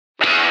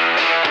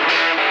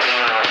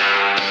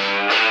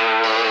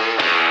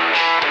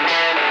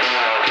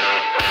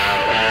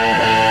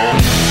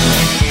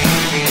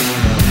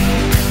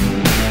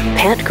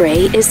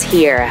Gray is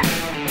here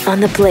on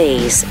the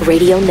Blaze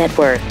Radio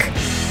Network.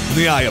 In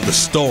the eye of the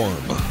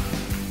storm,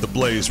 the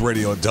Blaze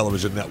Radio and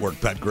Television Network,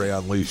 Pat Gray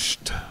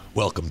Unleashed.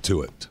 Welcome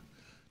to it.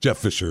 Jeff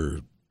Fisher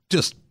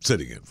just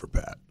sitting in for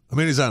Pat. I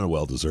mean, he's on a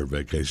well-deserved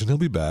vacation. He'll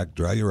be back.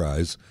 Dry your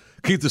eyes.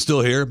 Keith is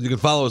still here. You can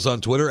follow us on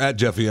Twitter at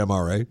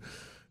JeffyMRA,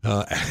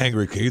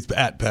 Angry Keith,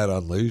 at Pat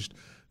Unleashed.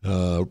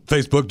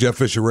 Facebook, Jeff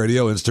Fisher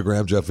Radio.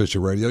 Instagram, Jeff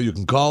Fisher Radio. You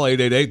can call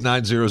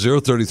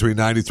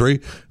 888-900-3393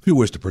 if you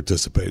wish to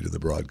participate in the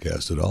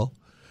broadcast at all.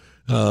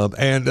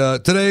 And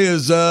today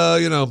is,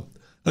 an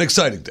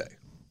exciting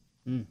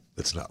day.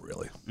 It's not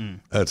really.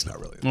 It's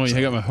not really. Well,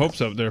 you got my hopes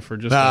up there for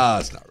just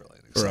it's not really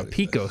for a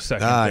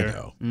picosecond. I there.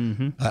 know.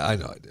 Mm-hmm. I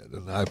know I did,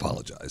 and I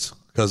apologize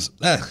because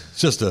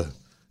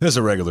it's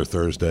a regular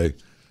Thursday.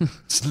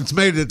 It's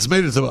made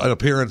an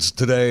appearance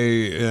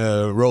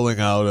today, rolling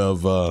out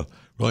of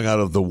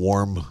the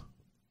warm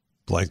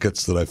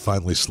blankets that I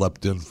finally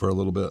slept in for a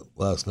little bit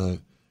last night.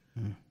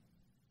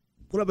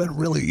 Would have been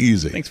really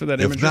easy. Thanks for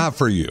that imagery. If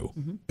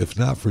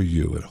not for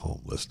you at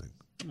home listening.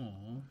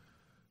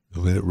 I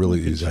made it really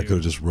easy. I could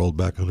have just rolled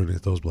back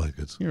underneath those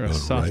blankets. You're a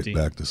softie.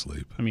 Right back to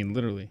sleep. I mean,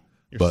 literally.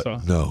 You're but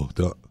soft. No,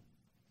 don't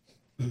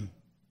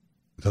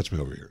touch me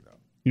over here now.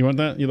 You want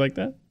that? You like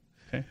that?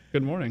 Okay.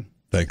 Good morning.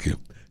 Thank you.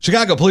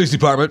 Chicago Police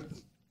Department.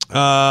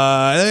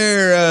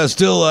 They're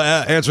still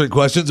answering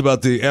questions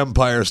about the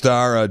Empire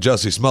star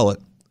Jussie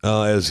Smollett,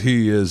 as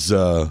he is.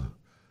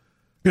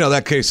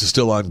 That case is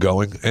still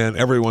ongoing, and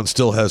everyone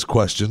still has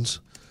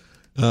questions.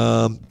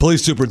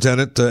 Police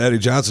Superintendent Eddie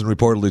Johnson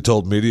reportedly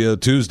told media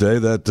Tuesday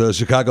that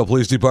Chicago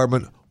Police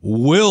Department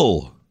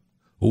will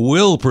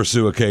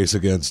pursue a case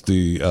against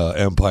the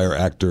Empire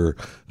actor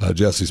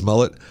Jussie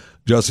Smollett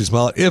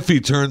if he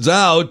turns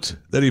out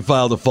that he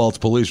filed a false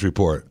police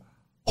report.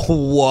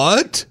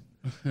 What?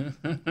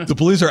 The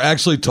police are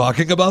actually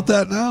talking about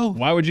that now?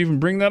 Why would you even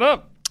bring that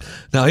up?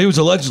 Now, he was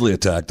allegedly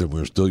attacked, and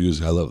we're still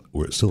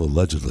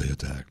allegedly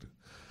attacked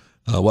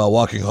while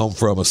walking home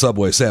from a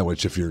Subway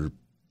sandwich, if you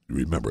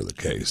remember the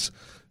case.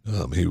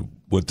 He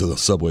went to the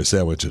Subway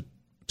sandwich at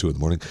 2 in the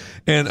morning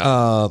and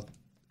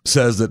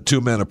says that two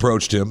men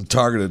approached him,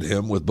 targeted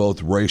him with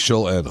both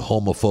racial and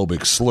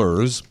homophobic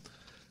slurs,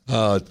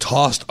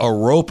 tossed a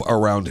rope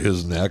around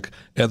his neck,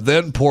 and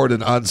then poured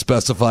an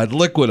unspecified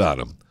liquid on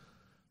him,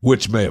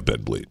 which may have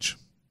been bleach.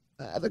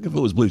 I think if it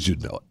was bleach,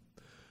 you'd know it.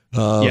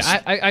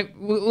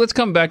 Let's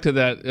come back to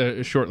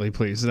that shortly,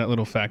 please. That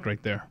little fact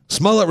right there.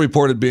 Smollett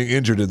reported being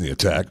injured in the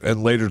attack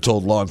and later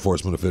told law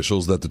enforcement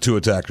officials that the two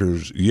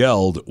attackers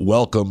yelled,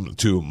 "Welcome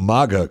to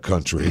MAGA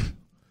country,"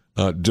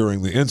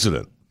 during the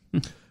incident.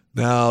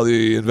 Now,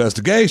 the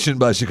investigation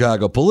by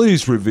Chicago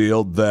police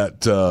revealed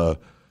that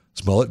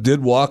Smollett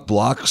did walk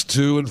blocks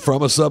to and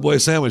from a Subway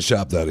sandwich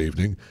shop that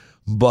evening,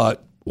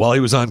 but while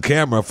he was on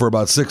camera for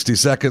about 60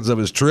 seconds of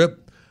his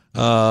trip,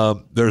 I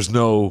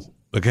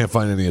can't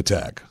find any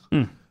attack.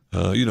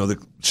 The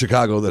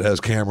Chicago that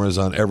has cameras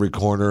on every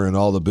corner, and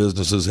all the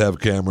businesses have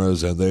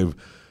cameras, and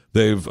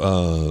they've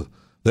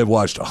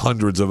watched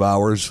hundreds of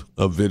hours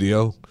of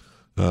video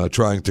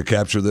trying to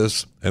capture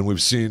this. And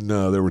we've seen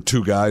there were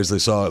two guys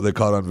they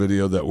caught on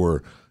video that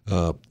were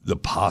the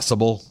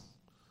possible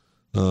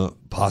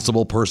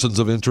persons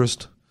of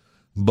interest,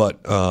 but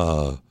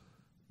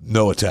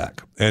no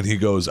attack. And he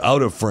goes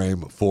out of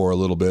frame for a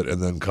little bit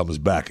and then comes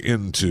back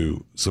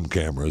into some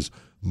cameras,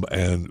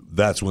 and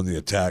that's when the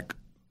attack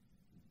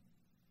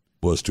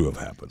was to have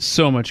happened.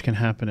 So much can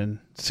happen in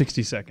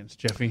 60 seconds,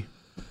 Jeffy.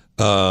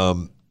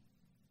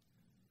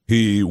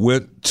 He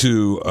went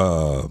to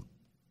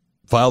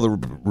file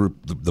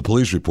the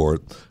police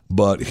report,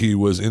 but he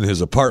was in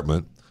his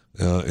apartment,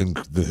 and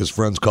his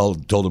friends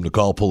told him to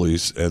call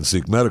police and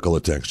seek medical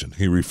attention.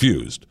 He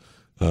refused.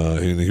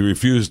 And he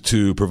refused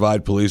to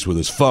provide police with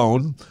his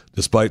phone,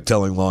 despite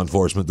telling law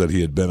enforcement that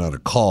he had been on a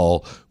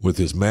call with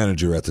his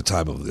manager at the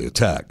time of the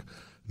attack.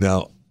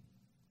 Now,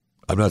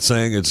 I'm not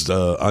saying it's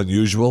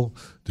unusual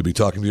to be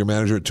talking to your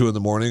manager at 2 in the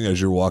morning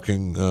as you're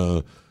walking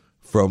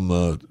from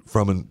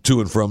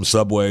to and from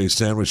Subway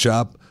sandwich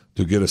shop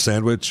to get a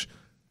sandwich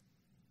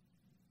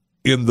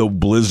in the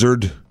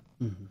blizzard,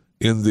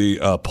 in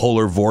the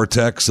polar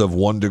vortex of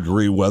 1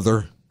 degree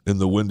weather in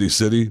the Windy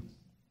City,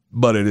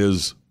 but it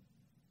is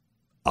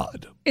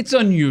odd. It's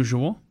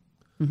unusual.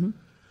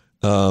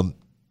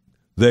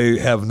 They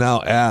have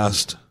now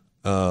asked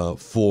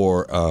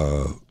for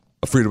a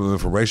Freedom of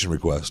Information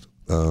request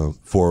to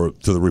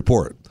the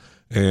report,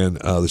 and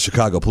the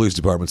Chicago Police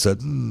Department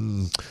said,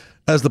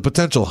 as the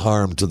potential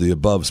harm to the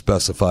above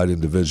specified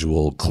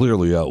individual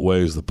clearly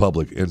outweighs the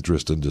public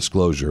interest in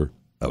disclosure.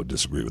 I would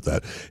disagree with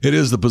that. It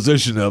is the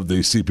position of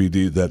the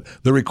CPD that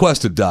the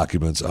requested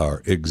documents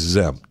are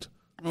exempt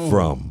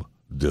from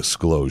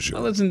disclosure.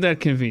 Well, isn't that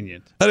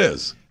convenient? That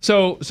is.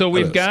 So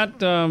we've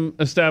got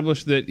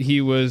established that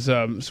he was,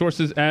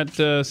 sources at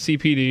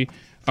CPD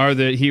are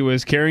that he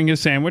was carrying his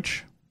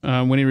sandwich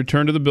when he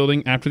returned to the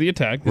building after the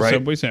attack, the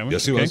Subway sandwich.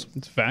 Yes, he was.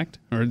 It's a fact,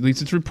 or at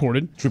least it's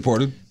reported. It's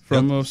reported.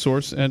 From a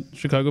source at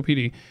Chicago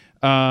PD.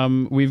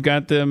 We've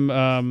got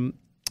them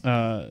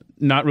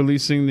not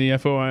releasing the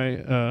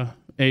FOI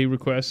a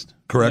request.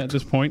 Correct. At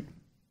this point.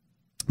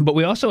 But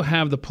we also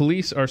have the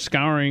police are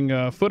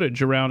scouring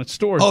footage around at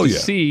stores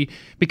see,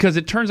 because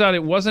it turns out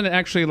it wasn't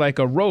actually like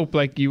a rope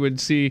like you would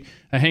see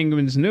a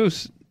hangman's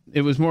noose.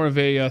 It was more of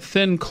a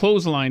thin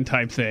clothesline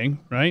type thing,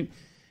 right?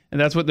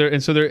 And that's what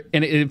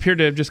and it appeared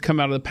to have just come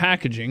out of the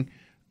packaging.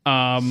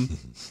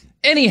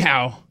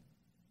 Anyhow,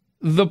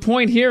 the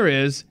point here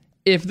is,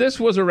 if this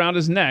was around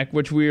his neck,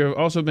 which we have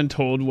also been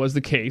told was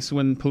the case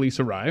when police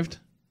arrived,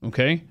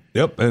 okay?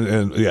 Yep,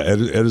 and at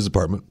his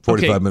apartment,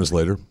 45 minutes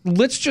later.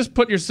 Let's just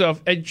put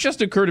yourself, it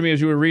just occurred to me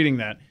as you were reading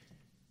that.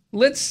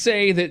 Let's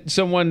say that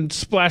someone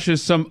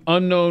splashes some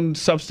unknown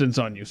substance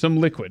on you, some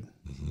liquid.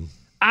 Mm-hmm.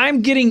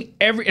 I'm getting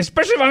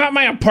especially if I'm at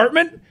my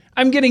apartment,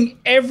 I'm getting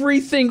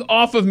everything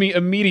off of me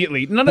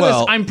immediately. None of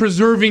this I'm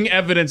preserving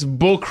evidence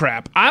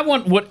bullcrap. I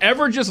want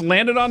whatever just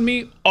landed on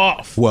me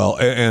off. Well,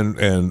 and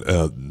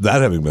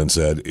that having been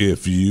said,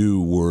 if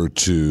you were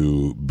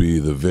to be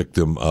the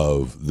victim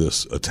of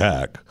this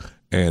attack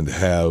and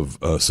have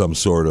some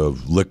sort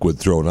of liquid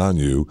thrown on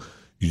you,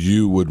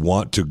 you would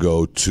want to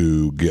go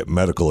to get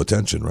medical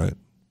attention, right?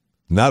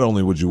 Not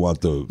only would you want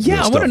the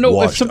I want to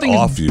know if something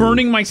is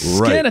burning my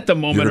skin at the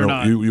moment or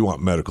not. You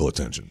want medical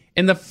attention.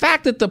 And the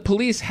fact that the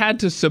police had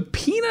to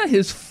subpoena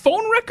his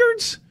phone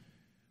records,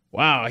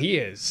 wow,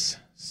 he's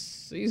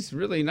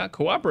really not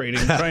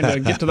cooperating, trying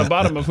to get to the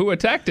bottom of who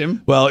attacked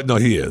him. Well, no,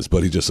 he is,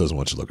 but he just doesn't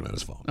want you looking at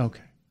his phone.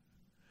 Okay.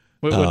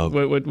 What's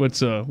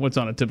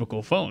on a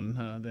typical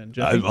phone then,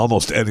 Jeffy?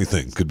 Almost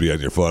anything could be on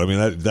your phone. I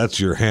mean, that's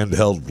your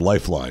handheld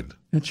lifeline.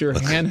 It's your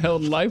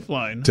handheld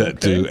lifeline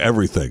to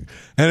everything.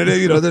 And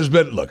there's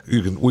been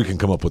we can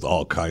come up with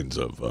all kinds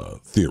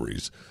of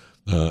theories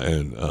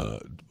and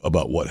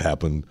about what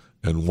happened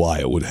and why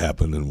it would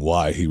happen and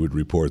why he would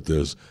report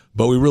this,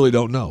 but we really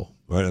don't know,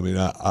 right? I mean,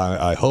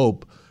 I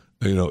hope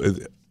we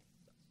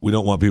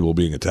don't want people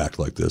being attacked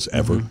like this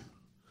ever.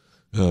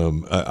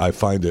 Mm-hmm. I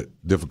find it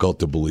difficult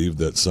to believe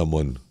that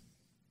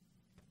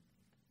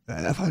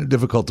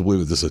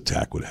this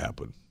attack would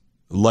happen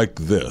like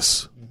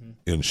this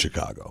in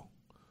Chicago.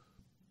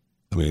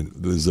 I mean,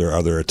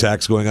 are there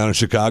attacks going on in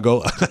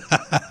Chicago?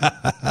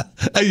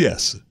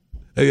 Yes.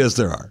 Yes,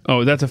 there are.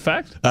 Oh, that's a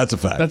fact? That's a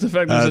fact. That's a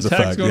fact. There's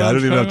attacks going on. I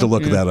don't even have to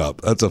look that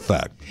up. That's a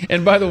fact.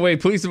 And by the way,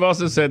 police have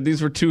also said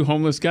these were two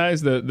homeless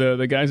guys,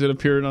 the guys that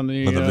appeared on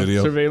the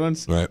video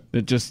surveillance, right?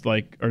 That just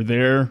are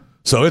there.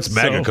 So it's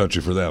MAGA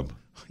country for them.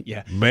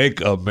 Yeah.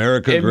 Make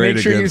America great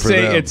again for them. Make sure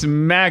you say it's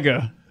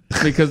MAGA,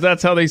 because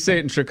that's how they say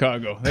it in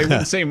Chicago. They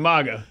wouldn't say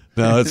MAGA.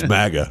 No, it's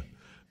MAGA.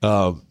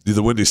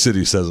 The Windy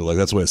City says it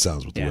that's the way it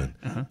sounds with the wind.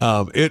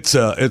 Uh-huh.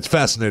 It's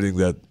fascinating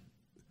that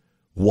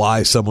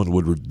why someone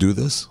would do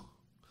this.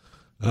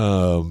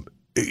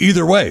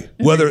 Either way,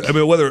 whether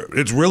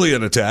it's really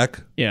an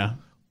attack,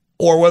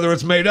 or whether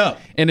it's made up.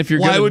 And if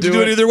you're why would you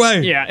do it either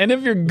way? Yeah, and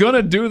if you're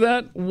gonna do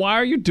that, why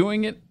are you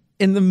doing it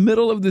in the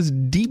middle of this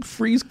deep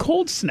freeze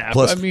cold snap?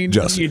 Plus, I mean,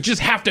 you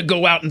just have to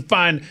go out and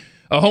find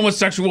a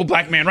homosexual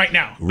black man right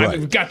now. Right. I mean,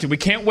 we've got to. We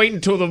can't wait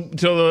until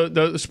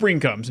the spring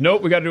comes.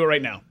 Nope, we got to do it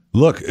right now.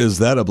 Look, is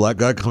that a black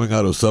guy coming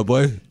out of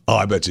Subway? Oh,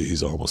 I bet you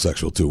he's a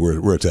homosexual too.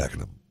 We're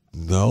attacking him.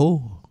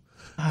 No.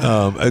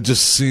 It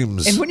just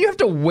seems. And when you have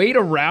to wait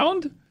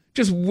around,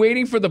 just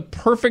waiting for the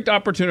perfect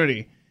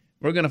opportunity,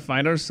 we're going to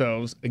find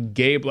ourselves a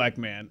gay black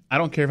man. I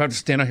don't care if I have to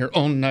stand out here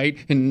all night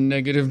in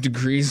negative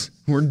degrees.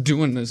 We're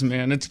doing this,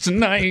 man. It's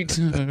tonight.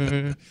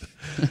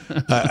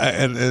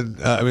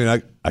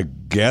 I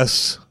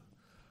guess,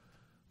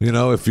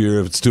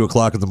 if it's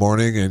 2:00 in the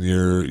morning and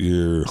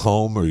you're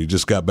home or you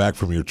just got back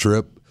from your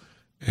trip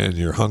and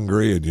you're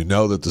hungry and you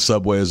know that the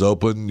Subway is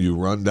open, you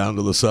run down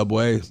to the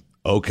Subway.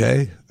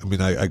 Okay. I mean,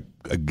 I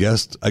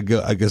guess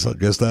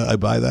that I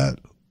buy that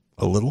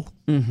a little.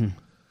 Mm-hmm.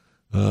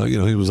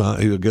 He was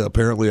on.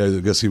 Apparently, I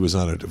guess he was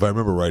on it. If I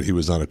remember right, he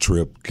was on a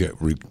trip.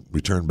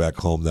 Returned back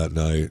home that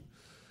night.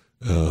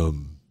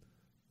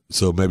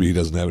 So maybe he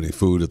doesn't have any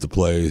food at the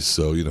place.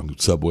 So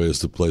Subway is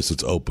the place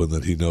that's open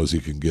that he knows he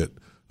can get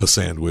a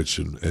sandwich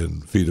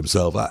and feed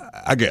himself.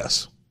 I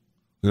guess.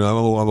 I'm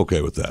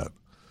okay with that.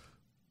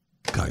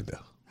 Kinda.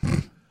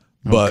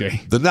 But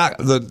okay.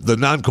 the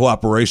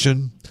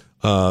non-cooperation.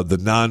 The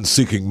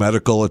non-seeking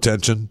medical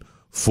attention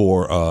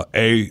for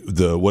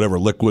the whatever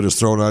liquid is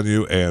thrown on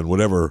you and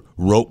whatever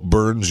rope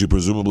burns you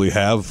presumably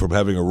have from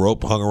having a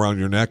rope hung around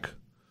your neck,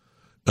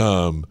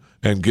 and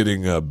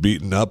getting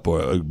beaten up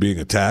or being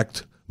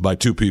attacked by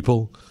two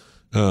people,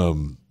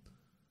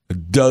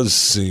 it does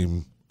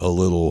seem a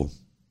little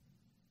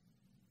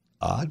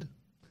odd,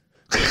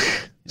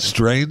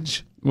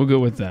 strange. We'll go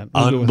with that.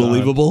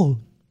 Unbelievable.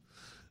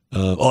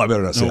 I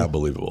better not say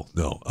unbelievable.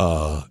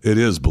 No, it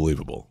is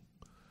believable.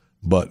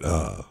 But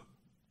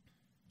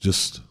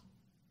just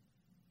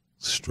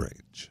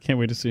strange. Can't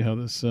wait to see how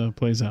this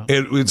plays out.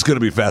 It's going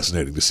to be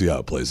fascinating to see how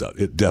it plays out.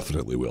 It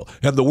definitely will.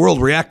 And the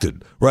world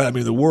reacted, right? I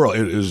mean, the world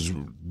is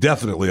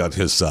definitely on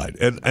his side.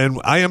 And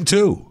I am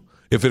too,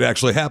 if it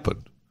actually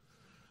happened.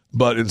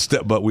 But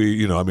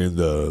we,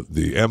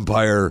 the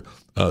Empire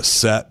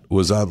set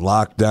was on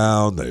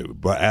lockdown. They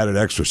added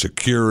extra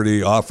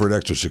security, offered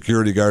extra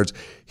security guards.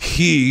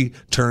 He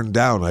turned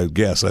down, I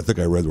guess. I think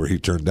I read where he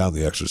turned down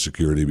the extra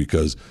security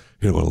because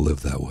he didn't want to live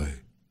that way.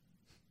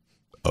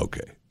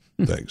 Okay.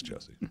 Thanks,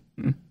 Jesse.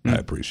 I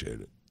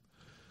appreciate it.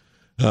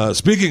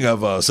 Speaking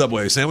of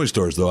Subway sandwich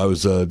stores, though, I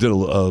was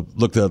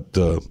looked at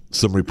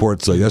some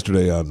reports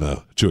yesterday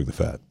on Chewing the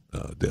Fat,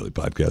 daily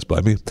podcast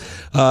by me,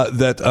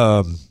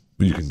 that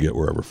you can get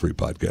wherever free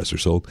podcasts are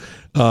sold,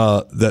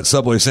 that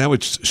Subway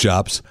sandwich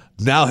shops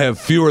now have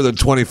fewer than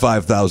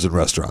 25,000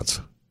 restaurants.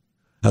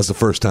 That's the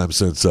first time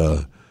since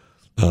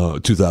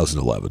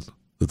 2011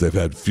 that they've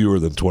had fewer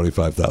than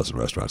 25,000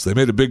 restaurants. They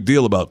made a big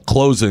deal about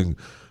closing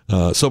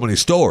so many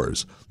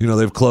stores.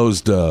 They've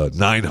closed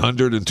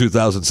 900 in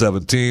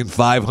 2017,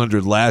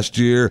 500 last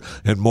year,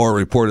 and more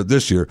reported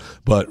this year.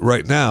 But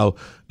right now,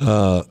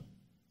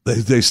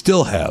 they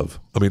still have,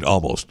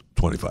 almost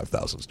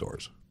 25,000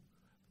 stores.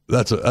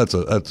 That's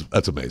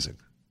amazing.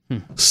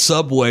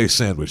 Subway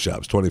sandwich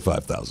shops,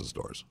 25,000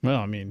 stores.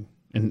 Well,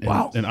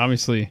 wow. And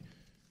obviously,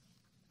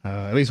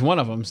 at least one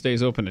of them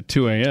stays open at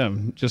 2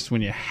 a.m. Just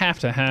when you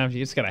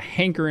just got to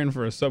hanker in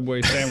for a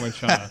Subway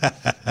sandwich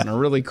on a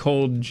really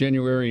cold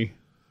January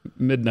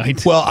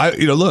midnight. Well,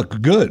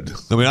 look, good.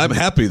 I'm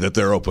happy that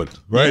they're open,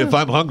 right? Yeah. If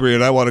I'm hungry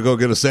and I want to go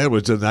get a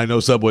sandwich and I know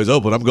Subway's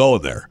open, I'm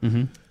going there.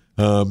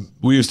 Mm-hmm.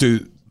 We used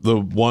to, the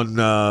one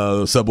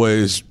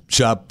Subway's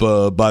shop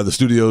by the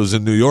studios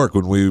in New York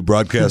when we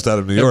broadcast out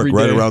of New York,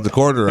 right around the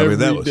corner. Every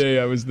day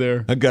I was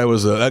there. That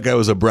guy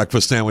was a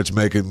breakfast sandwich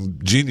making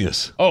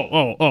genius.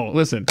 Oh!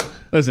 Listen!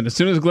 As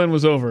soon as Glenn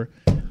was over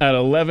at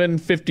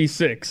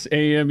 11:56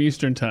 a.m.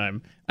 Eastern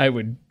time, I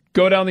would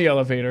go down the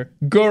elevator,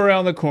 go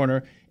around the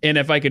corner, and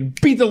if I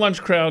could beat the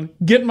lunch crowd,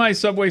 get my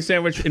Subway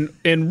sandwich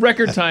in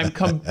record time,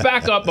 come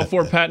back up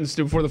before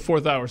the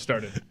fourth hour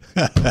started.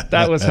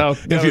 That was how.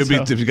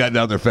 If you got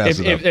down there fast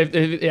enough.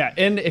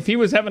 And if he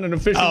was having an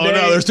efficient day. Oh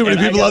no, there's too many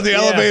people on the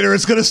elevator.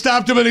 It's going to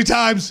stop too many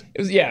times.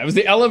 It was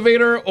the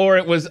elevator, or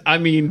it was.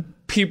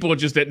 People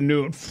just at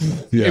noon.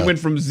 Yeah. It went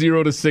from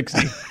 0 to 60,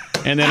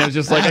 and then it was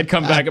just like I'd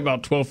come back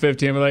about 12:50. I'd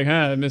be like, did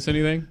I miss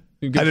anything?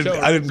 I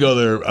didn't go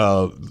there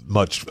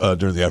much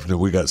during the afternoon.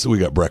 We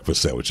got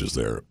breakfast sandwiches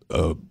there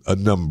a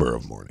number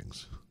of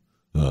mornings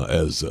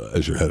as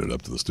you're headed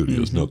up to the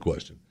studios, mm-hmm. No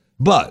question.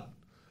 But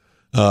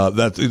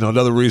that's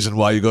another reason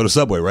why you go to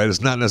Subway, right?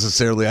 It's not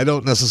necessarily. I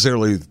don't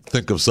necessarily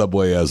think of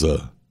Subway as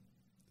a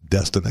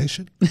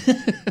destination.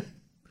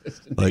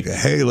 Like,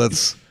 hey,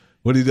 what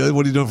are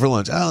you doing for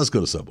lunch? Let's go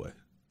to Subway.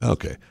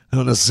 Okay. I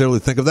don't necessarily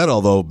think of that,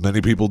 although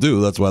many people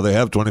do. That's why they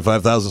have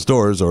 25,000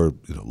 stores, or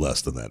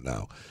less than that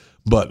now.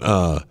 But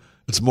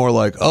it's more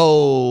like,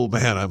 oh,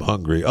 man, I'm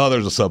hungry. Oh,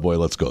 there's a Subway.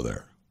 Let's go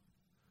there.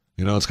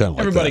 It's kind of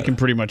like everybody can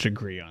pretty much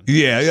agree on.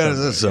 Yeah,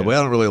 that's Subway.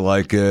 I don't really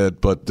like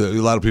it, but a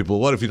lot of people,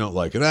 what if you don't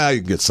like it? You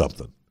can get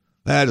something.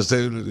 Just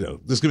say,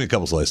 just give me a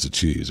couple slices of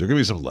cheese, or give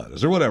me some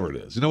lettuce, or whatever it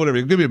is.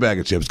 Whatever. Give me a bag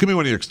of chips. Give me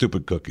one of your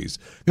stupid cookies.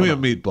 Give me a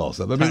meatball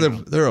stuff.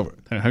 They're over.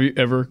 Have you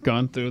ever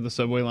gone through the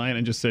Subway line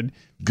and just said,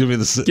 give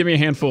me a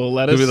handful of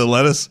lettuce? Give me the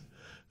lettuce.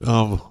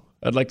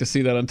 I'd like to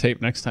see that on tape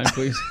next time,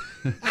 please.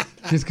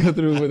 Just go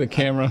through with a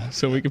camera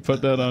so we could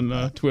put that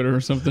on Twitter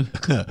or something.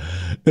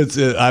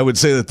 I would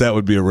say that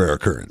would be a rare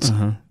occurrence,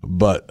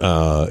 but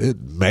it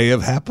may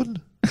have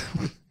happened.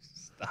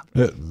 Stop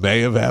it. It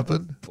may have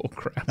happened. Bull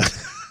crap.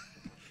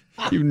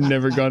 You've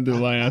never gone to the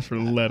line and asked for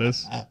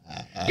lettuce.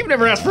 You've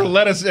never asked for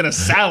lettuce in a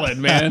salad,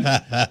 man.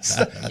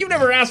 You've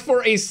never asked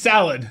for a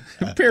salad,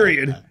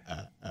 period.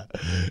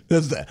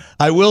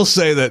 I will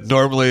say that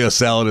normally a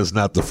salad is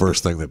not the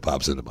first thing that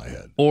pops into my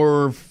head.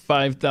 Or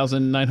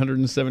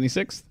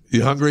 5,976.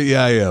 You hungry?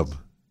 Yeah, I am.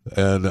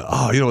 And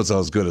what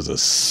sounds good as a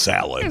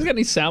salad? You guys got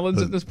any salads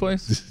at this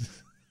place?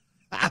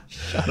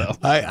 Shut up.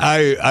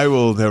 I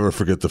will never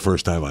forget the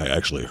first time I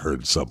actually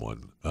heard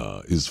someone.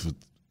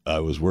 I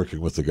was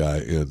working with a guy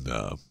in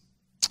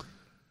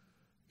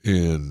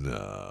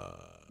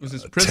was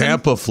this prison?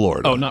 Tampa,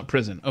 Florida. Oh, not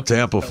prison. Okay.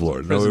 Tampa,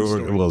 Florida. No,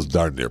 it was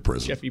darn near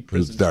prison. Jeffy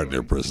prison. It was darn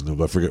near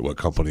prison. I forget what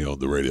company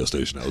owned the radio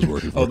station I was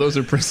working for. Oh, those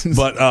are prisons.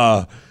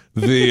 But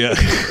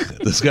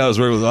this guy I was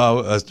working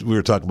with, we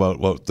were talking about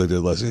what they did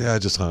last night. Yeah, I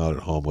just hung out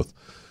at home with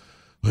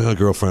my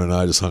girlfriend and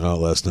I just hung out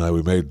last night.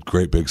 We made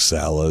great big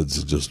salads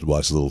and just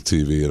watched a little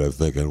TV. And I'm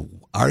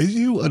thinking, are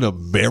you an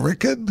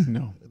American?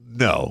 No.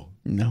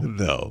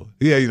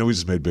 Yeah, we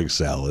just made big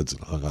salads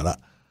and hung out.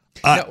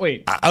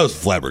 Wait. I was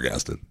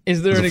flabbergasted.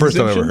 Is there the first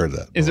time I ever heard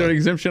that? Is there an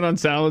exemption on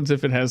salads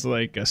if it has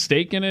like a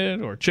steak in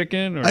it or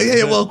chicken? Or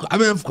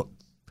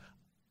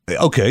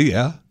okay,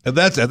 yeah, and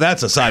that's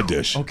a side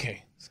dish.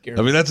 Okay,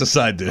 scary. That's a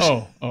side dish.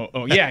 Oh,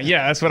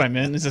 yeah, that's what I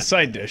meant. It's a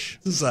side dish.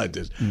 It's a side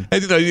dish, and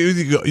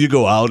you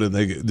go out and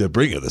they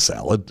bring you the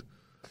salad.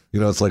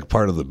 It's like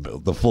part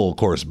of the full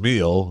course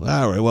meal.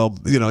 All right, well,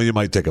 you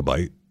might take a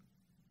bite.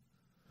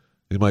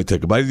 You might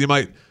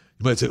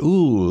say,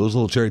 ooh, those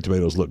little cherry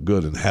tomatoes look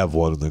good, and have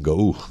one, and then go,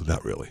 ooh,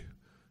 not really.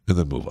 And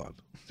then move on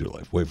with your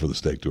life. Wait for the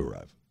steak to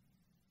arrive.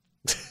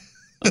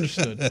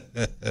 Understood.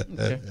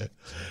 Okay.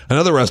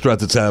 Another restaurant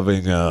that's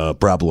having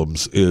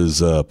problems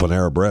is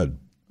Panera Bread.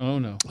 Oh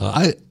no.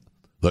 I'm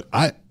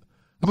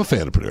a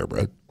fan of Panera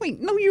Bread. Wait,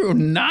 no, you're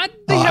not.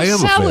 They I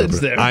have am salads a fan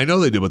of there. I know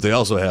they do, but they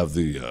also have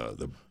the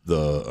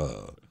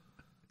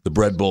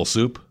bread bowl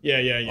soup. Yeah.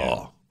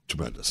 Oh,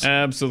 tremendous.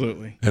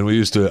 Absolutely. And we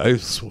used to,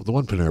 the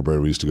one Panera Bread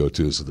we used to go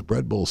to is the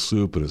bread bowl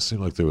soup, and it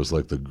seemed like there was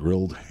like the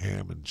grilled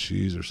ham and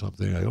cheese or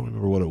something. I don't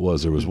remember what it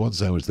was. There was one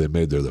sandwich they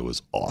made there that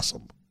was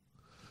awesome.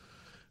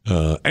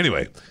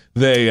 Anyway,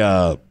 they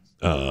and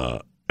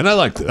I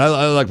liked it.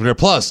 I liked Panera.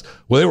 Plus,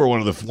 they were one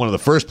of the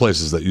first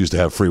places that used to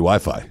have free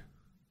Wi-Fi.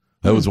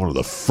 That was one of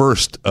the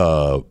first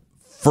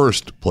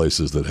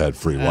places that had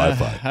free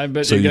Wi-Fi. I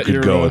bet so you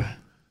could go.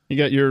 You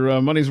got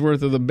your money's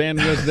worth of the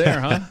bandwidth there,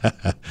 huh?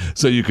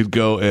 So you could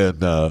go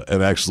and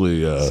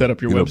actually set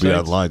up your website, be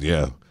online,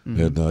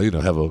 and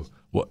have a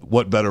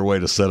what better way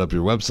to set up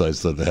your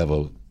websites than to have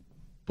a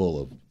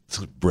bowl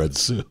of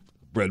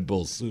bread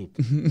bowl soup.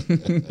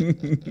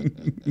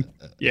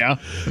 Yeah.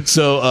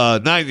 So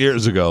 9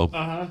 years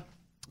ago,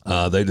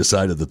 they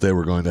decided that they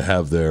were going to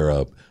have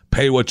their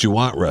pay what you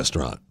want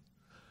restaurant.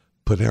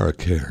 Panera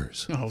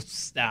Cares. Oh,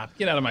 stop!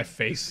 Get out of my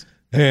face.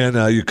 And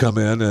you come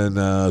in, and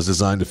it's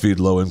designed to feed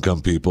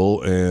low-income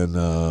people. And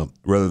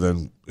rather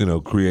than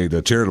create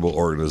a charitable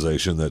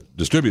organization that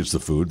distributes the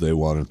food, they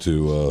wanted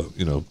to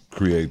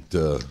create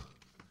a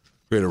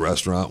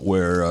restaurant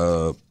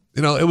where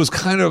it was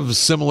kind of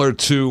similar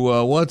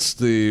to what's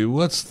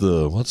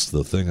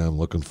the thing I'm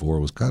looking for?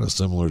 It was kind of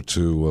similar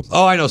to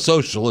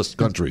socialist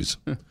countries,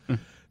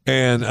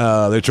 and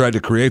they tried to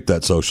create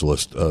that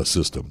socialist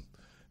system.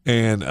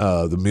 And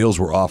the meals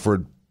were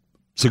offered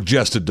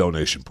suggested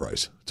donation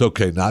price. It's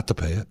okay not to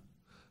pay it.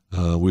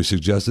 We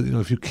suggested,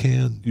 if you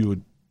can, you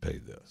would pay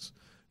this.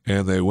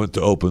 And they went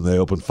to open. They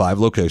opened 5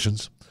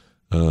 locations: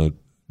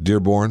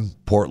 Dearborn,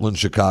 Portland,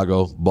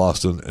 Chicago,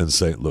 Boston, and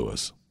St.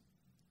 Louis.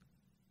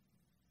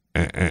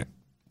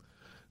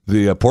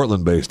 The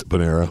Portland-based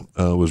Panera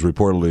was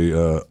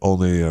reportedly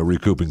only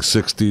recouping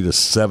 60 to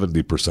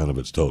 70% of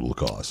its total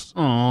costs.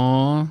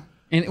 Aww.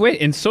 And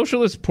wait, in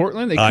socialist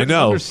Portland, they couldn't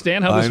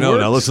understand how this works?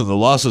 Now listen, the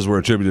losses were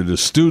attributed to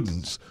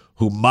students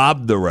who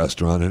mobbed the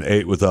restaurant and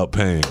ate without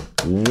paying.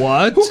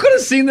 What? Who could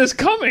have seen this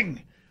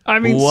coming? I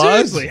mean, What?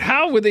 seriously,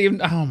 how would they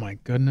even... Oh, my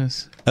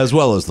goodness. As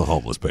well as the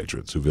homeless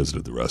patrons who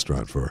visited the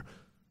restaurant for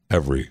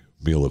every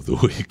meal of the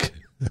week.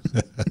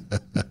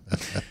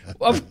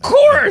 Of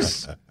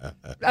course!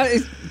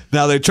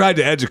 Now, they tried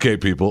to educate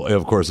people.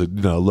 Of course,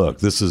 look,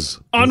 this is...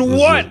 On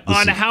what?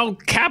 On how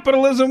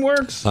capitalism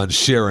works? On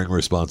sharing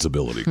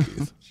responsibility,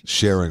 Keith.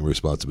 Sharing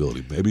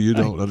responsibility. Maybe you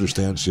don't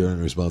understand sharing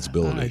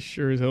responsibility. I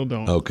sure as hell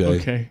don't.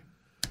 Okay.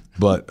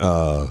 But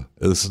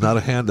this is not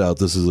a handout.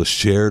 This is a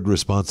shared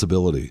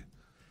responsibility.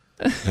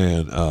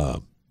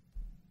 And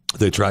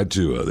they tried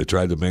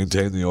to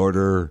maintain the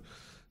order.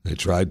 They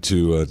tried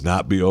to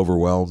not be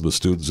overwhelmed with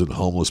students and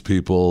homeless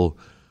people,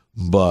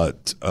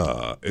 but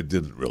it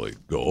didn't really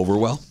go over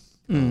well.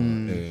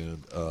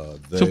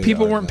 So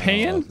people weren't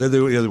paying? They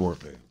weren't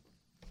paying.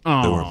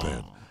 Oh. They weren't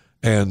paying.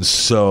 And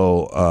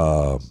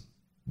so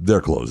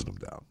they're closing them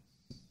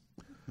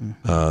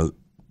down.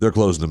 They're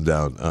closing them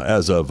down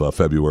as of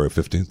February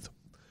 15th.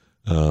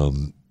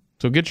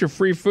 So get your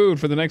free food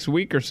for the next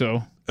week or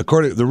so. This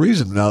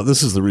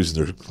is the reason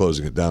they're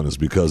closing it down is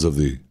because of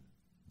the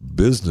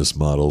business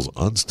model's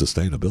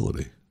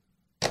unsustainability.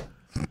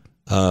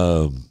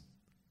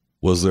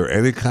 Was there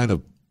any kind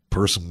of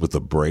person with a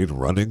brain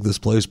running this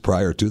place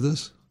prior to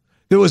this?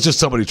 It was just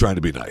somebody trying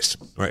to be nice,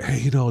 right?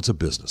 Hey, it's a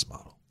business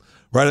model,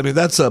 right? I mean,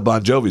 that's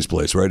Bon Jovi's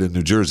place, right, in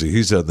New Jersey.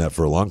 He's had that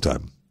for a long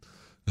time.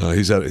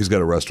 He's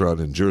got a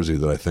restaurant in Jersey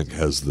that I think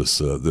has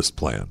this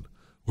plan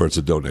where it's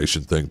a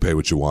donation thing, pay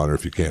what you want, or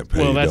if you can't pay,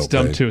 well, that's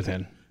dumb pay. too,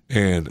 then.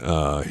 And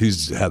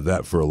he's had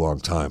that for a long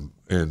time.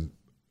 And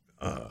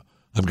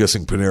I'm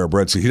guessing Panera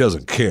Bread, he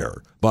doesn't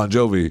care. Bon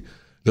Jovi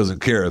doesn't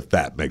care if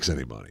that makes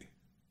any money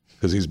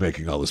because he's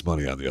making all this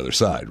money on the other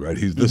side, right?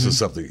 This is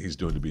something he's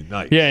doing to be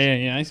nice.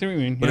 Yeah. I see what you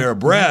mean. Panera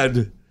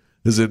Bread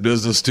is in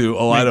business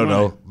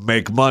to,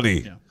 make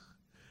money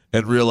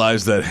and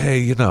realize that,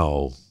 hey,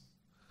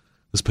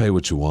 let's pay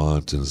what you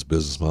want and this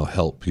business model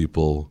help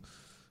people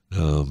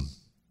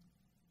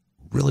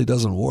really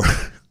doesn't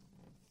work.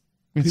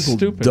 It's People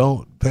stupid.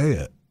 don't pay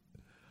it.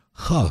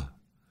 Huh.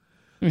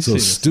 So So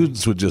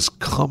students would just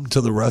come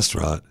to the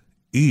restaurant,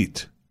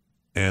 eat,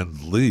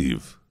 and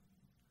leave.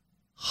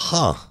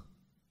 Huh.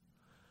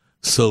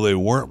 So they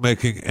weren't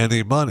making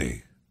any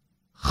money.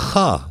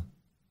 Huh.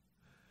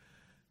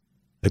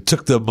 It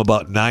took them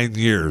about 9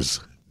 years.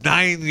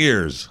 9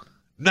 years.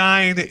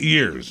 9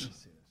 years.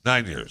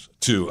 9 years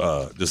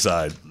to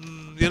decide,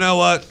 you know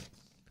what?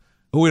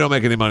 We don't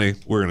make any money.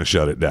 We're going to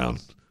shut it down.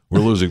 We're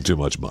losing too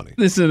much money.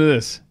 Listen to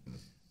this.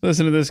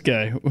 Listen to this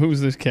guy.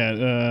 Who's this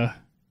cat?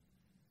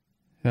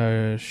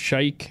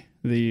 Shaikh,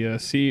 the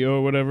CEO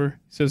or whatever,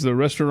 says the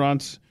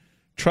restaurants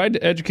tried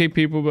to educate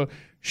people about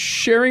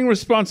sharing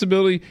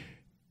responsibility.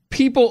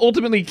 People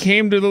ultimately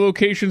came to the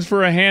locations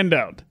for a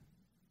handout.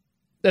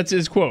 That's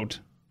his quote.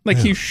 Like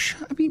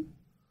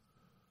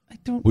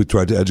We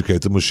tried to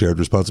educate them with shared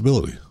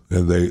responsibility,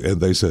 and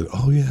they said,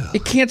 "Oh yeah."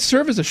 It can't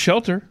serve as a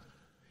shelter,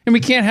 and we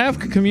can't have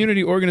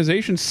community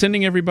organizations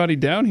sending everybody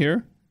down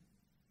here.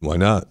 Why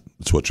not?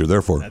 That's what you're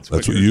there for. That's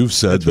what you've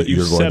said, that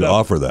you're going to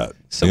offer that.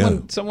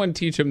 Someone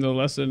teach him the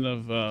lesson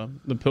of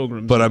the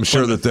Pilgrims. But I'm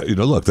sure that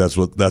look, that's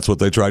what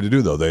they tried to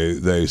do though.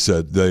 They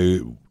said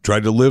they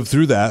tried to live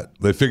through that.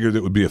 They figured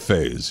it would be a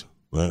phase.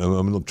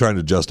 I'm trying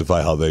to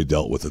justify how they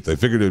dealt with it. They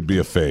figured it would be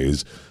a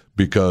phase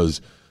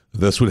because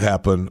this would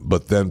happen,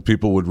 but then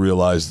people would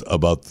realize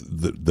about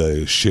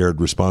the shared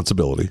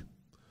responsibility,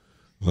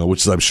 which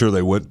is, I'm sure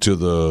they went to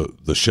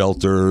the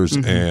shelters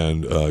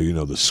and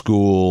the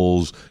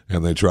schools,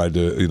 and they tried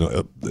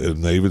to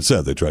and they even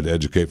said they tried to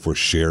educate for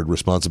shared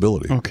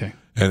responsibility. Okay.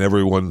 And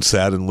everyone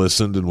sat and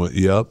listened and went,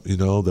 "Yep,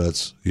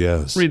 that's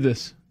yes." Read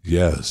this.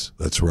 Yes,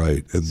 that's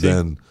right. And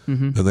then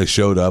they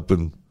showed up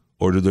and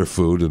ordered their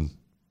food and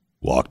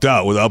walked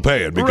out without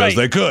paying because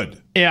they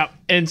could. Yeah,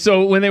 and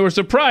so when they were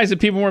surprised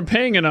that people weren't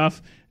paying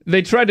enough,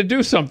 they tried to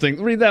do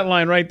something. Read that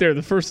line right there,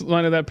 the first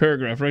line of that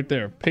paragraph right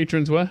there.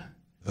 Patrons what?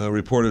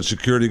 Reported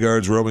security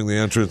guards roaming the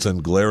entrance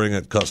and glaring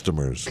at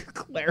customers.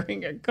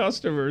 Glaring at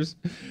customers?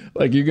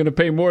 Like, you're going to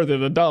pay more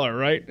than $1,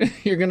 right?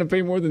 You're going to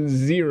pay more than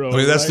 $0. I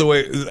mean, that's the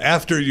way.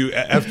 After you,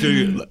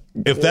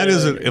 if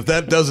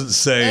that doesn't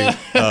say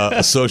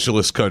a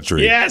socialist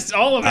country, yes,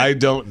 all of it. I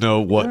don't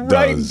know what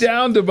right does. Right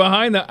down to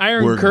behind the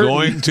Iron Curtain.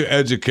 We're going to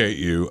educate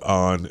you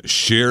on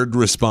shared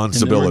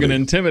responsibility. And then we're going to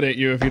intimidate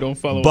you if you don't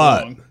follow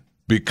along. But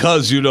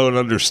because you don't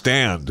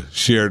understand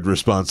shared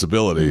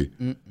responsibility,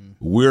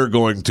 we're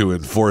going to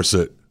enforce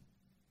it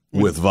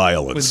with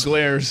violence. With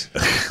glares.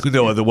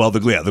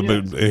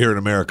 Here in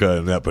America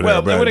and that,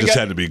 but it just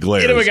had to be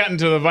glares. It would have gotten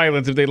to the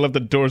violence if they left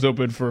the doors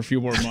open for a few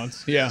more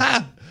months.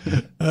 Yeah.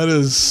 That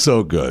is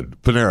so good.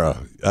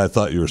 Panera, I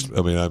thought you were,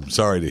 I'm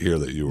sorry to hear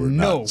that you were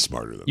not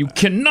smarter than you that.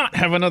 Cannot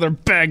have another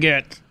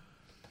baguette.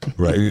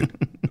 Right?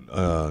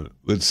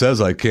 It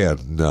says I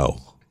can. No.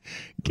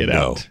 Get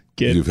out.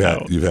 You've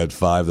had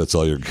 5. That's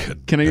all you're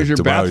getting. Can I use your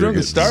bathroom?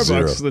 At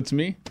Starbucks. 0. That's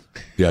me.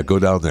 Yeah, go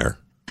down there.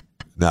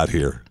 Not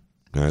here.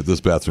 All right,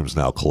 this bathroom's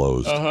now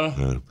closed.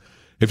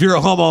 If you're a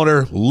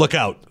homeowner, look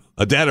out.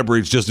 A data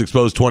breach just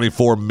exposed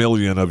 24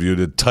 million of you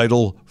to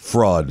title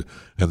fraud,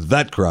 and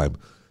that crime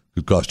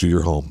could cost you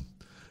your home.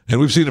 And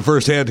we've seen it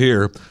firsthand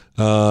here.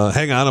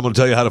 Hang on, I'm going to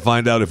tell you how to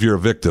find out if you're a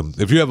victim.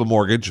 If you have a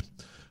mortgage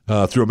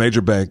through a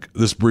major bank,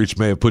 this breach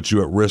may have put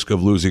you at risk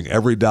of losing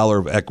every dollar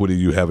of equity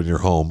you have in your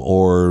home,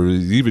 or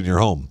even your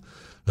home.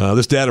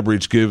 This data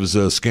breach gives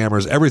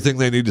scammers everything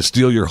they need to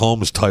steal your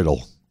home's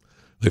title.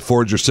 They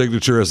forge your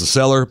signature as the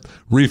seller,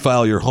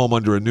 refile your home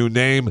under a new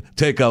name,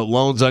 take out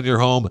loans on your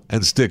home,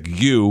 and stick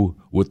you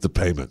with the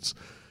payments.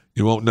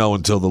 You won't know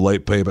until the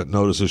late payment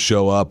notices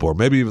show up, or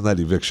maybe even that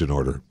eviction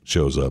order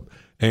shows up.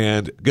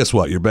 And guess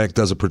what? Your bank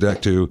doesn't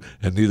protect you,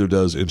 and neither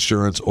does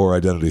insurance or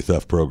identity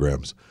theft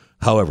programs.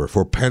 However,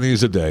 for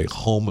pennies a day,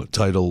 Home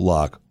Title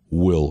Lock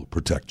will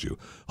protect you.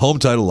 Home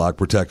Title Lock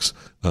protects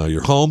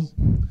your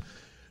home.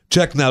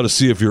 Check now to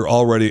see if you're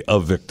already a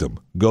victim.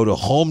 Go to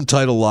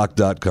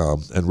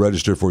HomeTitleLock.com and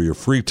register for your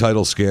free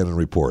title scan and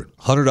report.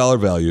 $100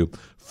 value,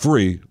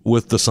 free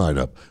with the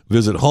sign-up.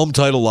 Visit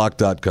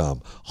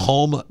HomeTitleLock.com.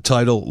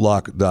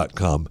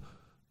 HomeTitleLock.com.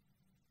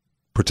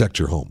 Protect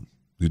your home.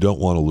 You don't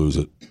want to lose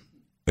it,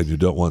 and you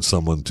don't want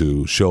someone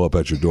to show up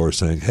at your door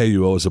saying, "Hey,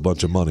 you owe us a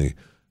bunch of money,"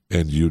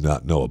 and you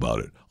not know about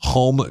it.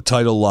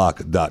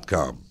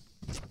 HomeTitleLock.com.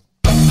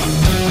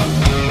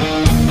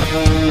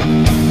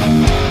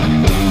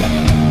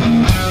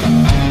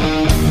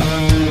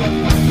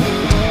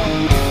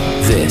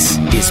 This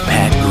is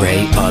Pat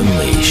Gray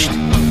Unleashed.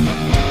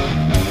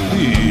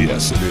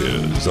 Yes, it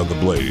is on the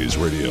Blaze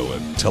Radio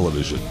and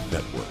Television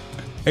Network.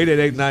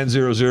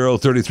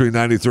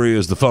 888-900-3393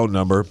 is the phone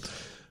number.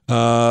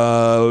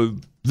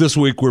 This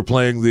week we're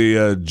playing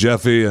the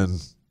Jeffy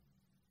and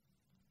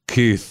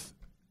Keith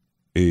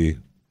E.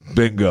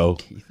 Bingo.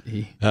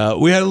 We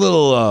had a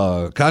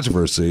little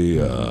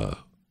controversy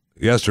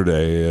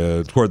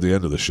yesterday toward the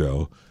end of the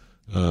show.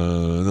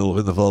 In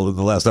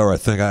the last hour, I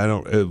think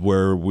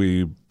where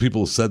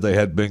people said they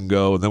had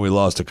bingo, and then we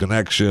lost a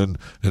connection,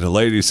 and a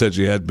lady said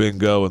she had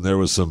bingo, and there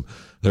was a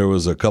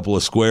couple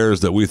of squares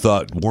that we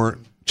thought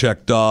weren't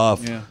checked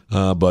off,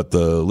 but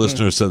the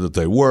listeners said that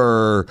they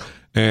were,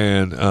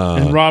 and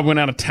Rob went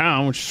out of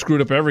town, which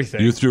screwed up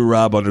everything. You threw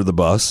Rob under the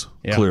bus,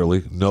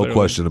 clearly, no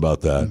question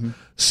about that.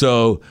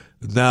 So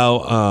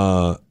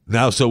now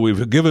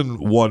we've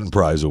given one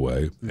prize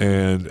away,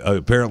 and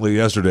apparently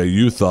yesterday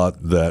you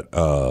thought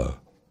that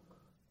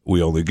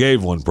we only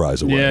gave one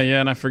prize away. Yeah,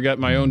 and I forgot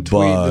my own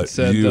tweet that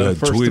said the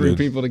first 3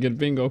 people to get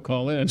bingo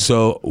call in.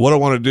 So what I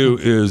want to do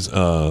is,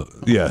 hello,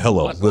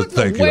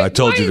 thank you. I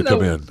told you to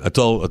come in. I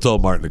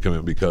told Martin to come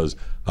in because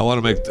I want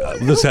to make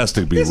this has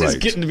to be this right. This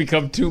is getting to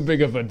become too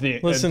big of a deal.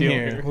 Listen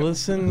here.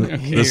 This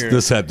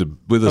has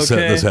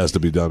to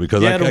be done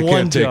because I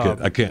can't take it.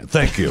 I can't.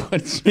 Thank you.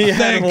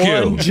 Thank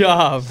you. One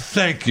job.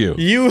 Thank you.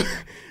 You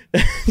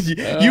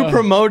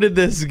promoted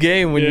this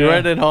game when you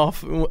read it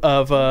off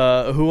of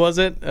who was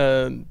it?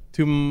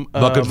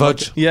 Muck and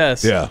fudge?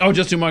 Yes. Yeah. Oh,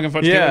 just 2 Muck and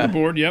Fudge came on the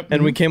board. Yep.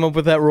 And we came up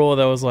with that rule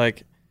that was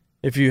like,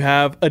 if you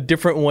have a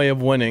different way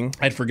of winning,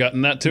 I'd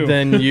forgotten that too.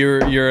 then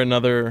you're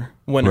another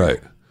winner. Right.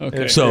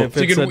 Okay. If, So- if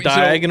So you it's can- a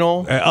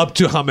diagonal, Up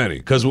to how many?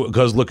 Because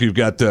look, you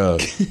got So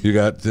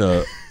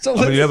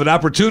you have an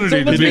opportunity So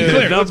let's to be be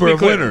clear. a number of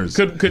clear. winners.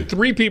 Could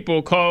 3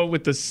 people call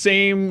with the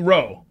same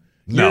row?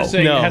 No. You're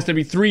saying No. it has to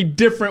be 3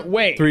 different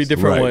ways. 3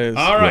 different Right. ways.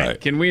 All right.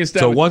 Right. Can we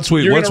establish? So once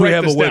we You're gonna write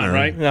have a this down, winner-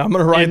 right? Yeah, I'm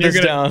gonna write And this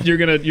you're gonna, down. You're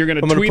gonna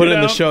I'm gonna tweet put it in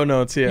the out? show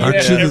notes. Yeah. Aren't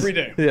Yeah, you the- every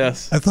day.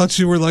 Yes. I thought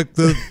you were like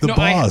the No,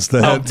 boss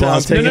that I'm had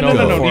boss taking No,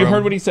 bingo. no. for You him.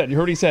 heard what he said. You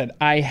heard what he said.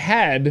 I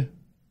had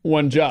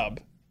one job,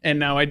 and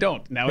now I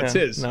don't. Now it's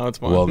Yeah, his. Now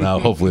it's mine. Well, now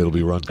hopefully it'll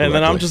be run correctly. and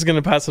then I'm just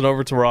gonna pass it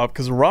over to Rob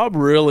because Rob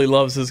really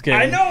loves this game.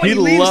 I know. he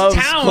leaves loves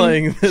town.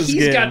 playing this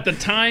He's game. got the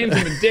times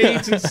and the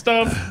dates and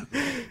stuff,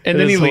 and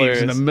then It he is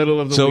leaves in the hilarious. middle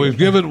of the So week. we've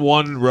given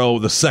one row,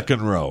 the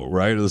second row,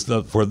 right?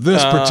 For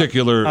this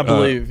particular, I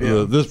believe,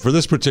 yeah. for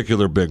this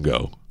particular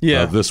bingo,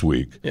 Yeah. this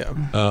week, Yeah.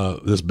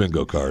 this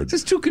bingo card.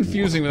 This is too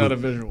confusing without a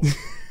visual.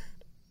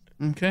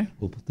 Okay.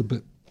 We'll put the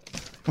bit.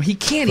 Well, he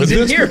can't. For He's in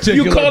this here. You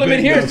particular called him in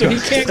here, bingo so he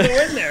can't go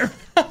in there.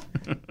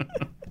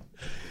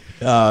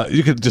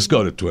 You can just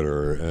go to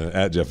Twitter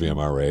at Jeffy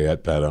MRA,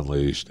 at Pat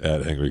Unleashed,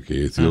 at Angry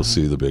Keith. You'll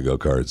see the bingo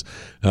cards.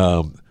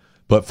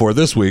 But for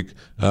this week,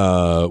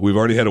 we've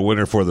already had a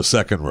winner for the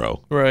second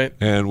row, Right.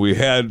 and we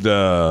had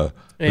one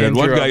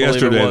Andrew, I guy believe it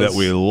yesterday was. that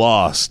we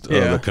lost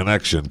Yeah. the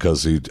connection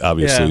because he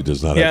obviously Yeah.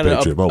 does not He have had an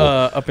Patriot Mobile.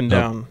 up and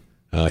down.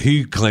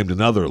 He claimed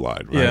another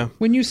line, right? Yeah.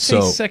 When you say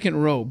So- second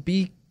row,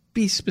 be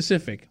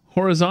specific.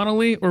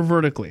 Horizontally or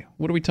vertically?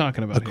 What are we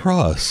talking about here?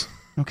 Across.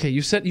 Okay,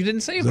 you didn't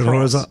say The across.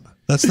 horizontal.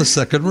 That's the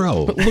second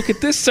row. But look at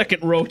this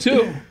second row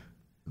too.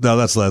 No,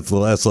 that's like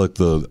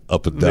the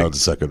up and down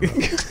second row.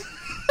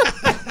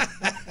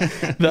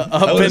 The I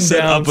up would have and said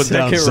down up and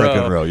down second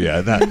second row. row.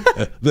 Yeah,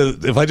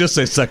 if I just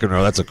say second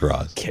row, that's a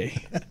cross. Okay.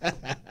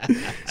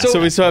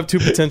 So we still have 2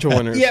 potential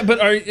winners. Yeah, but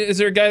is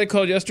there a guy that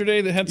called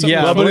yesterday that had something?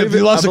 Yeah, to I say? but believe he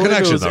lost I the believe it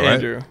connection, was though, right?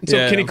 Andrew. So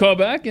Yeah. can he call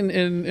back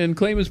and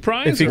claim his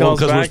prize? If he or- calls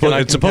Because back and I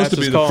it's can supposed to catch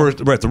be his the call.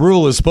 first. Right, the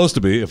rule is supposed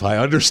to be, if I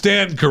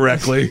understand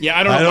correctly. Yeah,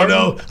 I don't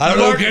know. I don't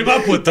know who came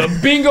up with them.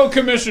 Bingo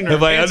commissioner,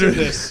 If I answer under-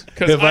 this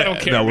because If I don't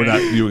care. No, we're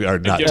man. not. You are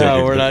not No,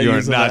 taking. we're not you are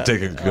using not that.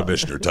 taking a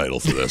commissioner title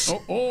for this.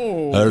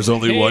 Oh, There's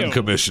only one hell.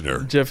 commissioner.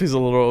 Jeffy's a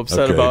little upset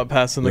Okay. about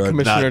passing the You're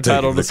commissioner not taking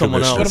title the to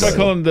someone commissioner else. What if I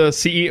title. call him the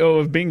CEO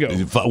of Bingo?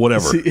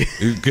 Whatever.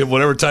 You give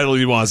whatever title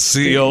you want.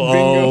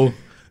 COO.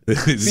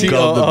 It's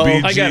called the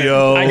COO.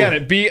 BGO. I got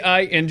it.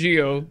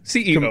 BINGO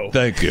CEO.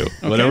 Thank you.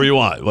 Whatever you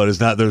want, but it's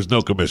not. There's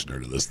no commissioner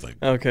to this thing.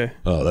 Okay.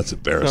 Oh, that's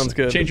embarrassing. Sounds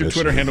good. Change your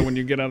Commissioner. Twitter handle when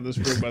you get out of this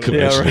room. By the way.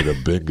 Commissioner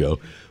to bingo.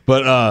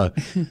 But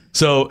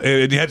so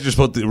and you had to just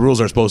put the rules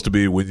are supposed to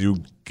be when you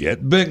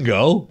get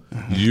bingo,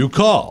 you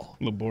call.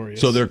 Laborious.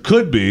 So there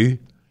could be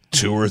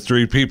 2 or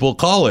 3 people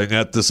calling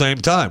at the same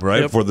time,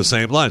 right? Yep. For the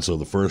same line. So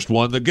the first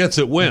one that gets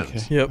it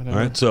wins. Yep. All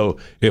right. So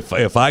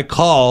if I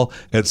call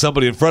and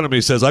somebody in front of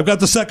me says, I've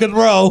got the second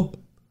row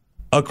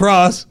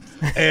across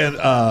and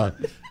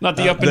Not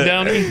the up and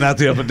down. not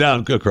the up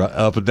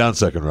and down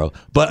second row.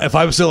 But if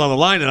I'm still on the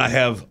line and I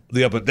have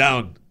the up and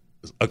down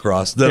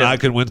across, then Yeah. I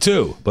can win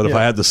too. But if Yeah.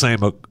 I had the same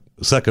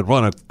second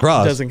run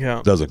across, Doesn't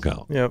count. Doesn't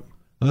count. Yep.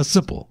 That's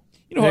simple.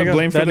 You know who There I you go.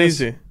 blame for That this?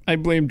 easy. I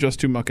blame Just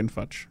Too Muck and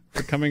Fudge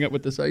for coming up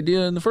with this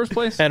idea in the first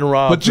place, And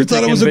Rob. But you for thought it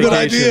taking was a good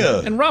vacation. idea.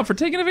 and Rob for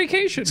taking a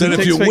vacation. Then if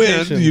takes you win,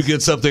 vacations. you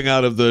get something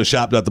out of the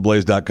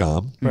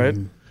shop.theblaze.com. Right.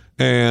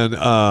 And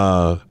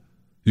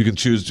you can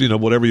choose,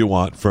 whatever you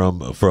want from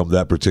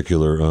that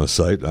particular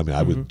site. I mean,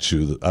 I would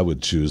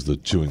choose the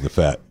chewing the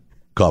fat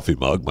coffee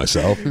mug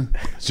myself.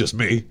 It's just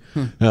me.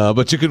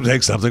 But you can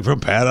take something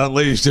from Pat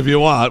Unleashed if you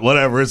want.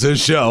 Whatever, it's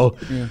his show.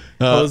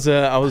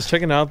 I was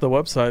checking out the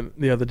website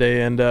the other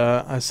day and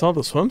I saw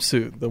the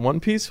swimsuit, the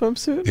one-piece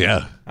swimsuit.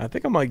 Yeah, I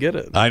think I might get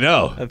it. I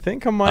know. I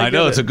think I might. I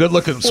know. get It's a it. good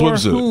looking For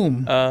swimsuit.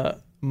 whom?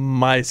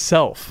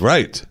 Myself.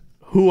 Right.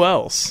 Who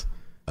else?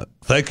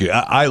 Thank you.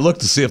 I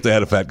looked to see if they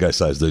had a fat guy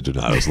size. They do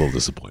not. I was a little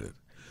disappointed.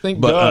 Thank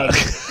But, God.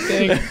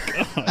 Thank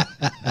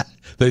God.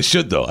 They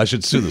should, though. I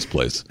should sue this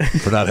place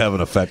for not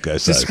having a fat guy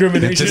size.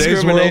 Discrimination. In today's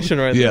Discrimination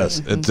world, right there. yes,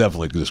 it's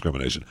definitely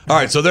discrimination. All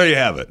right, so there you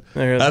have it.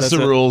 There, that's the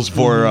that's it. rules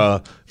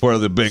for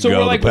the bingo, So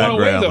we're like the Pat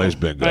one away, Gray though. Unleashed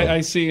bingo. I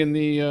see in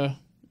the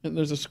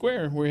there's a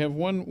square where we have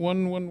one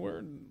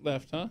word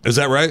left, huh? Is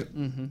that right?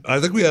 I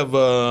think we have.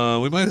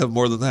 We might have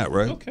more than that,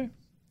 right? Okay.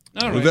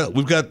 All right.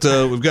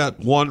 We've got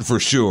one for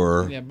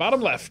sure. Yeah,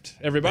 bottom left,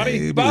 everybody.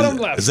 Maybe. Bottom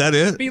left. Is that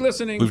it? Be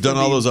listening. We've for done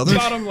all the those others?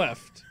 Bottom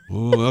left.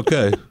 Ooh,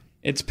 okay.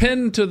 It's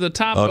pinned to the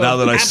top. Oh, now of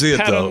that I at see it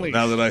Pat though. Unleashed.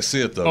 Now that I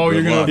see it though. Oh,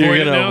 you're good gonna luck. avoid You're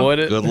it gonna now? avoid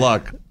it. Good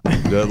luck.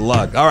 Good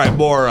luck. All right,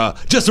 more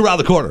just around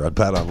the corner on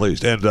Pat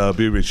Unleashed, and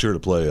be sure to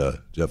play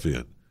Jeffy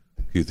and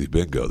Keithy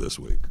bingo this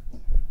week.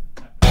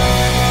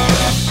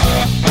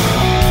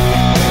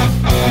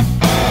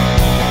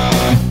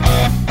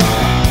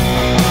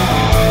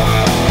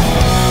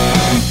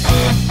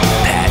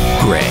 Pat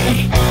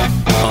Gray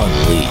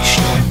Unleashed.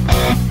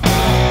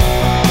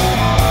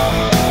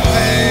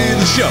 Hey,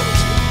 the show.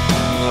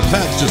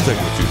 Pat's just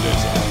taking a few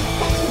days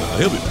off.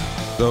 He'll be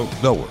back.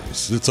 no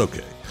worries. It's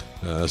okay.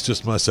 It's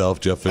just myself,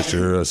 Jeff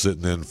Fisher,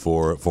 sitting in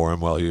for him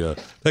while he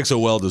takes a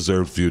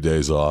well-deserved few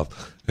days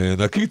off.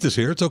 And Keith is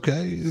here. It's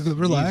okay.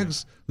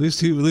 Relax. At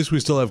least we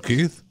still have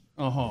Keith.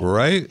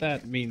 Right?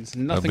 That means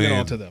nothing at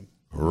all to them.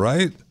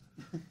 Right?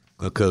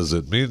 Because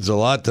it means a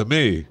lot to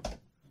me.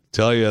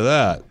 Tell you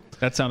that.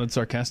 That sounded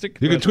sarcastic.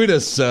 You can tweet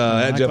us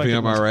at Jeffy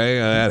JeffyMRA,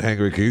 at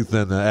Hangry Keith,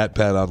 and at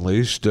Pat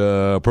Unleashed.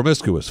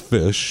 Promiscuous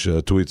Fish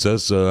tweets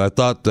us. I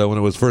thought when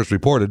it was first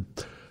reported,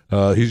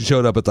 he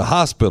showed up at the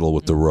hospital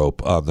with the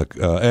rope on the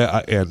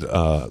and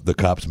the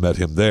cops met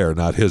him there,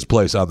 not his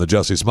place on the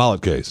Jussie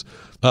Smollett case.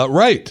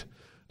 Right.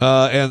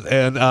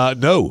 And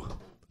no.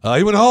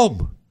 He went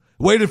home.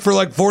 Waited for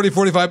like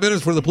 45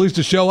 minutes for the police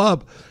to show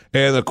up.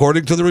 And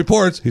according to the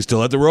reports, he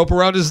still had the rope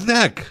around his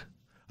neck.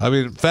 I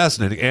mean,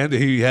 fascinating. And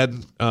he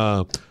had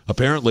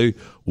apparently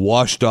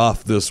washed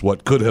off this,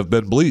 what could have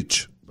been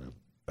bleach.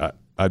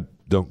 I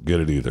don't get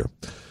it either.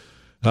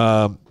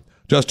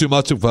 Just too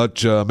much.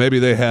 Maybe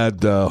they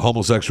had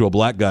homosexual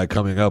black guy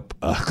coming out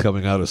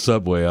of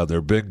Subway on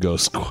their bingo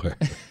square.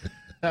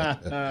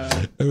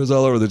 It was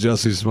all over the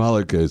Jussie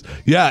Smollett case.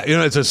 Yeah,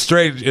 it's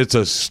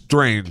a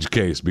strange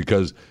case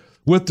because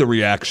with the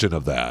reaction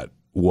of that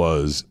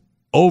was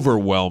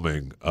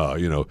overwhelming.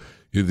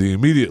 The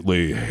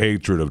immediately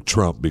hatred of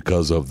Trump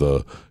because of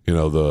the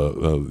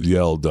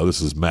yelled, "This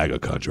is MAGA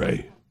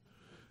country,"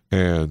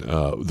 and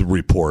the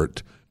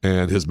report.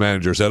 And his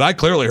manager said, "I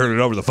clearly heard it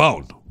over the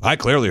phone.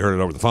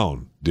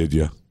 Did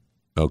you?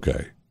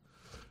 Okay.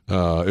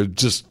 It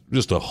just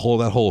that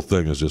whole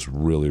thing is just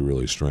really,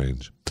 really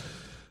strange.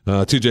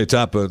 TJ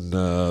Toppin,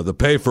 the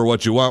pay for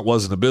what you want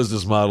wasn't a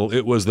business model.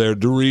 It was their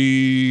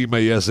dream.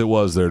 Yes, it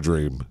was their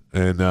dream.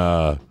 And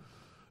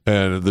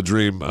the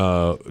dream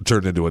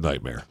turned into a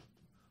nightmare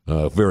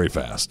very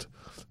fast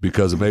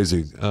because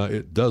amazing.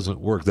 It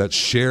doesn't work. That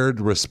shared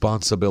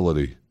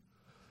responsibility,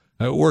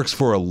 it works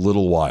for a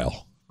little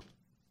while.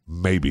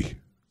 Maybe.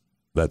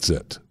 That's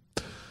it.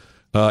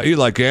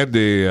 Eli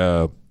Candy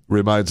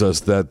reminds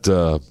us that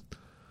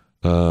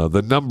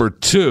the number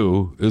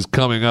 2 is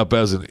coming up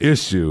as an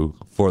issue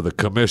for the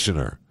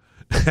commissioner.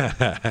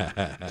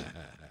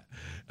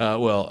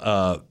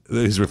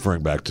 He's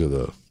referring back to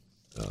the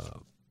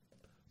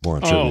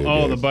Moron Trivia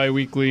game. The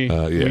bi-weekly.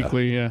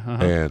 Weekly,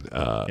 And,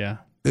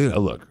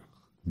 look,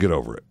 get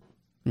over it.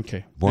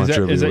 Okay. Moron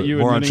Is that you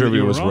Moron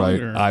Trivia was wrong, right.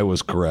 or? I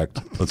was correct.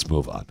 Let's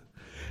move on.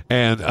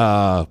 And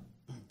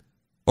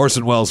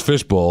Orson Welles'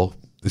 Fishbowl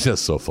is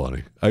just so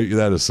funny.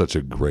 That is such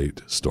a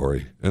great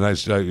story.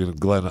 And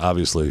Glenn,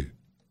 obviously,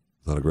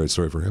 not a great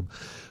story for him,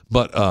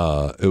 but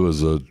it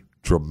was a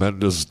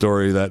tremendous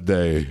story that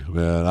day.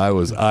 Man, I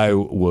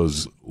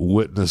was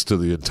witness to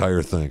the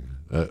entire thing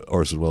at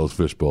Orson Welles'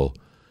 Fishbowl.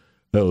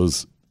 That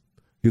was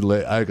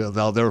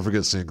I'll never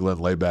forget seeing Glenn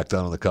lay back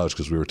down on the couch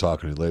because we were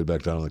talking. He laid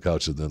back down on the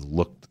couch and then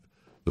looked.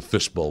 The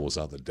fishbowl was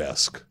on the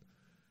desk,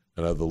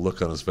 and the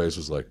look on his face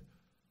was like,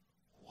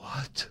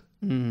 "What?"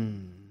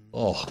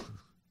 Oh,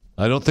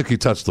 I don't think he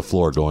touched the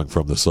floor going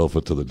from the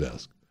sofa to the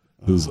desk.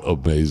 It was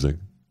amazing.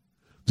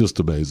 Just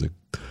amazing.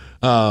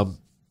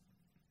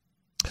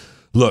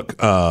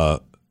 Look,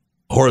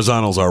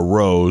 horizontals are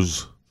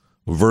rows,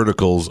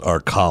 verticals are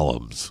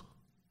columns.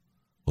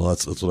 Well,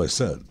 that's what I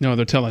said. No,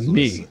 they're telling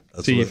me.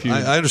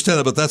 I understand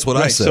that, but that's what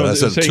I said. So I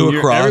said 2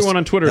 across. Everyone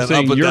on Twitter is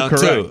saying you're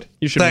correct. 2.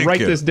 You should write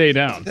this day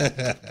down.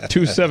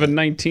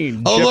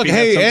 2719. Oh, look,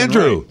 hey,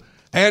 Andrew. Right.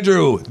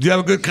 Andrew, do you have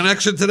a good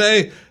connection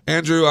today?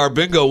 Andrew, our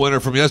bingo winner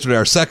from yesterday,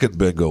 our second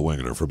bingo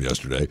winner from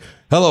yesterday.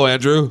 Hello,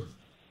 Andrew.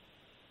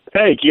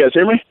 Hey, can you guys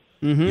hear me?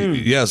 Mm-hmm.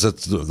 Yes,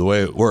 that's the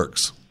way it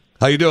works.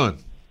 How you doing?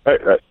 Right.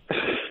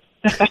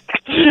 Just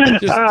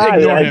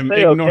ignore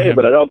him.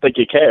 But I don't think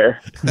you care.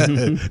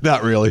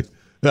 Not really.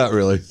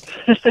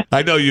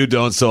 I know you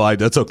don't, so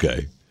that's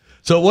okay.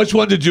 So which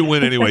one did you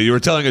win anyway? You were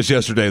telling us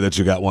yesterday that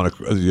you got one.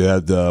 You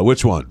had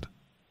which one?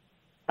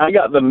 I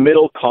got the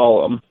middle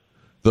column.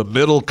 The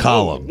middle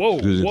column.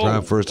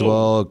 Whoa. First of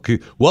all,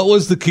 what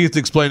was the Keith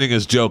explaining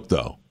his joke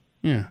though?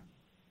 Yeah.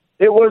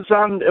 It was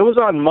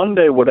on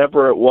Monday,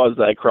 whatever it was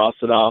that I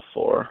crossed it off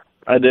for.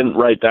 I didn't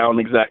write down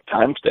exact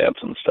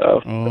timestamps and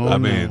stuff. Oh, I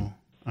mean,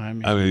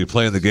 you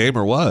playing the game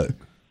or what?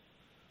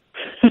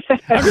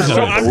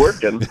 I'm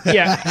working.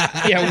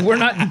 Yeah, we're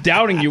not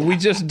doubting you. We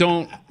just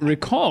don't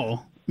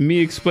recall me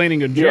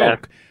explaining a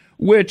joke,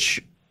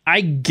 which I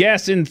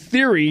guess in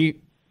theory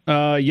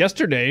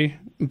yesterday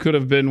could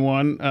have been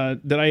one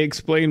that I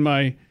explained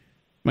my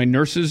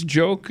nurses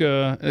joke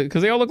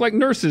because they all look like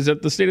nurses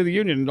at the State of the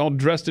Union, all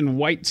dressed in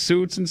white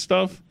suits and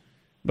stuff.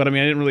 But I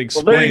mean, I didn't really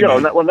explain. Well, there you go.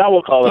 Now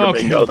we'll call it a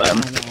bingo then.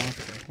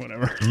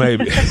 Whatever.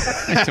 Maybe.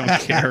 I don't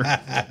care.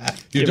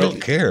 You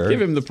don't care?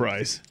 Give him the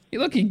prize. Hey,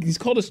 look, he's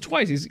called us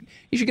twice.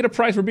 He should get a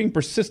prize for being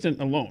persistent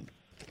alone.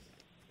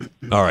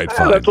 All right,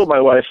 fine. That's what my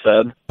wife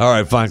said. All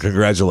right, fine.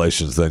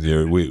 Congratulations.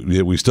 Then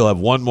we still have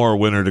one more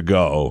winner to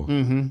go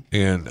in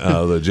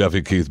the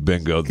Jeffy Keith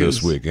bingo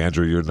this week.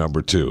 Andrew, you're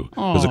number 2.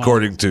 Because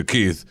according to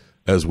Keith,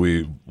 as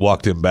we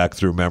walked him back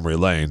through memory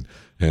lane,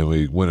 and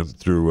we went him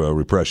through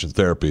repression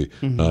therapy,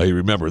 he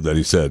remembered that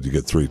he said you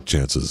get 3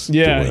 chances.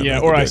 Yeah.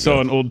 Or I saw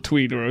an old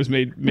tweet where it was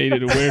made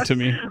it aware to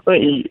me. Well,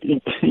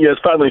 you guys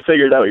finally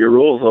figured out your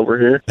rules over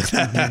here.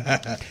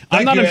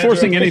 I'm not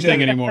enforcing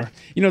anything anymore.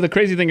 You know, the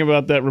crazy thing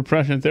about that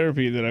repression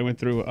therapy that I went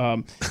through,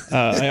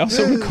 I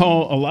also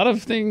recall a lot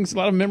of things, a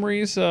lot of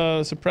memories,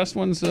 suppressed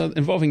ones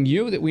involving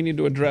you that we need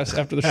to address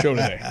after the show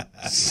today.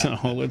 So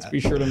let's be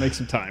sure to make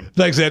some time.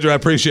 Thanks, Andrew. I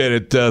appreciate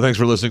it. Thanks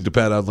for listening to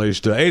Pat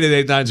Unleashed.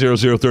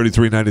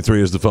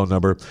 888-900-3393 is the phone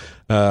number.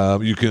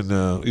 You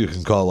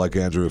can call like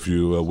Andrew if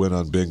you win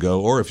on bingo,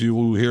 or if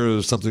you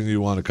hear something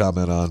you want to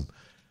comment on.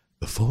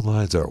 The phone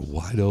lines are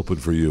wide open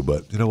for you.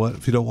 But you know what?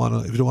 If you don't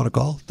want to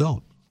call,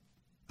 don't.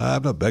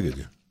 I'm not begging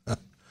you.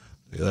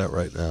 Do that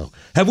right now.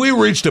 Have we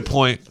reached a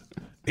point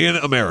in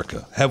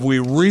America? Probably.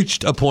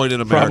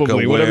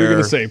 Whatever you're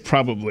going to say,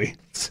 probably.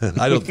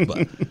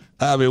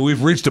 I mean,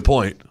 we've reached a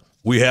point.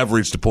 We have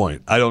reached a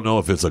point. I don't know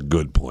if it's a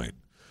good point.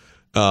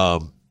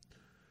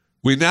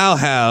 We now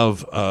have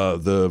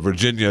the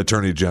Virginia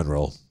Attorney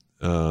General,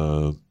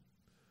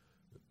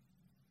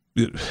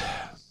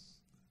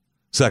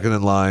 second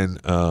in line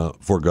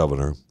for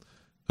governor,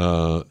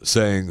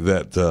 saying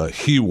that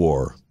he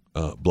wore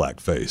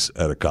blackface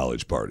at a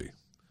college party.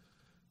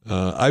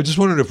 I just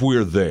wondered if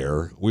we're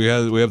there. We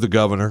have the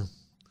governor.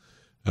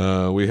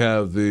 We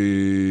have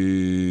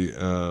the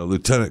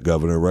lieutenant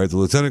governor, right? The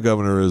lieutenant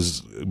governor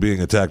is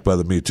being attacked by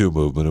the Me Too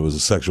movement. It was a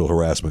sexual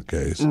harassment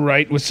case.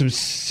 Right, with some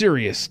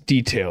serious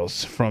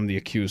details from the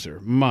accuser.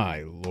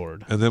 My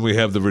Lord. And then we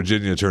have the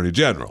Virginia Attorney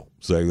General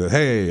saying that,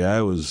 hey,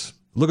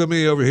 look at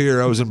me over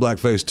here. I was in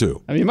blackface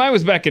too. I mean, mine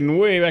was way back in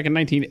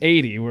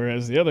 1980,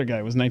 whereas the other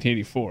guy was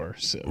 1984.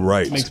 So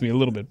right. It makes me a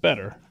little bit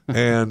better.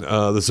 And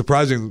the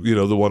surprising,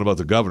 the one about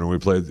the governor, we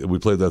played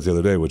that the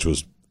other day, which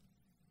was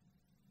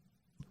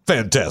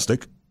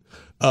fantastic,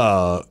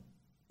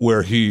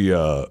 where he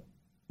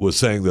was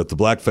saying that the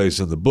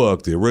blackface in the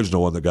book, the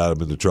original one that got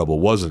him into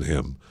trouble, wasn't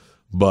him.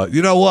 But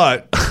you know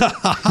what?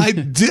 I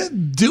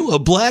did do a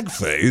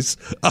blackface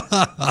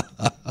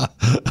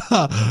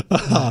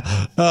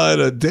at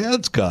a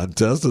dance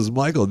contest as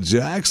Michael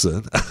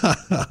Jackson.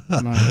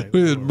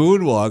 We did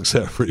moonwalks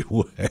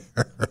everywhere.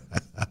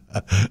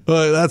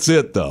 But that's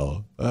it,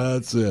 though.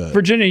 That's it.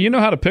 Virginia, you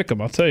know how to pick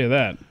them. I'll tell you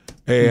that.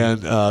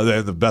 And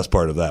the best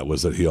part of that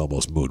was that he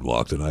almost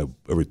moonwalked, and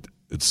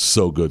it's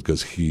so good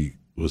because he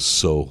was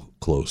so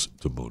close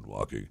to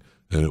moonwalking,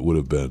 and it would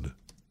have been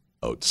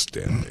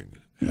outstanding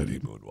had he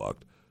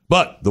moonwalked.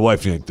 But the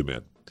wife yanked him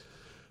in.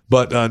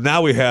 But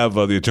now we have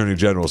the Attorney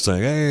General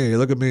saying, hey,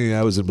 look at me,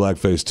 I was in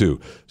blackface too.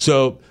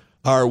 So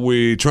are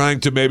we trying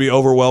to maybe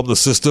overwhelm the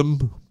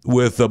system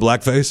with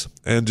blackface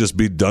and just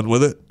be done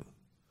with it?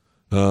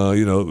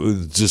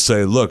 Just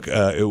say, look,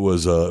 it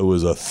was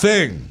a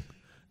thing.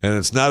 And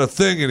it's not a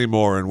thing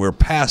anymore, and we're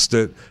past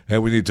it,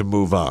 and we need to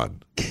move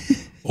on.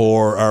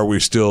 Or are we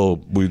still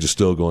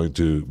going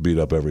to beat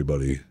up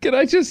everybody? Can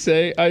I just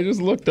say, I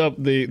just looked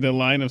up the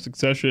line of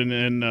succession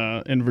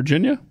in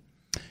Virginia,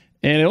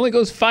 and it only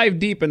goes 5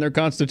 deep in their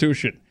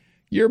constitution.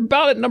 You're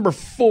about at number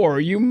 4.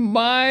 You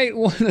might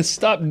want to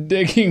stop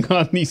digging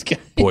on these guys.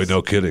 Boy,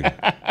 no kidding.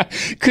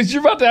 Because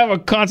you're about to have a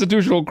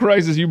constitutional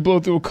crisis. You blow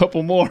through a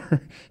couple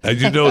more. And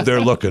they're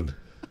looking.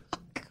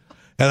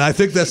 And I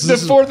think that's the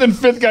 4th and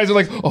 5th guys are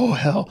like, oh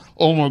hell,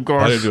 oh my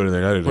gosh. I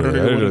didn't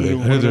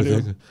do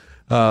anything.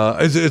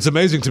 It's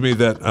amazing to me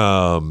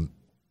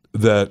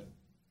that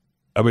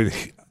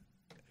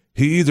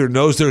he either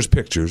knows there's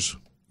pictures.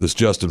 This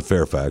Justin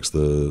Fairfax,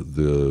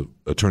 the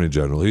Attorney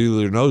General, he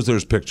either knows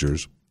there's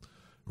pictures,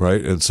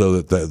 right, and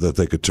so that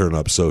they could turn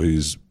up. So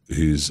he's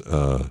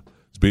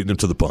beating him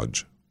to the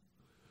punch.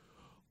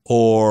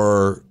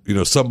 Or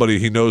somebody,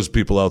 he knows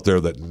people out there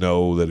that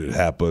know that it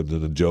happened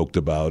and then joked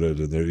about it,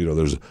 and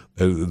there's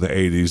in the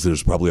 80s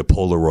there's probably a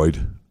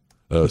Polaroid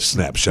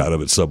snapshot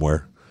of it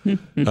somewhere,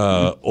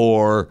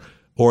 or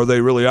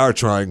they really are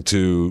trying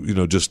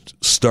to just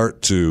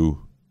start to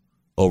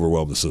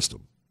overwhelm the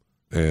system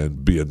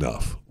and be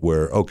enough.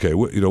 Where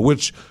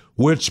which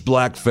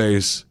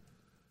blackface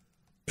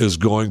is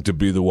going to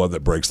be the one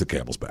that breaks the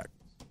camel's back,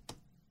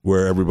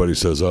 where everybody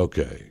says,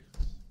 okay,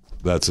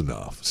 that's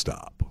enough,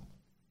 stop.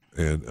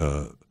 And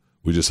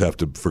we just have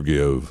to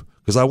forgive,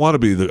 because I want to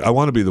be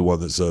the one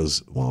that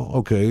says, well,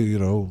 okay, he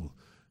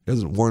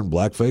hasn't worn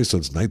blackface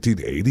since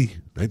 1980,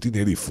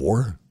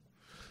 1984.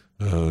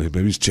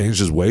 Maybe he's changed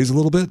his ways a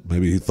little bit.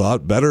 Maybe he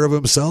thought better of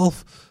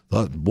himself.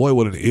 Thought, boy,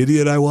 what an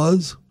idiot I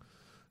was.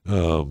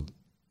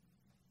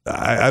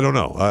 I don't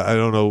know. I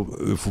don't know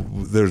if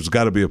there's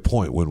got to be a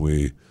point when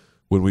we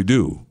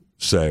do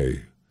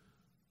say,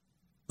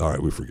 all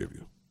right, we forgive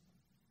you.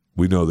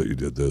 We know that you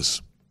did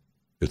this.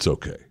 It's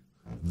okay.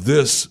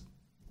 This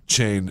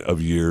chain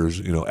of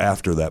years,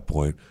 after that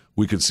point,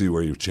 we can see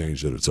where you've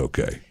changed it. It's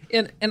okay.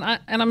 And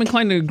I'm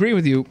inclined to agree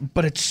with you,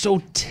 but it's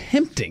so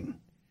tempting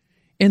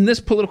in this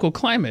political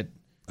climate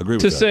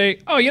to say,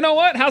 oh, you know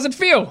what? How's it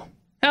feel?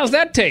 How's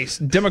that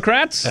taste,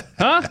 Democrats?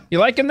 Huh? You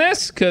liking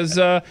this? Because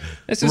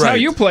this is how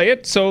you play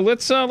it. So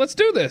let's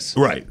do this.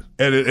 Right.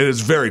 And it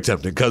is very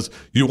tempting because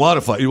you want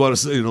to fight. You want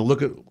to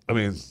look at. I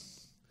mean,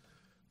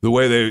 the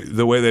way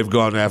they've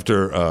gone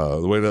after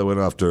the way they went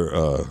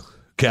after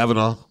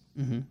Kavanaugh.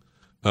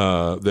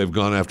 They've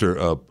gone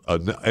after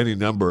any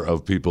number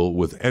of people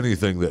with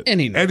anything that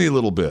any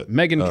little bit.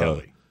 Megyn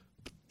Kelly,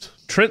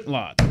 Trent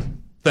Lott.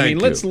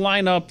 Let's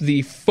line up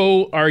the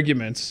faux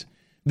arguments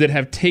that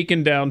have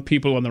taken down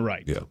people on the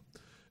right. Yeah,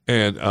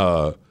 and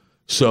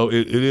so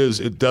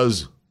it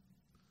does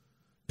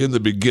in the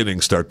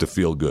beginning start to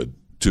feel good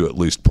to at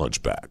least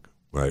punch back,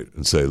 right,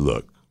 and say,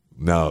 look,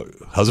 now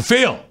how's it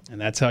feel? And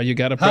that's how you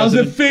got a how's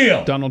president, it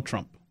feel? Donald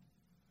Trump.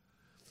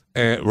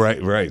 And right,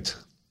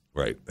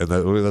 and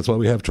that's why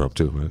we have Trump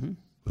too, right?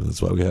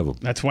 That's why we have him.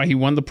 That's why he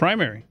won the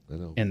primary. I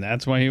know, and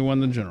that's why he won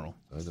the general.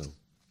 I know.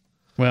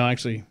 Well,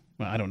 actually,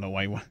 I don't know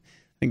why he won. I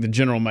think the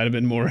general might have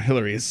been more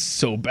Hillary is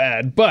so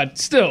bad, but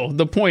still,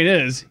 the point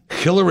is,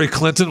 Hillary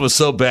Clinton was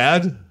so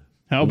bad.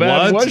 How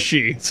bad was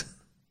she?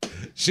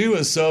 She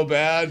was so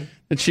bad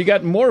that she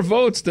got more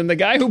votes than the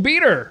guy who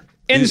beat her,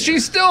 and she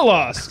still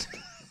lost.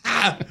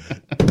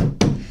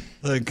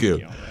 Thank you.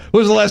 When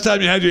was the last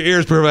time you had your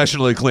ears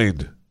professionally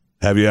cleaned?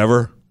 Have you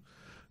ever?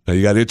 Now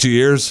you got itchy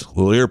ears,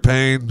 little ear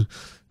pain,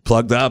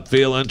 plugged up,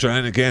 feeling,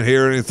 can't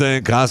hear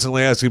anything,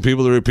 constantly asking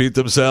people to repeat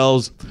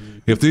themselves.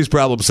 If these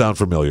problems sound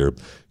familiar,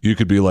 you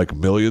could be like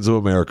millions of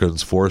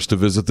Americans forced to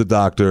visit the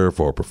doctor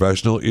for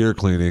professional ear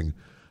cleaning.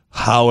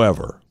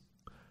 However,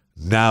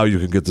 now you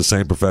can get the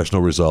same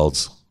professional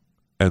results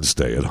and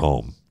stay at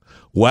home.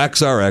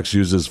 WaxRx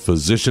uses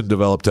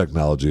physician-developed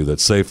technology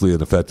that safely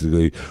and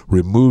effectively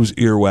removes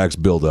earwax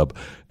buildup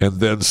and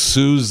then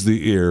soothes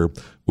the ear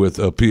with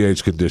a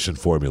pH-conditioned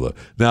formula.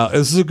 Now,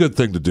 this is a good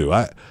thing to do.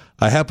 I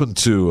happened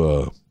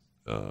to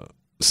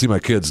see my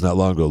kids not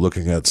long ago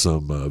looking at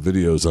some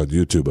videos on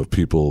YouTube of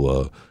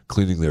people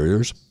cleaning their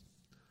ears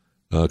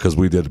because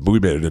we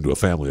made it into a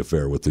family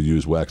affair with the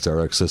Use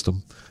WaxRx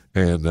system,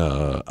 and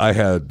I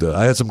had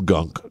some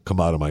gunk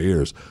come out of my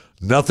ears.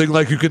 Nothing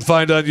like you could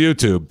find on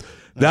YouTube.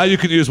 Now you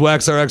can use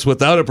WaxRx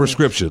without a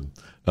prescription.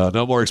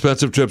 No more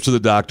expensive trips to the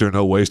doctor,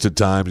 no wasted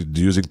time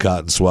using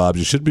cotton swabs.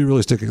 You shouldn't be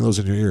really sticking those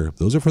in your ear.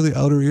 Those are for the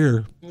outer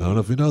ear. I don't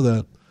know if you know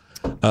that.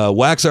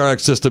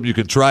 WaxRx system, you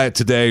can try it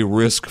today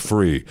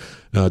risk-free.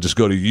 Just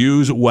go to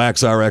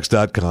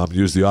usewaxrx.com,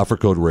 use the offer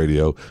code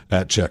radio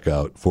at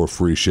checkout for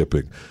free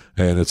shipping.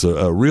 And it's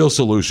a real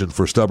solution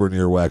for stubborn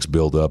earwax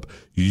buildup.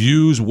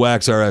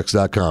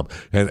 Usewaxrx.com.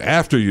 And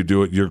after you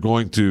do it, you're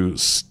going to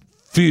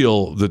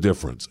feel the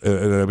difference.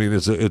 And I mean,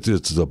 it's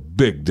a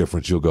big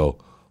difference. You'll go,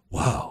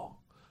 wow,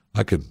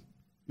 I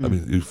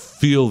mean, you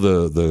feel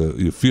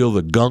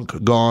the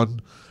gunk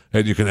gone,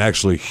 and you can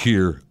actually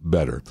hear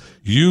better.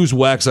 Use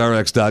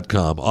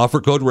waxrx.com.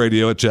 Offer code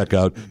radio at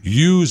checkout.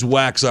 Use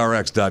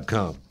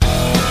waxrx.com.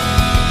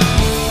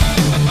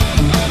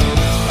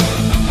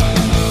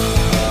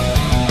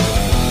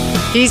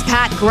 He's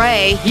Pat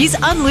Gray. He's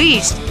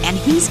unleashed, and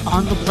he's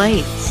on the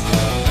Blaze.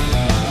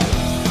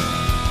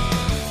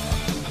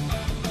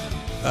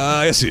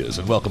 Yes, he is,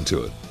 and welcome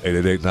to it.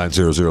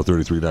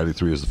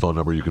 888-900-3393 is the phone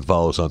number. You can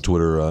follow us on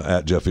Twitter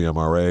at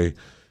JeffyMRA,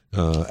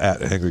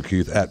 at Henry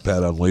Keith, at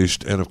Pat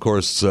Unleashed. And, of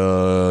course,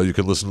 you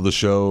can listen to the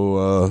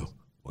show,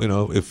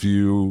 if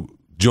you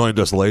joined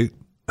us late.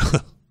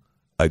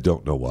 I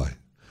don't know why.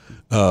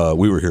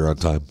 We were here on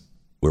time.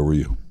 Where were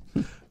you?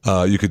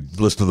 You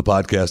could listen to the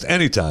podcast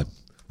anytime.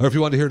 Or if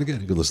you want to hear it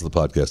again, you can listen to the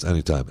podcast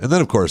anytime. And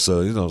then, of course,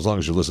 as long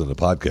as you're listening to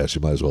the podcast,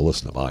 you might as well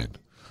listen to mine.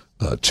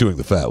 Chewing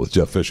the Fat with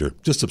Jeff Fisher.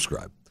 Just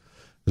subscribe.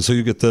 And so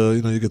you get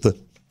the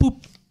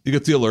boop, you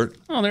get the alert.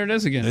 Oh, there it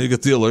is again. And you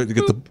get the alert, you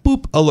get the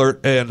boop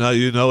alert, and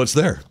it's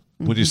there.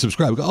 When you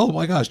subscribe, you go, oh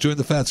my gosh, Chewing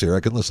the Fat's here,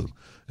 I can listen.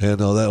 And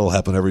that'll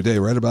happen every day,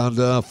 right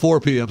about 4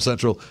 p.m.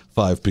 Central,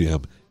 5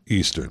 p.m.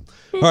 Eastern.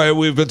 All right,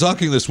 we've been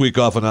talking this week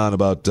off and on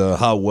about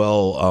how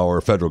well our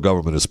federal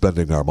government is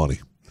spending our money.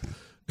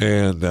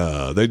 And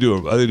they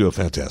do a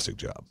fantastic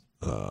job.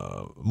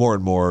 More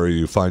and more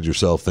you find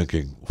yourself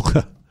thinking,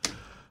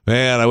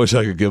 man, I wish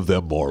I could give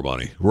them more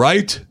money,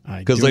 right?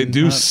 Because they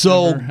do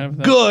so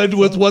good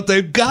with what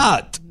they've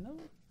got. No,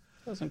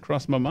 doesn't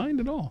cross my mind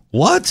at all.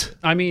 What?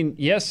 I mean,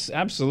 yes,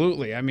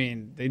 absolutely. I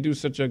mean, they do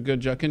such a good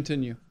job.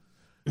 Continue.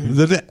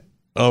 Okay.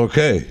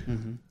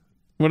 Mm-hmm.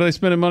 What are they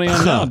spending money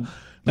on now?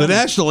 The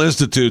National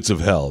Institutes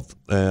of Health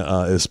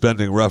is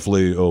spending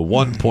roughly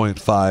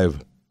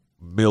 $1.5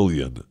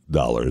 million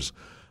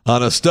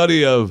on a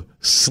study of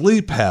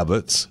sleep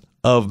habits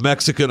of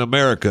Mexican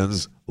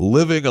Americans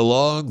living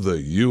along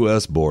the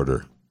U.S.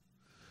 border.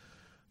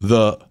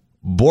 The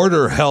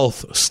Border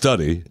Health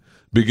Study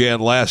began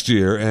last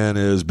year and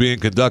is being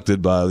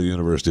conducted by the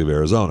University of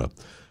Arizona.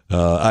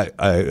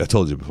 I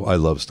told you before, I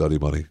love study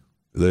money.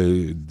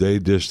 They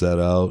dish that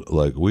out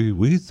like we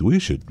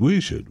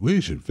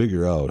should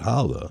figure out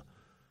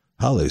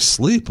how they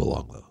sleep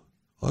along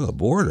the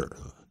border.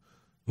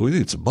 We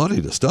need some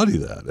money to study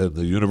that, and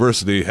the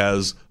university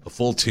has a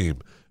full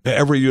team.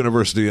 Every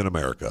university in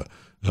America.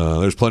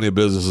 There's plenty of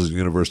businesses and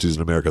universities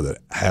in America that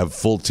have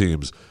full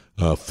teams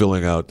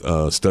filling out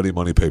study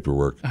money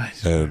paperwork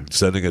and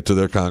sending it to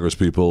their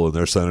congresspeople and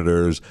their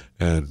senators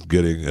and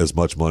getting as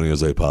much money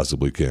as they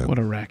possibly can. What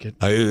a racket!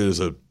 It is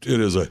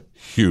a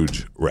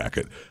huge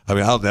racket. I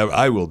mean,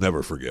 I will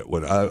never forget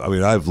when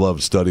I've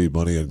loved study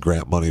money and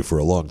grant money for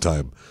a long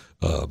time,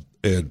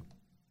 and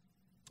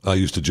I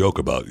used to joke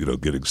about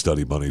getting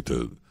study money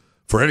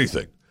for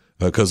anything,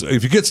 because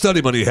if you get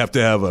study money, you have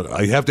to have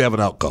an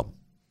outcome.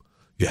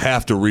 You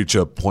have to reach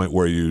a point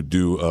where you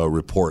do a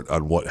report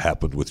on what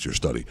happened with your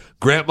study.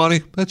 Grant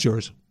money, that's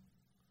yours.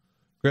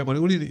 Grant money.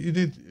 What do you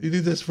need? You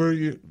need this for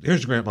you?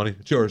 Here's your grant money.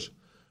 It's yours.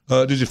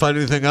 Did you find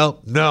anything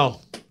out?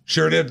 No,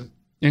 sure didn't.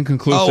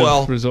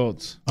 Inconclusive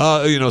results.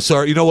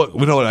 Sorry. You know what?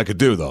 We know what I could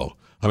do though.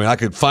 I mean, I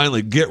could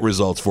finally get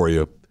results for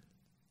you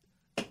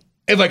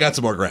if I got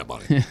some more grant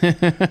money.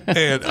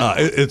 And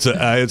it's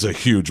a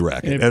huge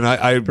racket. And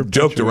I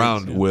joked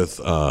around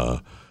with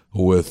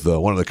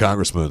one of the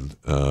congressmen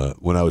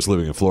when I was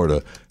living in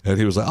Florida, and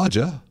he was like,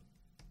 Jeff,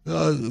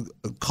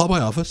 call my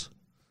office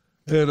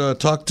and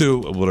talk to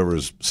whatever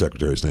his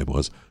secretary's name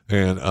was,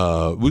 and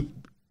we'll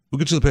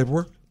get you the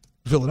paperwork,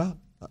 fill it out.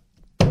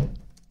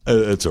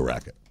 It's a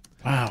racket.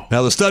 Wow.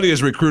 Now, the study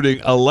is recruiting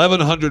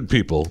 1,100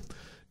 people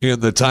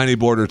in the tiny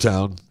border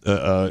town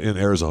in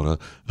Arizona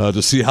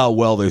to see how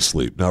well they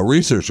sleep. Now,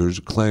 researchers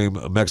claim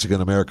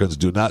Mexican Americans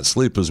do not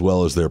sleep as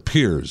well as their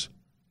peers.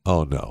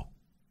 Oh, no.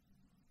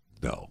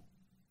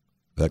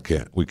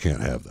 We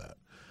can't have that.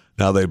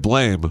 Now they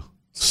blame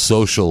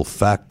social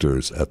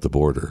factors at the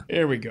border.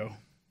 There we go.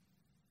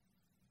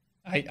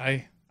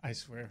 I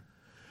swear.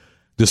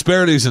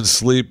 Disparities in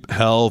sleep,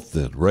 health,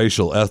 and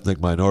racial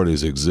ethnic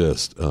minorities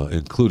exist,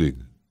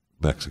 including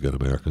Mexican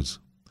Americans.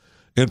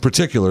 In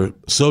particular,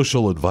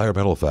 social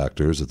environmental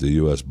factors at the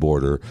U.S.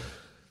 border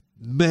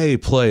may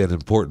play an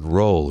important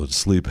role in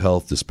sleep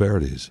health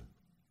disparities.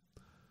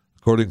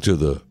 According to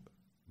the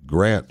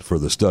grant for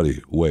the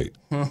study. Wait.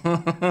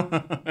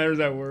 There's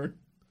that word.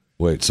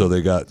 Wait, so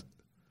they got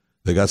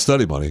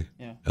study money,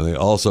 and they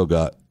also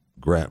got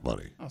grant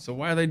money. Oh, so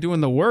why are they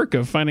doing the work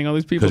of finding all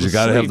these people? Because you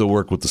got to have the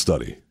work with the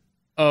study.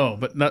 Oh,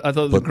 but I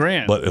thought the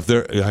grant. But if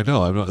they're, I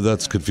know,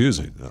 that's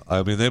confusing.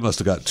 I mean, they must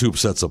have got two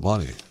sets of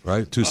money,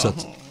 right? Two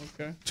sets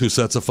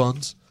of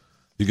funds.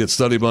 You get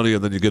study money,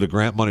 and then you get a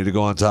grant money to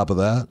go on top of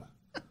that.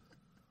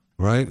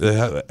 Right? They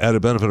have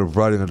added benefit of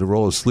providing a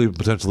role of sleep,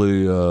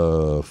 potentially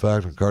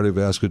factor in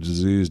cardiovascular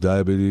disease,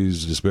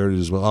 diabetes, disparities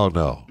as well. Oh,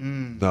 no.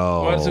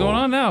 No. What's going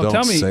on now? Don't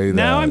Tell me. Say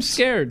now that. I'm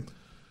scared.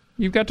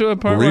 You've got to a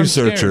part where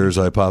Researchers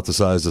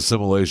hypothesized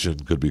assimilation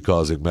could be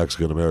causing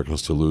Mexican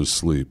Americans to lose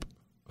sleep,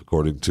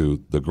 according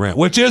to the grant.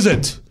 Which is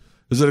it?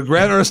 Is it a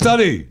grant or a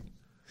study?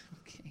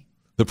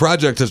 The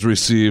project has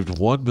received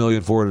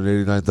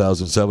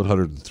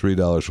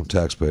 $1,489,703 from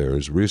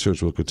taxpayers.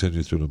 Research will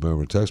continue through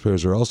November.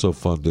 Taxpayers are also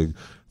funding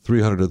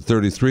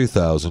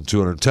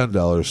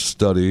 $333,210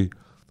 study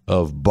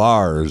of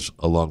bars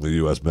along the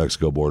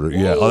U.S.-Mexico border.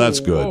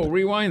 That's good. Whoa,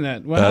 rewind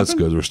that. That's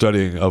good. We're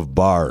studying of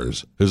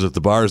bars. Is it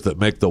the bars that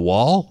make the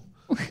wall?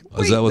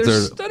 Is that what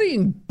they're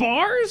studying?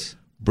 Bars?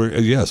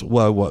 Yes.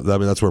 Well, I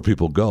mean, that's where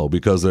people go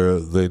because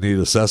they need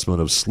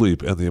assessment of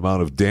sleep and the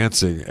amount of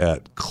dancing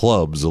at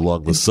clubs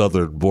along the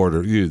southern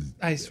border.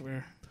 I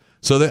swear.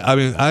 So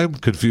I'm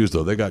confused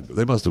though.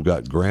 They must have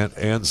got grant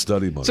and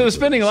study money. So they're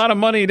spending a lot of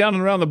money down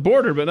and around the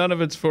border, but none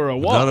of it's for a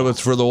wall. None of it's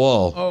for the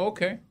wall. Oh,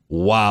 okay.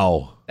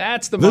 Wow.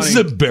 That's the money. This is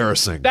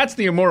embarrassing. That's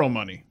the immoral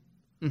money.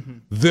 Mm-hmm.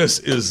 This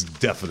is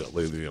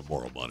definitely the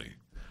immoral money.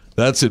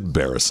 That's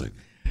embarrassing.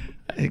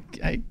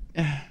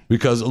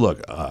 Because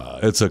look,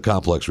 it's a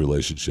complex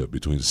relationship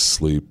between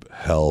sleep,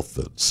 health,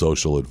 and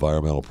social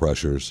environmental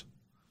pressures.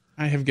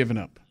 I have given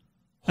up.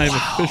 I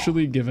have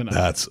officially given up.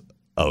 That's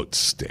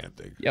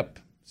outstanding. Yep.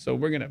 So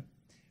we're gonna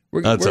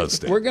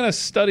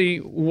study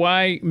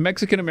why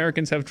Mexican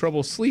Americans have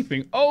trouble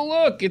sleeping. Oh,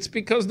 look, it's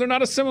because they're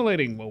not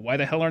assimilating. Well, why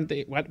the hell aren't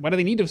they? Why do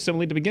they need to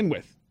assimilate to begin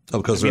with? Oh,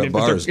 because they're at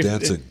bars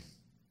dancing.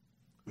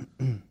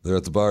 They're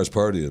at the bars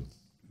partying.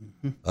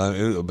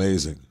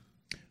 Amazing.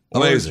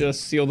 Or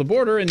just seal the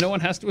border and no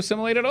one has to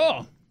assimilate at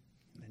all.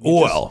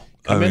 Well,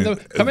 come in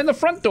the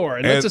front door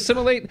and let's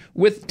assimilate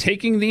with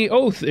taking the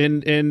oath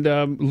and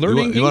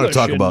learning you want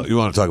English. You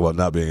want to talk about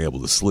not being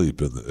able to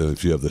sleep, and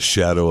if you have the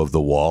shadow of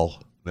the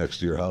wall next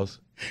to your house.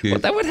 Well,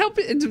 that would help.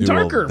 It's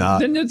darker,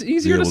 then it's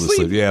easier to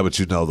sleep. Yeah, but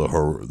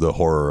the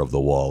horror of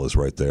the wall is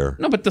right there.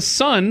 No, but the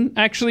sun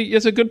actually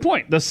is a good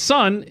point. The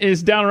sun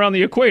is down around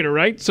the equator,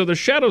 right? So the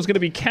shadow is going to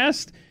be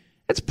cast.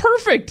 It's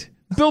perfect.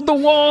 Build the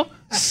wall,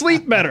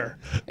 sleep better.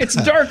 It's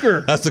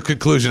darker. That's the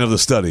conclusion of the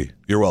study.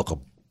 You're welcome.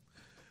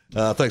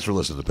 Thanks for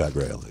listening to Pat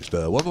Gray Unleashed.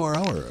 One more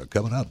hour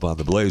coming up on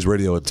the Blaze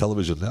Radio and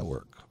Television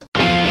Network.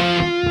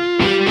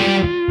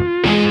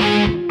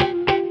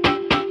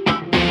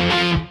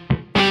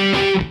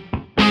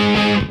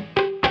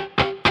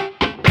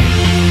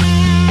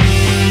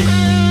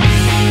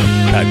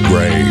 Pat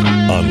Gray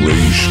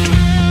Unleashed.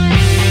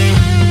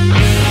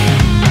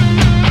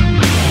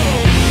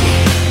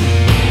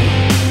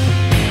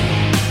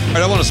 All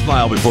right, I want to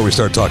smile before we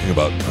start talking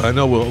about. I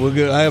know we'll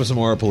get, I have some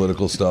more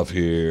political stuff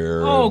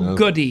here. Oh,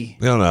 goody.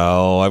 You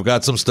know, I've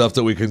got some stuff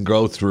that we can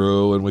go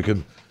through, and we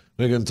can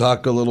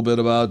talk a little bit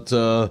about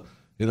the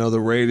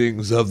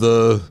ratings of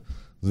the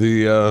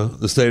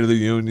State of the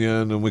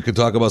Union, and we can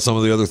talk about some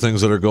of the other things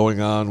that are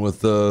going on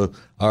with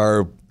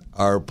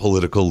our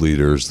political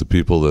leaders, the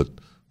people that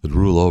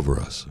rule over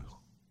us.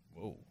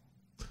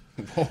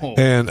 Whoa.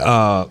 And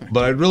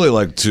but I'd really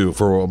like to,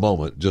 for a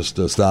moment, just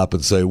stop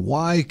and say,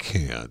 why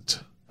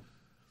can't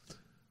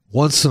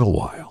once in a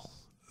while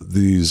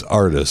these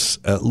artists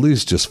at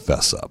least just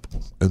fess up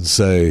and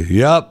say,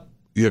 "Yep,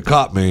 you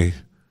caught me,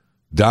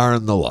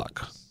 darn the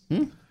luck."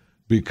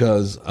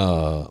 Because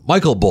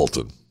Michael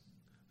Bolton,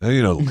 and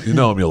you know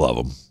him, you love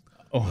him.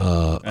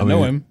 I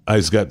know him.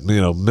 He's got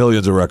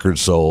millions of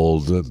records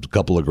sold, a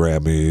couple of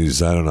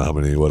Grammys. I don't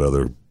know what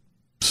other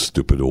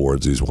stupid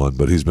awards he's won,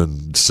 but he's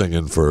been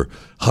singing for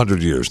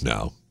 100 years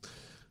now.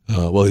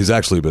 Well, he's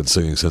actually been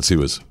singing since he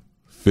was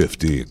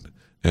 15,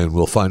 and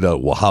we'll find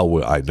out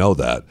how I know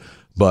that.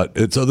 But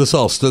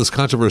this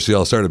controversy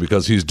all started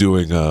because he's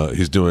doing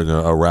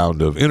a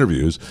round of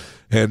interviews,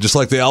 and just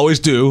like they always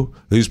do,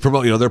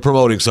 they're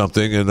promoting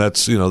something, and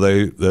that's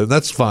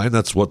that's fine.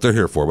 That's what they're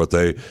here for. But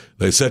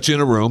they set you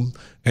in a room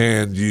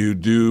and you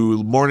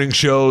do morning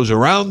shows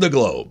around the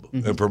globe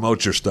and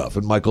promote your stuff.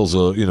 And Michael's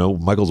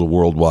a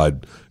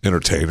worldwide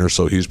entertainer,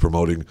 so he's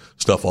promoting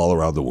stuff all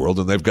around the world.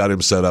 And they've got him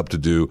set up to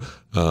do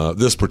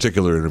this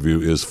particular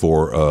interview is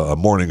for a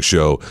morning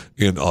show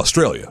in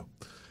Australia.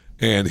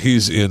 And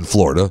he's in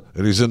Florida,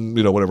 and he's in,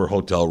 whatever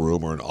hotel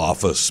room or an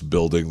office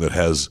building that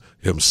has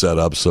him set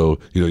up. So,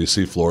 you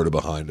see Florida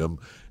behind him.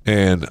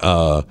 And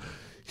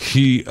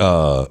he,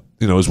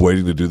 is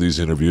waiting to do these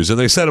interviews. And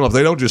they set him up.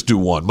 They don't just do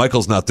one.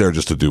 Michael's not there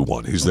just to do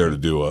one. He's there to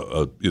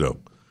do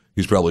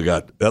he's probably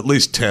got at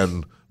least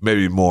 10,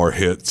 maybe more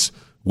hits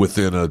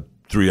within a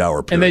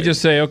 3-hour period. And they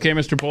just say, okay,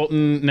 Mr.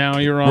 Bolton, now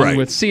you're on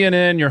with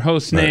CNN. Your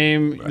host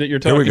name that you're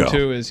talking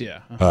to is,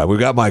 All right, we've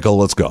got Michael.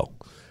 Let's go.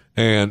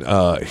 And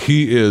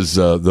he is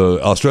the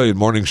Australian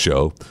morning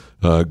show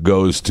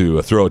goes to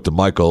throw it to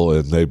Michael,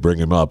 and they bring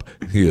him up.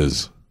 He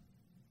is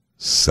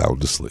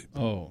sound asleep.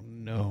 Oh,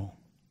 no.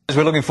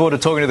 We're looking forward to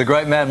talking to the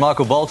great man,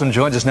 Michael Bolton,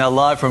 joins us now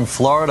live from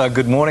Florida.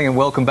 Good morning and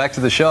welcome back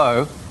to the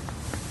show.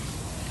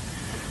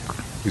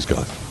 He's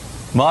gone.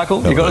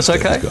 Michael, you got us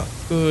okay? He's gone.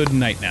 Good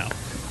night now.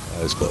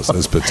 He's close.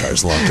 It's been tired.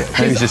 It's a long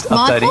day. He's just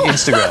updating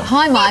Instagram.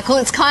 Hi, Michael.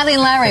 It's Kylie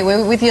and Larry.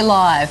 We're with you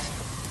live.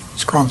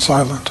 It's gone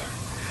silent.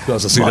 So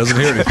he doesn't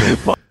hear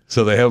anything.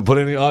 So they haven't put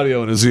any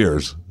audio in his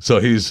ears. So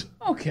he's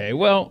okay.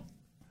 Well,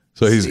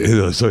 so he's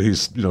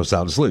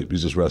sound asleep.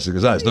 He's just resting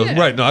his eyes. No,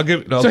 right? No, I'll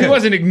give. No, so he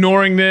wasn't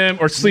ignoring them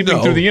or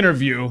sleeping through the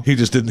interview. He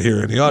just didn't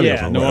hear any audio.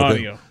 Yeah, from no him,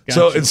 audio. Gotcha.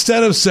 So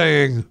instead of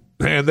saying,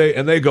 and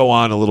they go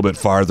on a little bit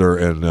farther,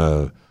 and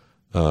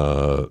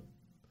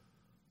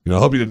I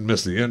hope you didn't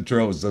miss the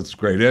intro. That's a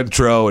great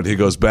intro. And he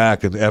goes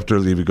back, and after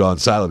they've gone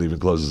silent, he even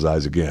closes his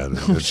eyes again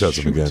and shuts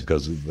them again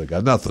because they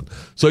got nothing.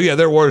 So yeah,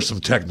 there were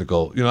some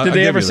technical. Did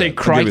they ever say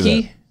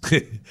 "crikey"?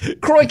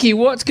 Crikey,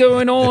 what's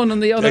going on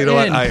the other end?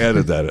 What? I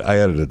edited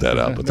that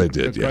out, but they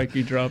did. The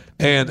crikey drop.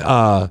 And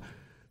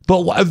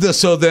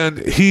so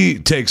then he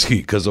takes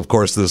heat because, of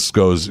course, this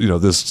goes.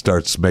 This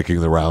starts making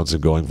the rounds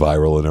and going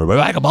viral, and everybody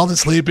Michael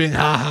Bolton's sleeping,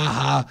 ha ha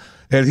ha.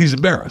 And he's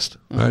embarrassed,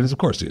 right? Of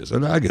course he is.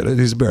 And I get it.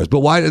 He's embarrassed. But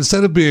why,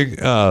 instead of being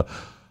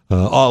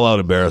all out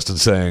embarrassed and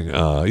saying,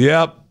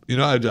 yep,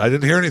 I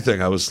didn't hear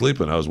anything. I was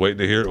sleeping. I was waiting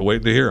to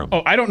hear him.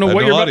 Oh, I don't know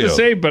what you're about to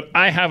say, but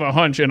I have a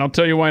hunch, and I'll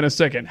tell you why in a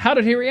second. How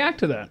did he react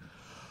to that?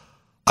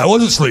 I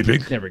wasn't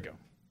sleeping. There we go.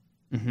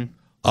 Mm-hmm.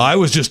 I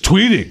was just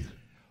tweeting.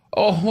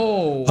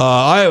 Oh.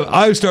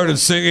 I started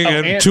singing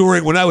and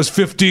touring when I was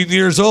 15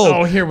 years old.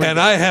 Oh, here we go. And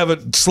I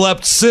haven't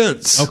slept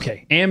since.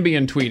 Okay,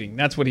 ambient tweeting.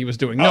 That's what he was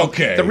doing. No,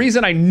 okay. The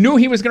reason I knew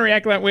he was going to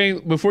react that way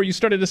before you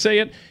started to say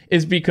it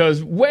is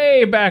because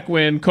way back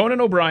when Conan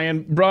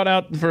O'Brien brought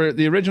out, for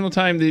the original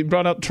time,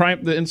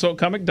 Triumph the Insult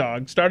Comic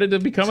Dog, started to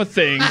become a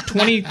thing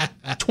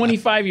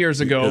 25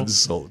 years ago.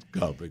 Insult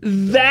Comic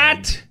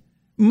Dog.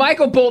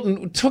 Michael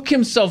Bolton took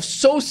himself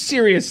so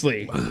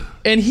seriously,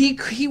 and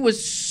he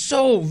was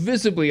so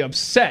visibly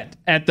upset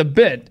at the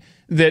bit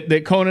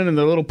that Conan and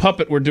the little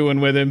puppet were doing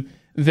with him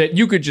that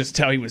you could just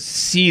tell he was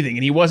seething,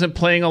 and he wasn't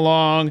playing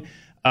along.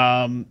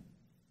 And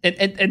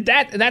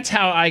that's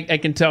how I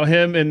can tell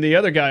him and the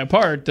other guy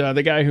apart.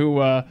 The guy who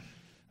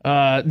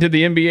did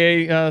the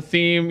NBA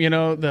theme,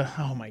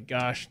 oh my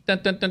gosh. Dun,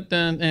 dun, dun,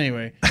 dun.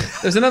 Anyway,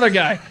 there's another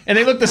guy, and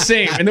they look the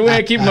same. And the way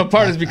I keep them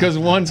apart is because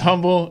one's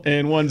humble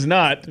and one's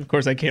not. Of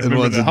course, I can't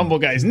remember the humble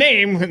guy's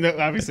name.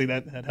 Obviously,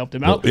 that helped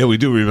him out. Well, yeah, we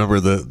do remember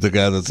the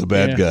guy that's the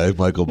bad guy,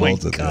 Michael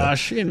Bolton. My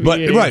gosh.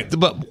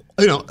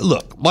 But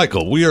look,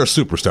 Michael, we are a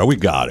superstar. We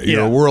got it.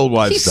 You're a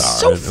worldwide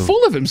star. He's so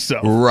full of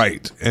himself.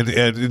 Right. And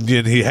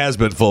he has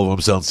been full of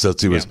himself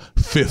since he was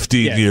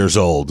 15 years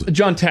old.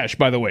 John Tesh,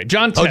 by the way.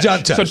 John Tesh. Oh, John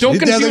Tesh. So don't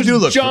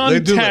confuse John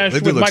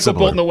Tesh with Michael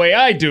Bolton the way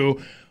I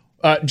do.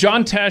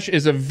 John Tesh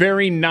is a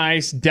very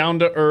nice,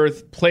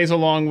 down-to-earth, plays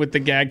along with the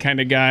gag kind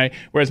of guy,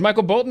 whereas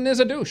Michael Bolton is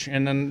a douche,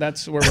 and then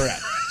that's where we're at.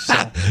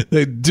 So.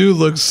 They do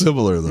look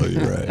similar, though.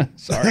 You're right.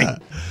 Sorry,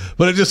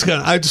 but I just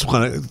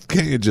want to.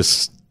 Can't you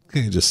just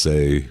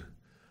say?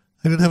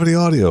 I didn't have any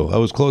audio. I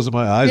was closing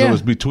my eyes. Yeah. I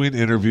was between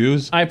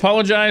interviews. I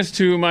apologize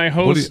to my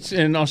hosts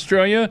in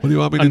Australia. What do you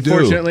want me to do?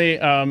 Unfortunately,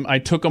 I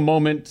took a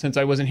moment since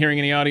I wasn't hearing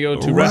any audio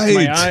to rest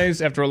my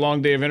eyes after a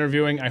long day of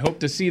interviewing. I hope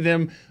to see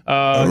them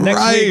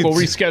next week. We'll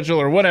reschedule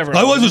or whatever.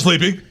 I wasn't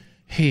sleeping.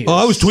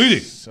 I was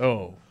tweeting.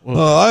 So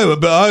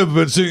I've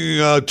been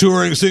singing,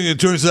 touring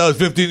since I was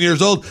 15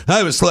 years old. I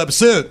haven't slept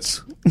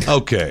since.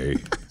 Okay.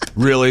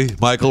 Really,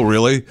 Michael?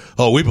 Really?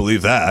 Oh, we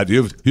believe that.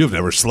 You've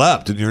never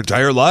slept in your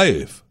entire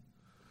life.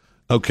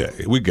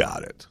 Okay, we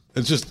got it.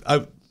 It's just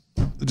it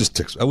just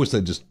ticks. I wish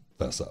they'd just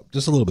fess up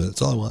just a little bit.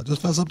 That's all I want.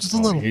 Just fess up just a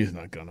little. He's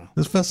not gonna.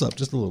 Just fess up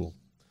just a little.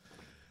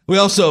 We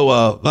also,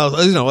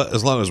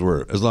 as long as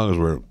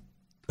we're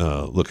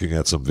looking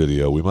at some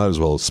video, we might as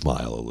well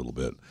smile a little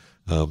bit.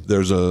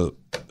 There's a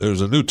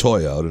new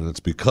toy out, and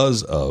it's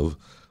because of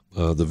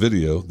the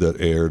video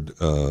that aired.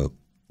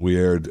 We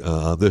aired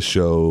on this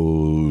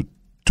show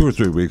 2 or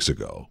 3 weeks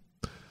ago.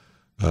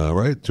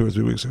 Right, 2 or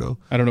 3 weeks ago.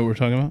 I don't know what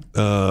we're talking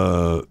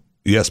about.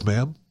 Yes,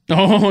 ma'am.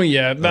 Oh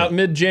yeah, about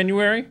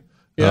mid-January.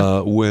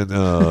 Yeah. When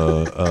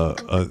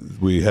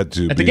we had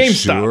to be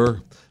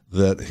sure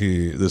that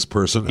this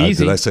person.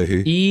 Did I say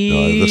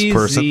he?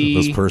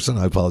 This person.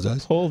 I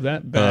apologize. Pull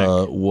that back.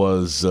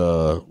 Was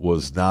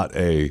not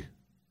a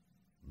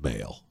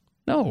male.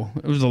 No,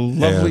 it was a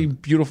lovely,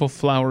 beautiful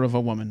flower of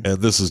a woman.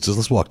 And this is just.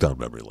 Let's walk down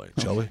memory lane,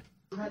 shall we?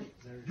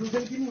 You're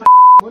gonna give me my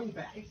money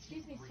back.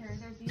 Excuse me, sir.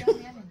 There's a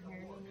young man in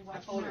here. I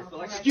told her.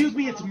 Excuse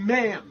me, it's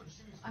ma'am.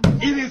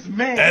 It is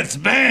ma'am. It's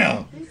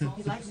ma'am. If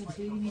you'd like me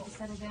to, you need to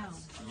settle down.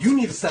 You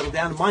need to settle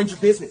down and mind your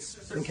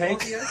business, okay?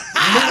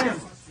 Ma'am.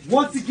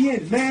 Once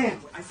again, ma'am.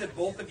 I said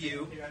both of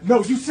you.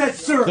 No, you said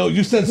sir. No,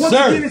 you said Once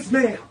sir. again, it's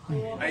ma'am.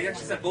 I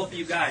actually said both of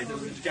you guys. It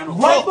was a general.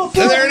 Right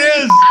before there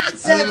it is. I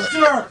said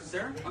sir.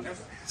 Sir? Okay.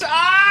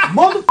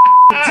 Motherfucker,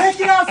 take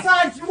it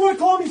outside. If you want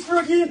to call me sir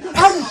again,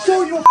 I will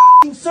show you a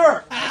f***ing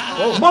sir.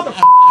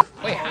 Motherfucker.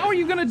 Wait, how are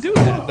you going to do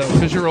that, though?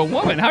 Because you're a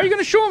woman. How are you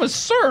going to show him a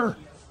sir?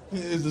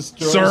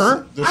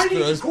 Sir? I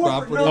need the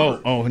corporate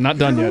number. Oh, not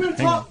done Can yet.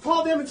 we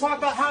call them and talk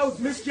about how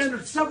it was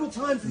misgendered several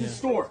times in the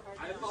store.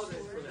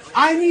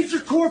 I need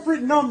your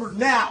corporate number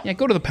now. Yeah,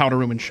 go to the powder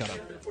room and shut up,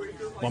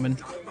 woman.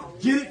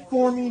 Get it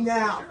for me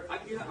now. I'm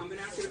going to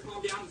ask you to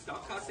calm down and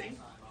stop cussing.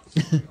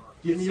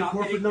 Give me your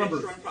corporate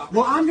number.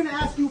 Well, I'm going to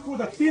ask you for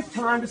the 5th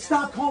time to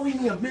stop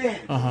calling me a man.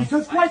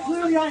 Because quite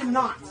clearly I am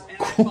not.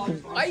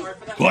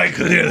 Quite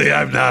clearly,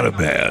 I'm not a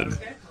man.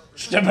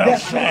 Step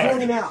Yes, get it for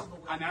me now.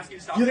 I'm asking you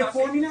to stop Get it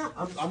cussing. for me now.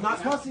 I'm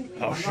not cussing.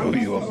 I'll show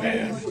you a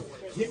man.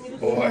 Get me the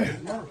Boy.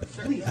 No,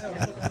 please.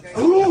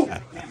 Ooh.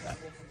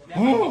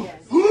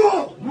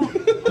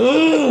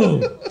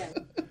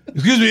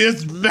 Excuse me,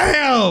 it's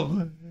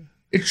ma'am.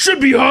 It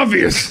should be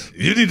obvious.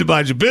 You need to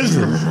mind your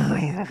business.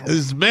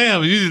 It's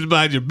ma'am, you need to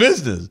mind your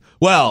business.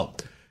 Well,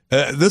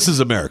 this is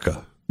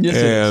America. Yes,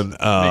 it is.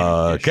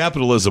 And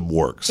capitalism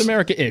works. It's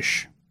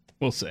America-ish,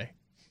 we'll say.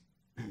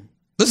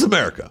 This is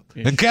America.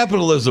 And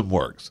capitalism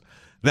works.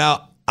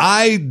 Now,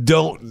 I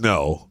don't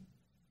know,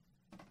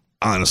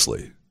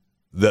 honestly,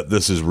 that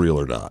this is real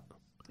or not.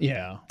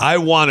 Yeah. I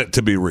want it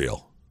to be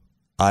real.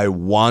 I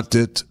want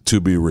it to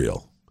be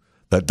real.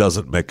 That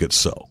doesn't make it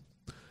so.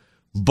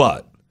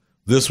 But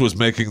this was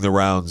making the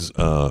rounds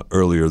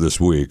earlier this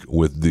week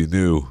with the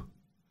new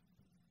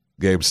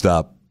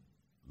GameStop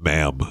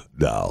Ma'am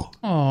doll.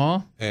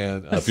 Aw.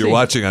 And if you're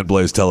watching on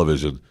Blaze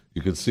Television,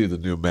 you can see the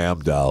new Ma'am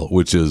doll,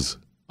 which is,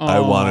 I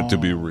want it to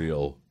be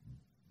real.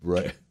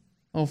 Right.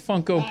 Oh,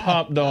 Funko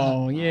Pop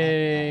doll.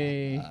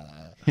 Yay.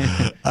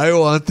 I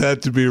want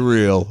that to be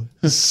real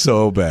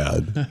so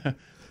bad.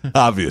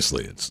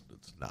 Obviously, it's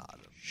not.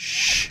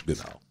 You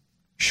know.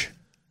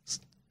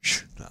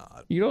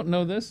 You don't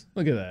know this?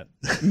 Look at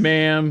that.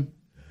 Ma'am,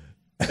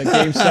 a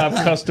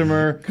GameStop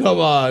customer. Come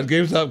on,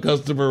 GameStop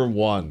customer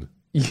 1.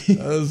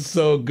 That's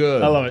so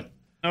good. I love it.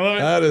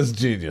 That is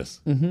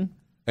genius. Mm-hmm.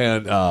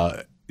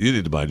 And you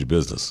need to mind your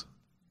business.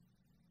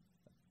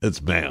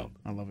 It's ma'am.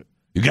 I love it.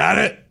 You got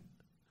it?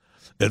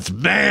 It's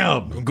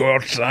ma'am. Go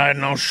outside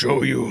and I'll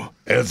show you.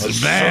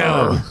 It's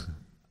ma'am.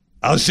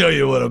 I'll show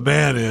you what a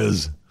man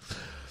is.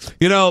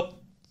 You know,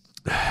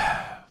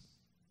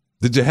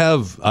 did you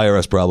have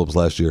IRS problems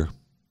last year?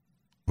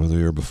 Or the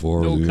year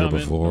before, or the year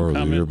before, or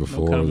the year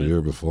before, or the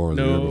year before, or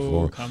the year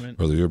before,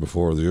 or the year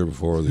before, or the year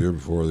before, or the year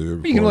before, or the year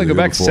before. You can only go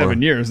back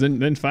 7 years,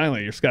 then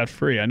finally you're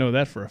scot-free. I know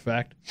that for a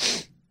fact.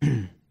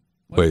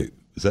 Wait,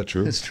 is that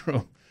true? It's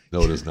true.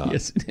 No, it is not.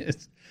 Yes, it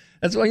is.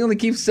 That's why you only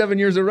keep 7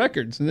 years of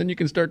records, and then you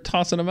can start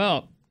tossing them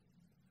out.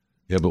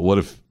 Yeah, but what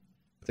if...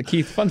 It's a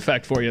Keith fun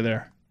fact for you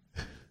there.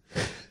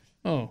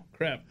 Oh,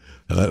 crap.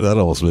 That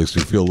almost makes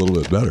me feel a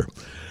little bit better.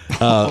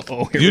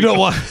 You don't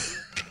want...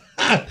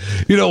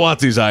 You don't want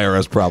these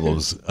IRS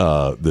problems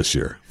this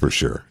year, for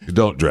sure. You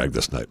don't drag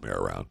this nightmare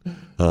around.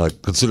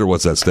 Consider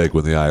what's at stake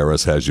when the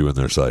IRS has you in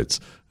their sights.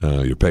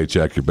 Your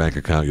paycheck, your bank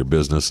account, your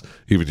business,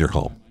 even your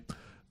home.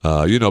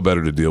 You know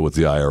better to deal with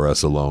the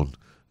IRS alone.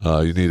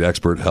 You need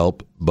expert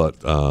help, but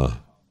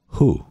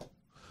who?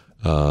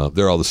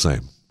 They're all the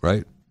same,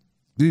 right?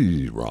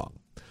 Wrong.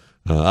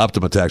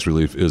 Optima Tax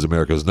Relief is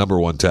America's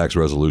 #1 tax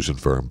resolution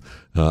firm.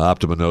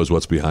 Optima knows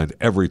what's behind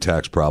every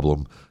tax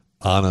problem.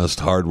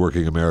 Honest,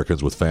 hardworking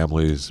Americans with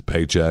families,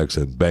 paychecks,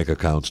 and bank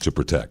accounts to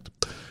protect.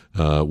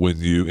 When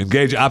you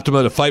engage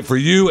Optima to fight for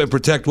you and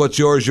protect what's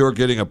yours, you're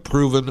getting a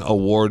proven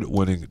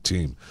award-winning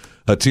team.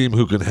 A team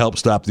who can help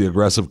stop the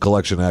aggressive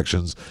collection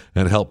actions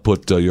and help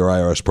put your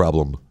IRS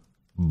problem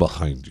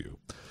behind you.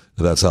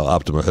 That's how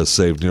Optima has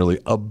saved nearly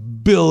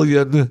 $1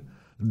 billion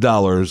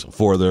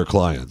for their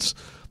clients.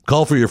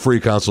 Call for your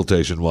free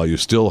consultation while you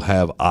still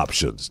have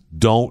options.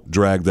 Don't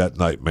drag that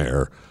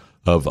nightmare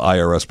of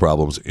IRS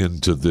problems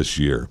into this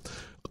year.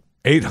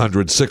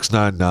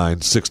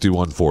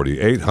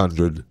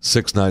 800-699-6140.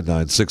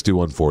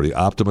 800-699-6140.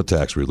 Optima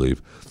Tax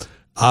Relief.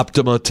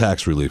 Optima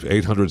Tax Relief.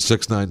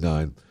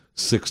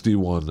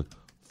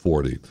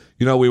 800-699-6140.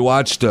 You know, we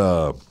watched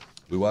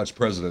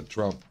President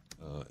Trump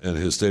and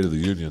his State of the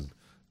Union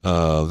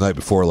the night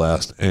before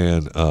last,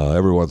 and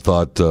everyone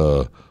thought,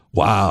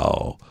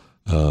 wow,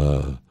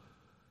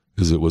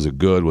 was it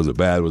good? Was it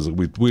bad? Was it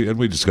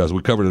we discussed,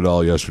 we covered it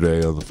all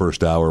yesterday on the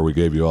first hour. We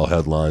gave you all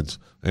headlines,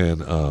 and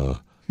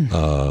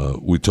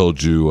we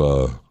told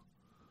you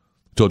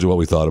what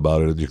we thought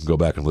about it, and you can go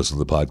back and listen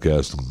to the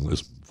podcast and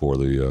listen for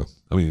you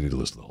need to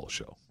listen to the whole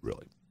show,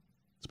 really.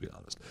 Let's be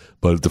honest.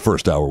 But at the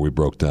first hour, we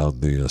broke down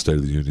the State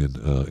of the Union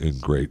in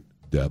great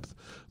depth.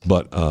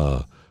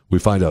 But we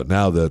find out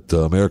now that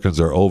Americans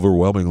are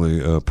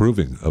overwhelmingly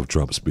approving of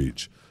Trump's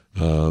speech.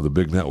 The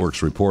big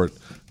networks report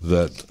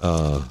that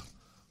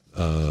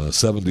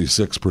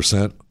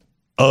 76%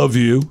 of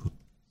you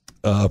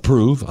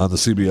approve on the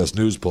CBS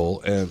News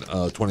poll, and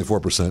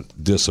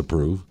 24%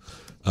 disapprove.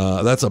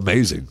 That's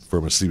amazing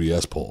from a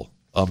CBS poll.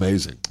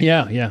 Amazing.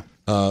 Yeah.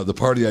 The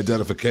party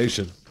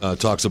identification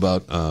talks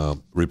about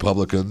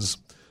Republicans,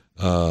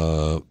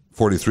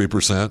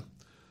 43%,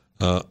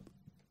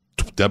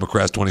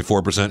 Democrats,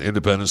 24%,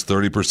 Independents,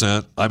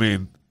 30%. I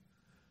mean,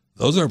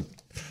 those are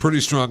pretty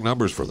strong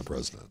numbers for the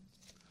president.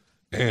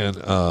 And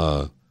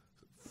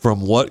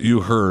from what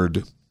you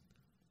heard,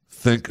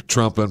 think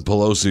Trump and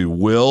Pelosi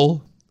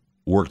will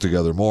work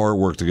together more,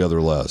 work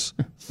together less.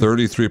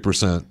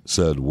 33%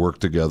 said work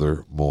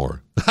together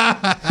more.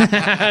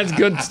 That's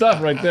good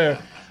stuff right there.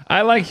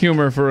 I like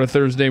humor for a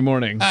Thursday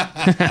morning.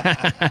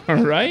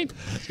 Right?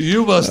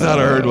 You must not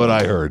have heard what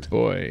I heard.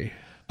 Boy.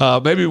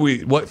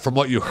 Maybe from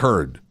what you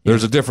heard.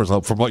 There's a difference.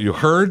 From what you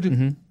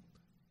heard,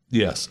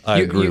 yes, I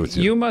agree with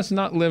you. You must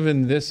not live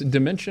in this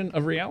dimension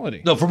of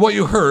reality. No, from what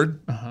you heard,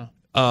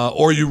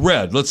 or you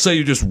read. Let's say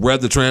you just read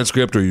the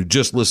transcript or you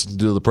just listened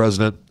to the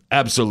president.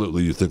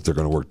 Absolutely, you think they're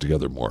going to work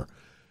together more.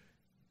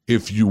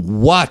 If you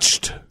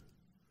watched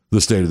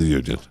the State of the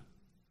Union,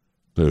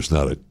 there's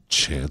not a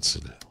chance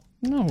in hell.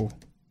 No.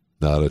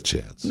 Not a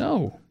chance.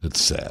 No.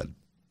 It's sad.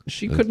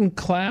 She couldn't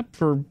clap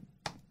for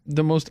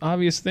the most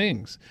obvious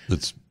things.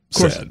 It's of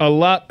course, sad. a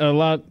lot.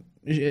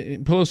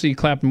 Pelosi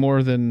clapped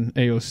more than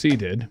AOC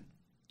did.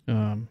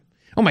 Oh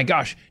my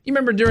gosh! You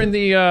remember during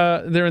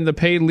the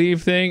paid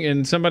leave thing,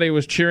 and somebody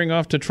was cheering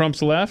off to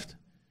Trump's left.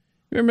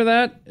 Remember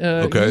that?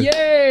 Okay.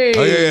 Yay!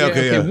 Oh yeah.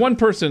 Okay. Yeah. One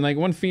person, like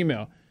one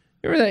female.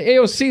 Remember that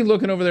AOC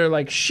looking over there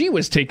like she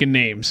was taking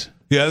names.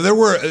 Yeah, there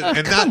were,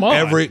 and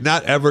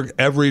not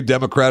every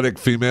Democratic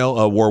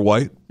female wore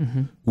white,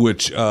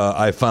 which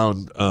I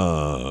found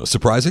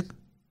surprising.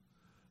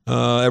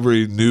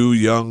 Every new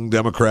young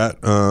Democrat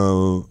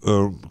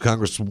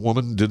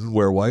congresswoman didn't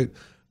wear white.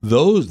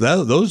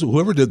 Those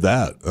whoever did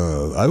that,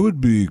 I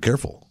would be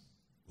careful.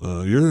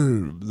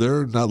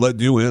 They're not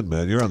letting you in,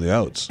 man. You're on the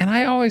outs. And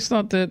I always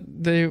thought that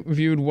they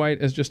viewed white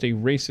as just a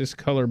racist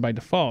color by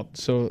default.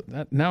 So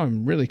now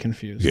I'm really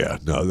confused. Yeah,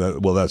 no,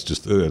 that's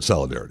just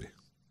solidarity.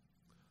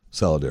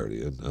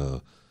 Solidarity,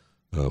 and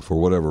for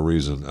whatever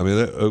reason, I mean,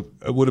 it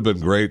would have been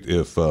great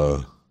if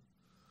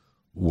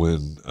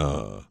when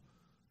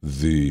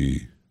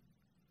they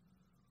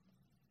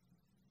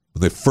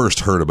first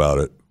heard about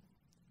it,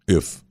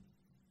 if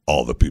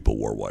all the people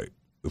wore white,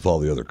 if all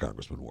the other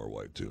congressmen wore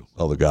white too,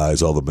 all the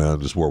guys, all the men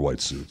just wore white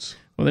suits.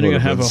 Well, then you're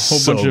gonna have a whole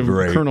bunch of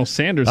Colonel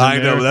Sanders. I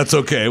know, but that's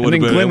okay. It would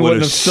have been. Glenn It would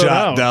wouldn't have have stood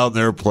shot out. down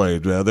their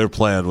plane. Man. Their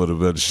plan would have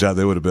been shot.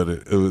 They would have been.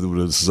 It would have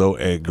been so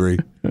angry.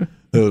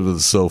 It would have been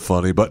so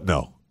funny, but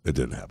no, it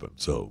didn't happen.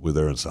 So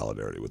they're in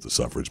solidarity with the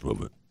suffrage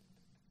movement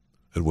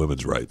and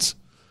women's rights.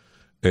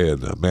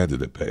 And man,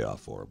 did it pay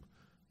off for them.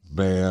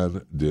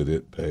 Man, did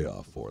it pay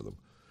off for them.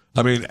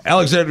 I mean,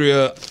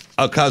 Alexandria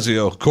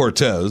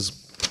Ocasio-Cortez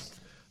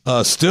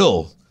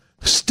still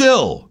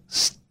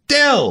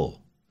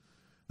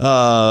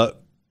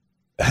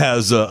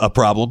has a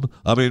problem.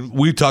 I mean,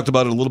 we talked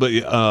about it a little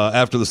bit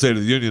after the State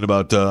of the Union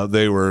about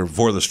they were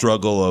for the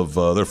struggle of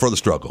they're for the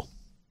struggle,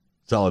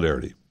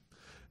 solidarity,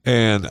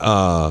 and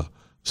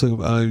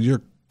So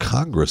you're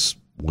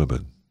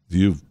Congresswomen.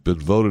 You've been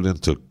voted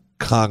into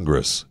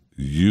Congress.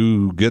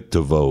 You get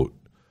to vote.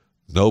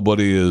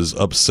 Nobody is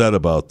upset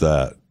about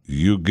that.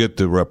 You get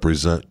to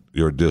represent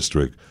your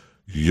district.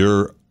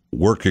 You're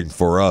working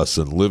for us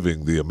and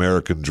living the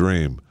American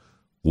dream.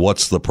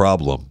 What's the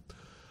problem?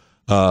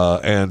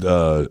 And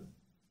a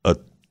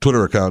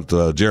Twitter account,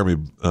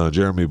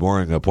 Jeremy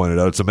Boring pointed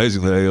out, it's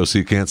amazing that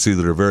AOC can't see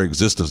that her very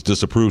existence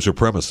disapproves her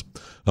premise.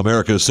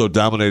 America is so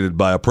dominated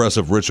by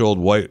oppressive, rich, old,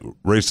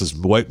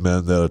 racist white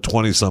men that a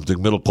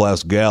 20-something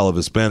middle-class gal of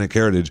Hispanic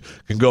heritage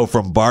can go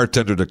from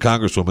bartender to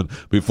congresswoman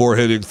before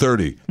hitting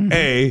 30.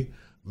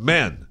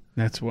 Amen.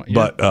 That's what.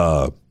 Yeah.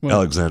 But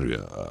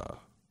Alexandria,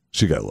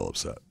 she got a little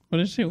upset. What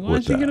did she? Why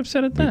did she get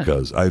upset at that?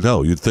 Because I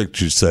know you'd think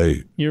she'd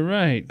say, "You're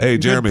right." Hey,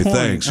 Jeremy,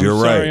 thanks. You're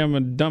sorry, right. I'm a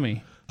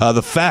dummy.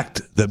 The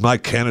fact that my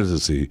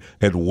candidacy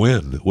and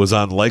win was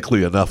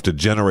unlikely enough to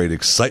generate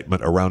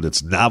excitement around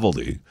its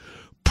novelty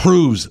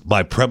proves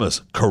my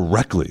premise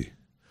correctly.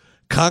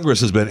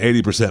 Congress has been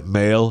 80%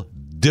 male,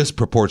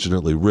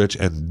 disproportionately rich,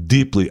 and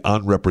deeply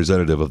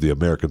unrepresentative of the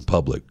American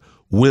public.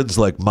 Wins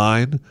like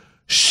mine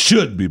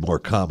should be more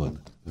common.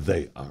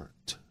 They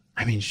aren't.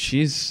 I mean,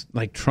 she's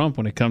like Trump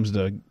when it comes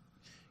to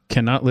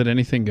cannot let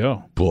anything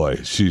go. Boy,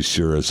 she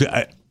sure is.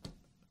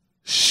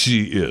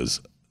 She is.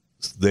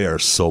 They are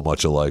so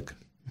much alike.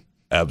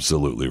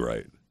 Absolutely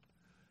right.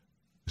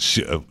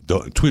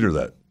 Don't tweet her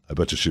that. I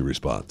bet you she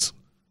responds.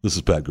 This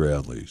is Pat Gray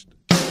Unleashed.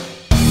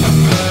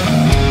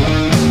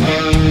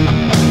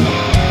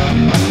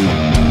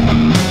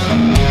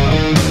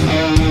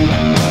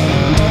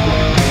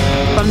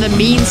 From the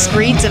mean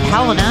streets of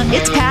Helena,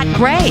 it's Pat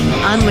Gray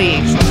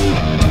Unleashed.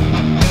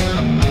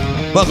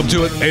 Welcome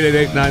to it.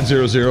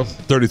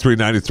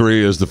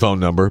 888-900-3393 is the phone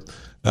number.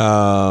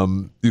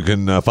 You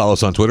can follow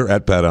us on Twitter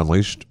at Pat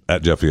Unleashed,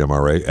 at Jeffy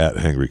MRA, at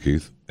Hangry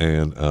Keith.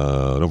 And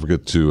don't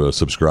forget to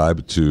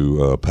subscribe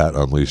to Pat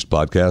Unleashed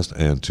podcast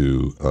and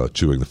to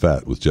Chewing the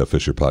Fat with Jeff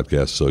Fisher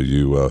podcast, so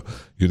you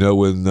know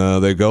when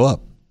they go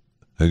up.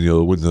 And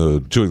when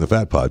the Chewing the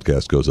Fat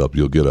podcast goes up,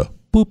 you'll get a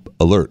boop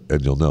alert,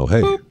 and you'll know,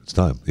 hey, boop. It's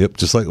time. Yep,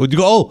 just like when you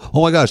go,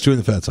 oh my gosh, Chewing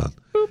the Fat's on.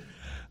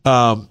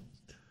 I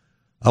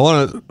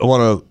want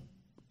to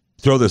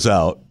throw this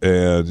out,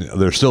 and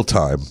there's still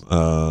time.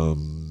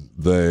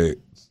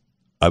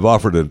 I've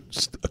offered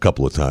it a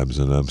couple of times,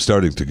 and I'm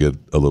starting to get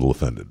a little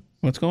offended.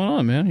 What's going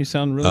on, man? You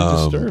sound really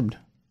disturbed.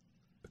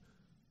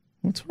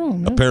 What's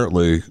wrong, man?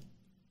 Apparently,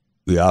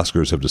 the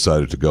Oscars have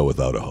decided to go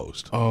without a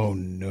host. Oh,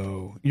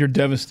 no. You're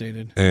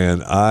devastated.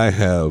 And I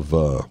have,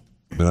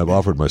 I've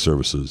offered my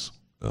services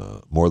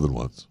more than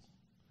once.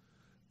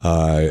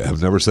 I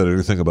have never said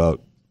anything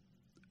about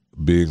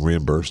being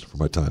reimbursed for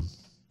my time,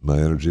 my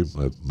energy,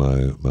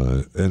 my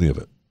any of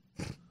it.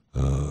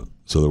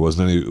 So there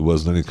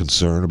wasn't any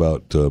concern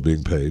about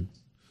being paid.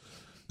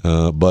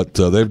 But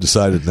they've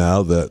decided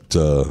now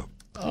that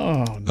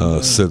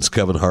since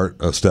Kevin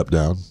Hart stepped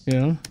down,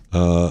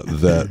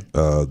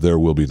 that there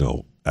will be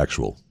no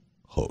actual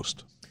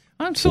host.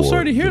 I'm so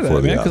sorry to hear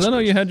that, man, because I know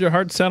you had your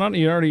heart set on it.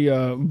 You already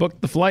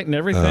booked the flight and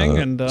everything.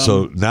 And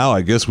so now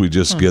I guess we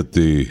just get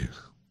the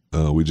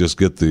I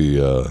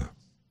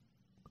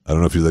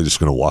don't know if they're just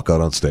going to walk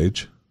out on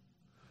stage,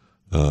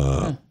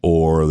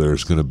 or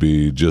there's going to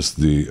be just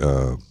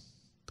the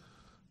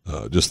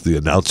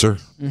announcer,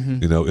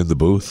 in the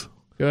booth.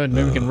 Good.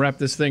 Maybe we can wrap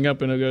this thing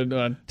up in a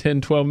good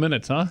 10, 12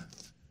 minutes, huh?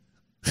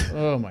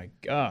 Oh, my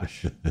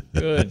gosh.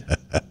 Good.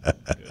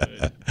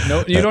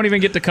 No, you don't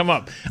even get to come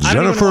up.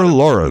 Jennifer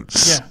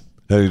Lawrence.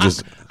 Yeah.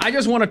 I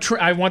just want to.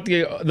 I want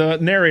the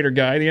narrator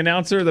guy, the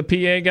announcer, the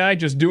PA guy,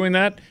 just doing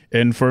that.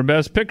 And for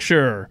Best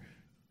Picture,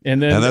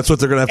 and that's what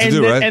they're going to have to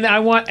do, right? And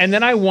I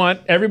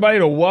want everybody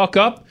to walk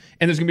up,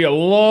 and there's going to be a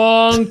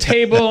long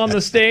table on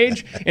the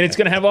stage, and it's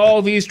going to have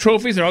all these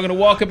trophies. They're all going to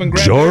walk up and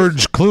grab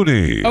George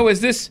Clooney. Oh,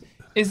 is this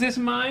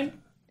mine?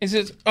 Is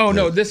this? Oh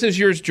no, this is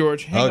yours,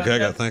 George.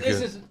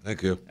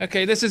 Thank you.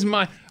 Okay, this is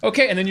mine.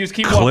 Okay, and then you just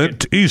keep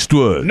Clint walking.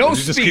 Eastwood. No you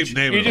speech. Just keep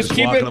naming you just them.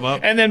 keep Walking it, them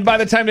up. and then by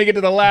the time they get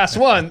to the last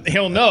one,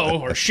 he'll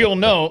know or she'll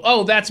know.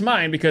 Oh, that's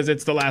mine because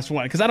it's the last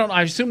one. Because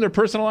I assume they're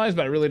personalized,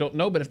 but I really don't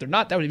know. But if they're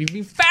not, that would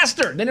be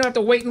faster. Then you don't have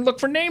to wait and look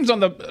for names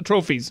on the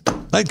trophies.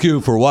 Thank you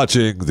for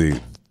watching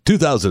the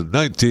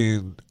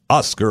 2019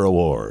 Oscar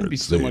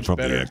Awards so much from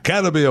better. the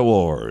Academy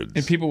Awards,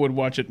 and people would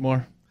watch it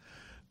more.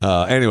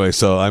 Anyway,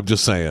 so I'm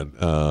just saying,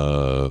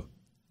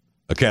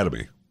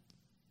 Academy,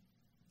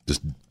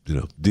 just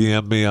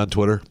DM me on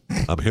Twitter.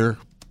 I'm here.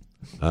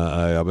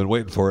 I've been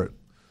waiting for it.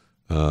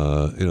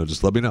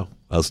 Just let me know.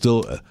 I'll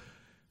still.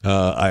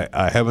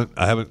 I haven't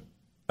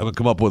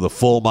come up with a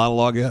full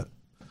monologue yet,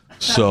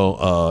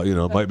 so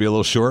it might be a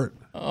little short.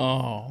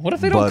 Oh, what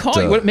if they don't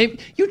call you? Maybe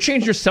you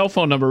changed your cell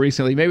phone number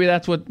recently. Maybe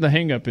that's what the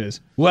hang-up is.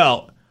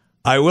 Well,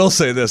 I will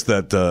say this: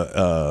 that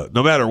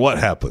no matter what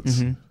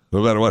happens. Mm-hmm.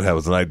 No matter what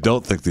happens, and I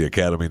don't think the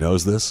Academy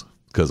knows this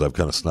because I've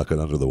kind of snuck it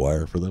under the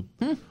wire for them.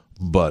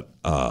 But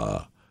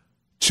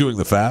Chewing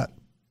the Fat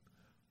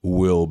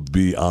will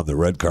be on the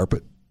red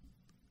carpet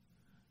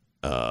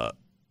for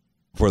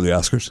the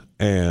Oscars,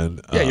 and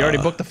you already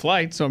booked the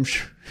flight, so I'm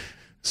sure.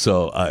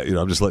 So,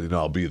 I'm just letting you know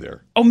I'll be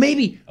there. Oh,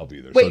 maybe. I'll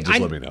be there. Wait, so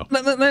just let me know.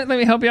 Let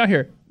me help you out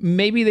here.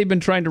 Maybe they've been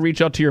trying to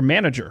reach out to your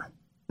manager,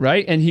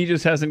 right? And he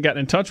just hasn't gotten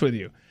in touch with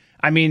you.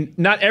 I mean,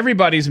 not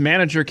everybody's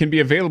manager can be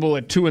available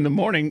at 2 a.m,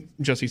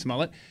 Jussie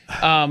Smollett.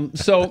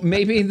 So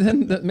maybe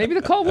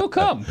the call will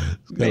come.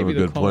 Maybe a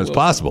good point. It's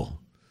possible.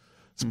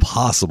 It's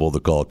possible the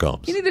call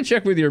comes. You need to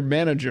check with your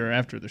manager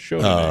after the show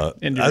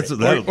today. That's a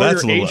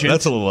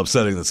little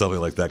upsetting that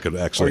something like that could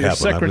actually happen.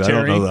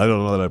 Secretary. I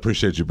don't know that I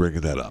appreciate you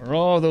bringing that up. Or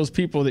all those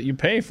people that you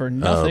pay for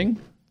nothing.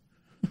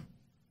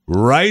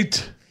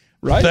 Right?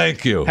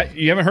 Thank you.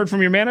 You haven't heard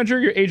from your manager,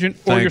 your agent,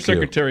 or your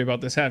secretary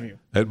about this, have you?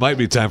 It might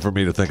be time for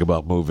me to think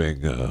about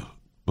moving and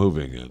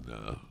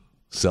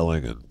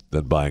selling and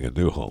then buying a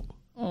new home.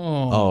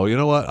 Oh, you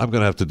know what? I'm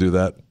going to have to do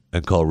that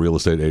and call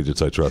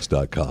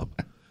realestateagentsitrust.com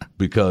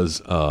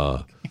because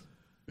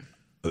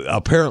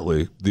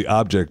apparently the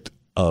object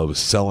of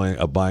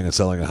buying and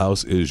selling a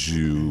house is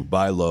you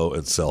buy low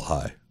and sell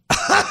high.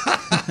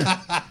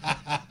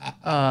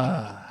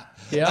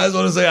 Yeah. I just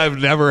want to say I've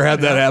never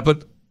had that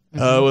happen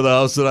with a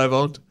house that I've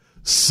owned.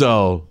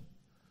 So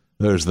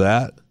there's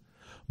that.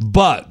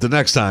 But the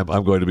next time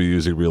I'm going to be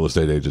using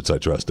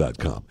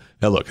realestateagentsitrust.com.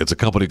 And look, it's a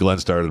company Glenn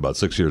started about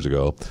 6 years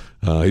ago.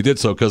 He did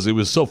so because he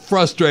was so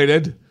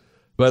frustrated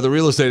by the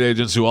real estate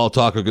agents who all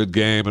talk a good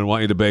game and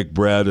want you to bake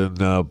bread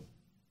and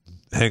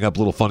hang up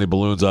little funny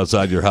balloons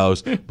outside your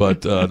house,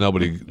 but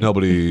nobody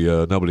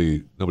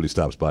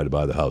stops by to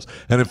buy the house.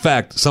 And in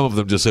fact, some of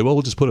them just say, well,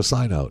 we'll just put a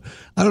sign out.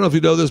 I don't know if you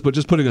know this, but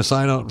just putting a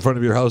sign out in front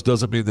of your house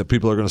doesn't mean that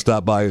people are going to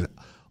stop by.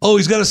 Oh,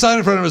 he's got a sign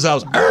in front of his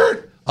house.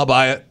 I'll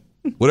buy it.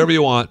 Whatever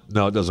you want.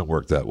 No, it doesn't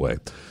work that way.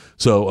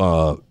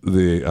 So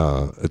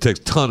it takes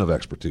a ton of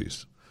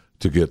expertise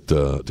to get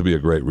to be a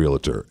great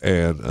realtor,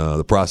 and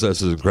the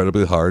process is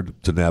incredibly hard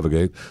to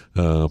navigate.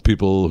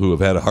 People who have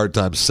had a hard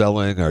time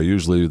selling are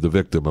usually the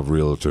victim of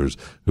realtors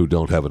who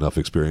don't have enough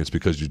experience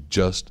because you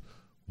just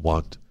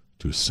want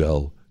to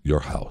sell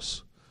your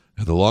house.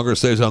 And the longer it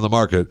stays on the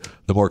market,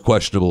 the more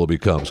questionable it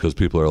becomes because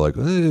people are like,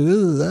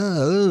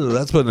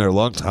 that's been there a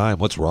long time.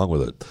 What's wrong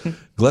with it?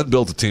 Glenn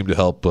built a team to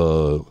help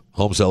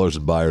home sellers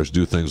and buyers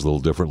do things a little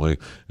differently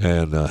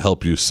and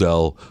help you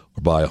sell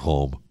or buy a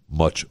home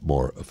much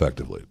more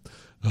effectively.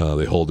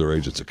 They hold their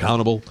agents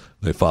accountable.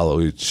 They follow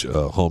each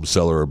home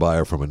seller or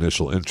buyer from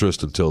initial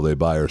interest until they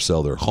buy or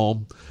sell their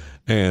home.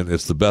 And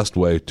it's the best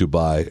way to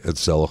buy and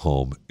sell a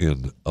home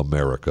in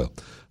America.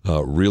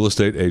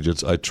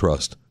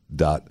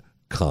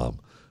 realestateagentsitrust.com.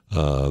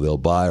 They'll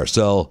buy or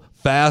sell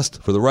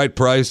fast for the right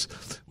price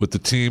with the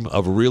team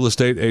of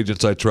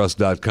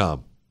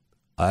realestateagentsitrust.com.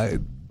 I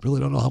really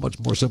don't know how much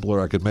more simpler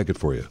I could make it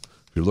for you.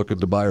 If you're looking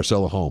to buy or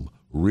sell a home,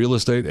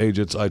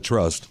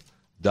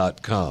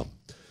 realestateagentsitrust.com.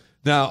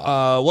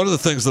 Now, one of the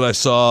things that I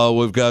saw,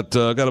 we've got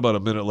about a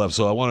minute left,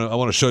 so I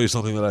want to show you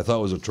something that I thought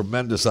was a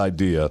tremendous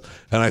idea,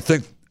 and I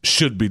think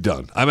should be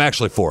done. I'm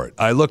actually for it.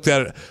 I looked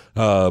at it.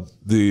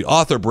 The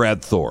author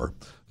Brad Thor,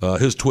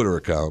 his Twitter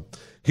account,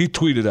 he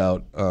tweeted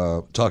out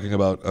talking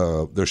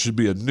about there should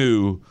be a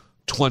new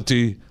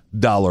 $20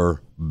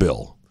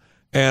 bill.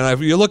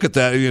 And you look at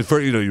that, and you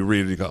read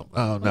it, and you go,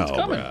 "Oh no, that's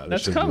coming. Brad,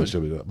 That's coming."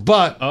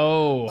 But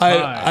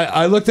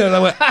I looked at it, and I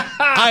went,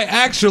 "I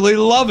actually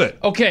love it."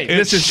 Okay,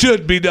 it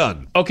should be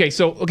done. Okay,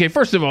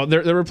 first of all,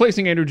 they're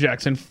replacing Andrew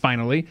Jackson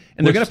finally,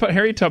 and they're going to put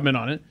Harriet Tubman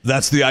on it.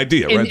 That's the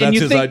idea, right? That's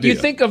his idea. You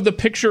think of the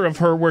picture of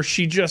her where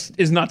she just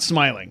is not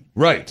smiling,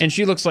 right? And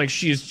she looks like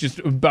she's just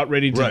about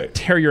ready to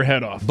tear your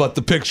head off. But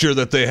the picture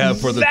that they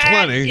have for the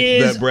 20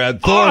 that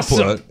Brad Thor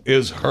put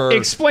is her.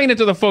 Explain it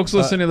to the folks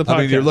listening to the podcast.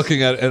 I mean, you're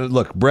looking at, and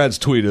look,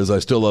 Brad's tweet is, I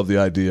still love the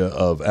idea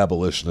of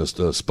abolitionist,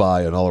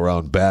 spy, and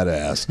all-around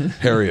badass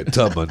Harriet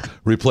Tubman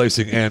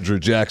replacing Andrew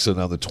Jackson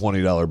on the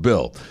 $20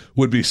 bill.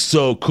 Would be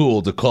so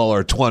cool to call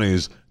our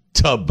 20s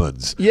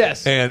Tubmans.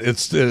 Yes. And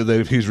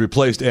he's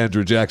replaced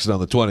Andrew Jackson on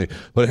the 20,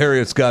 but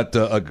Harriet's got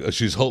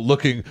she's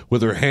looking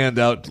with her hand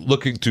out,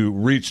 looking to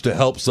reach to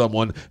help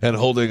someone, and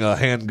holding a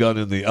handgun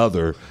in the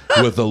other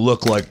with a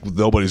look like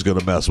nobody's going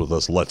to mess with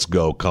us. Let's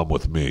go. Come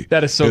with me.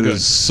 That is so good. It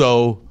is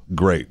so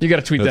great. You got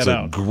to tweet that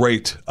out. It's a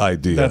great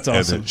idea. That's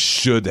awesome. And it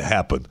should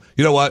happen.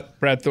 You know what?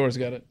 Brad Thor's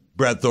got it.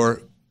 Brad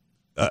Thor,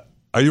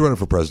 are you running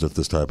for president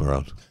this time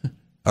around?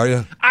 Are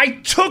you? I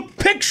took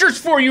pictures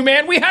for you,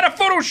 man. We had a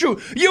photo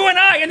shoot. You and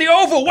I in the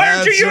Oval. Why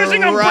aren't you using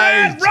them,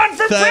 Brad? Run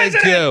for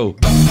president. Thank you.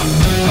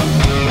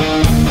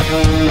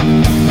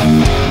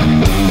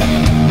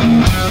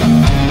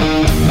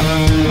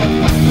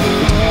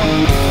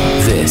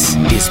 This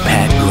is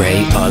Pat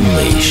Gray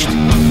Unleashed.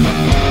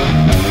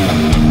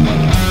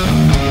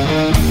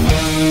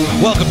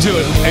 Welcome to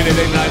it.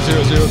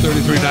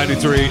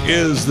 888-900-3393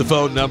 is the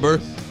phone number.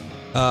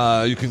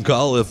 You can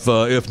call if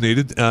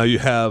needed. You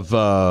can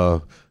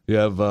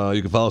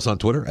follow us on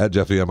Twitter at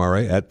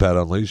JeffyMRA, at Pat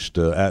Unleashed,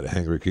 at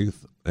Hangry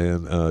Keith,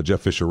 and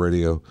Jeff Fisher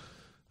Radio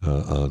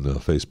on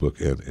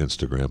Facebook and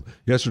Instagram.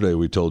 Yesterday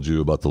we told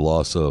you about the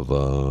loss of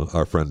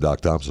our friend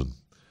Doc Thompson.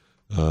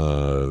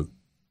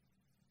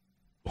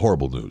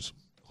 Horrible news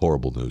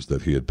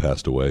that he had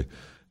passed away.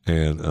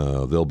 And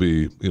they'll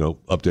be,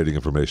 updating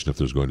information if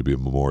there's going to be a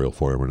memorial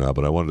for him or not.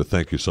 But I wanted to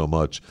thank you so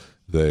much.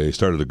 They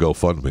started a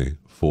GoFundMe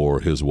for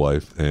his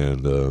wife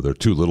and their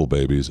 2 little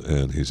babies,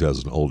 and he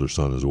has an older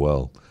son as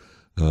well.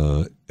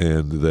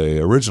 And they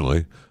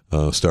originally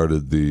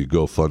started the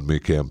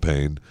GoFundMe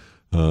campaign,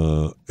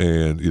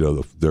 and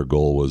their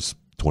goal was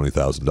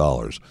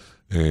 $20,000.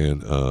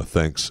 And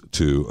thanks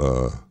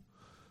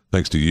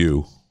to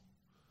you,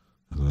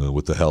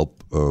 with the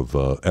help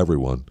of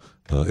everyone,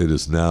 it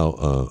is now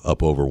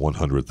up over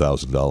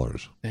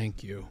 $100,000.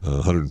 Thank you.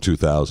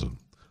 $102,000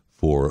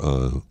 for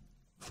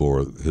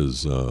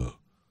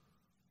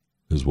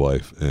his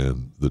wife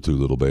and the 2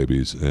 little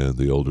babies and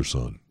the older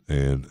son.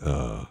 And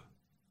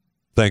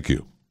thank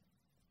you.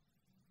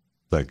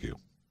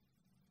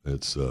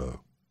 It's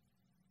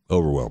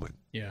overwhelming.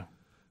 Yeah.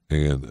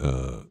 And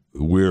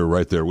we're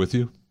right there with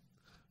you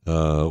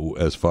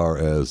as far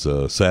as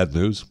sad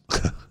news,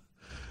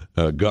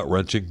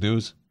 gut-wrenching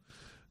news.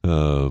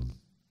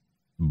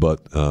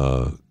 But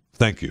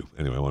thank you.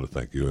 Anyway, I want to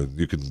thank you. And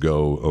you can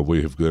go,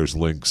 there's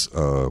links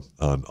on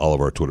all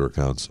of our Twitter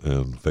accounts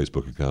and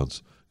Facebook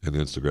accounts and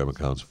Instagram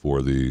accounts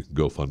for the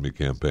GoFundMe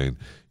campaign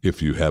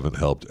if you haven't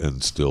helped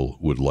and still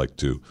would like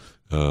to.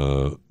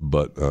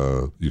 But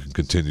you can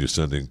continue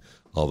sending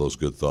all those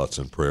good thoughts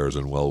and prayers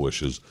and well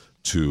wishes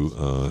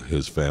to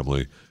his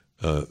family.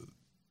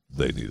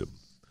 They need them.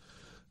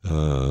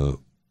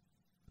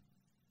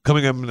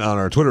 Coming in on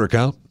our Twitter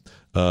account,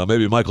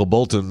 maybe Michael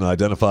Bolton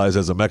identifies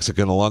as a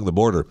Mexican along the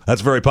border.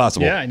 That's very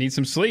possible. Yeah, I need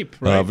some sleep.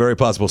 Right? Very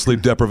possible.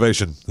 Sleep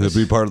deprivation. It'll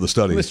be part of the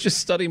study. Let's just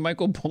study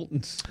Michael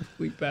Bolton's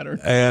sleep pattern.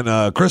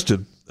 And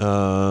Kristen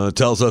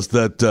tells us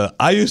that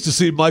I used to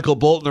see Michael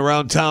Bolton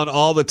around town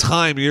all the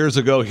time years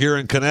ago here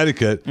in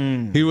Connecticut.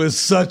 He was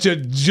such a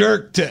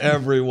jerk to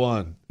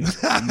everyone.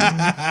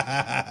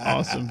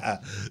 Awesome.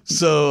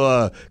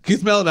 So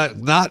Keith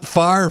Mellon, not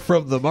far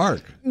from the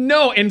mark.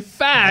 No, in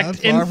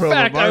fact,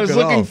 I was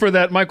looking for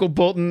that Michael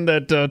Bolton,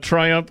 that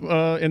Triumph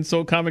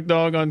insult comic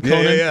dog on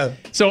Conan. Yeah.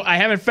 So I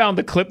haven't found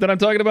the clip that I'm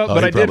talking about,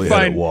 but I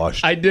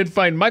did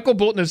find Michael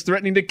Bolton is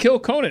threatening to kill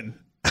Conan.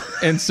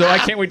 And so I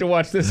can't wait to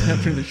watch this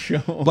after the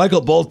show.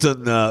 Michael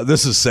Bolton,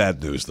 this is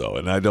sad news, though,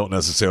 and I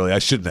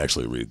shouldn't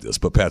actually read this,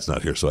 but Pat's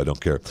not here, so I don't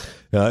care.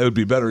 It would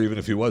be better even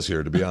if he was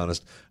here, to be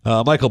honest.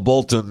 Michael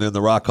Bolton in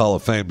the Rock Hall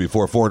of Fame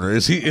before Foreigner.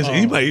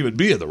 He might even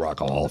be in the Rock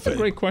Hall of Fame. That's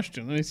a great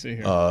question. Let me see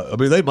here.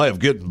 They might have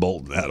given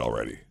Bolton that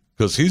already,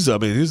 because he's a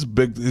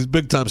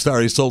big time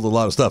star. He's sold a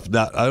lot of stuff.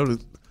 I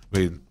don't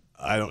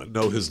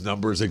know his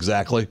numbers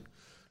exactly.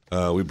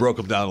 We broke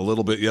them down a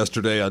little bit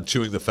yesterday on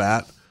Chewing the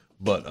Fat,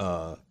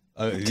 but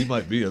he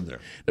might be in there.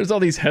 There's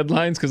all these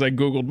headlines because I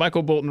Googled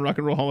Michael Bolton Rock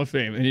and Roll Hall of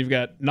Fame, and you've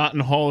got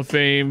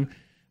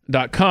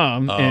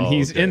notinhallofFame.com, and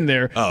he's in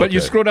there. But you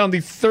scroll down, the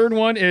third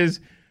one is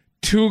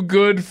too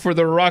good for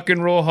the Rock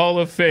and Roll Hall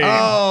of Fame.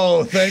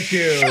 Oh, thank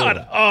you. Shut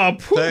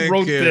up. Who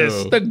wrote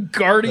this? The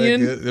Guardian?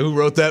 Who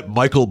wrote that?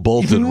 Michael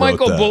Bolton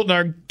Michael wrote that. Bolton,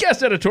 our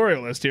guest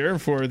editorialist here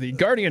for the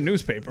Guardian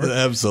newspaper.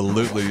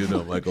 Absolutely,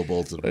 Michael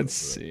Bolton. Let's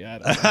see. I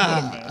don't know. What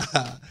a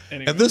mess.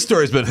 Anyway. And this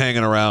story's been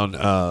hanging around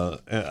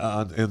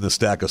in the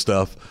stack of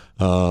stuff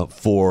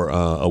for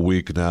a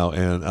week now,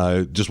 and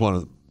I just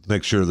want to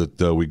make sure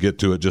that we get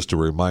to it just to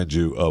remind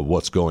you of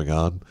what's going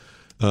on.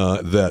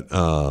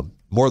 That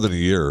more than a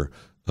year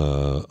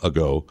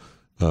ago,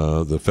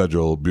 the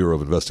Federal Bureau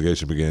of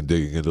Investigation began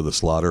digging into the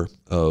slaughter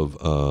of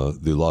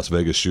the Las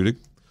Vegas shooting.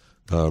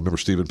 Remember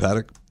Stephen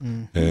Paddock?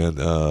 Mm-hmm. And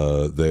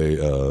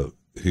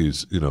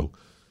he's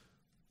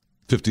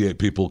 58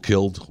 people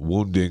killed,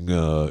 wounding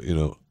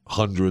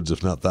hundreds,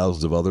 if not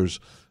thousands, of others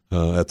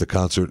at the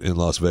concert in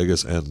Las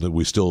Vegas. And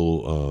we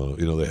still,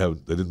 they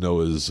didn't know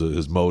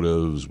his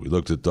motives. We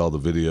looked at all the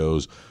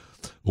videos.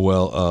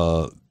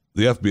 Well,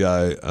 the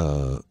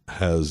FBI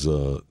has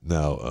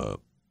now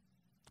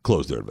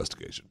closed their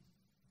investigation.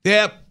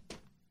 Yep.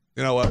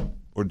 You know what?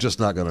 We're just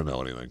not going to know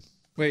anything.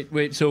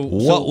 Wait. So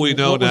what we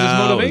know what was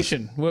now his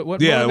motivation?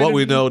 What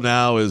we know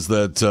now is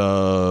that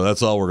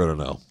that's all we're going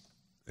to know.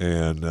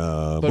 And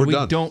but we're we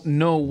done. don't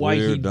know why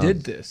We're he done.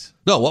 did this.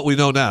 No, what we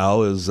know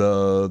now is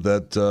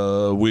that's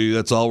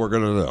all we're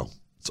going to know.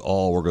 It's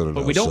all we're going to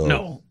know. But we don't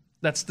know.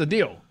 That's the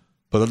deal.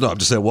 But no, I'm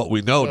just saying what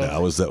we know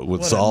now is that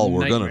it's all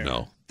we're going to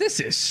know. This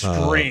is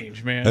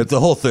strange, man. The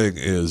whole thing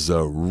is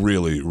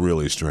really,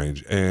 really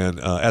strange. And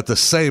at the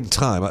same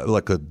time,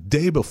 like a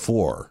day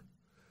before,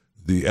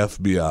 the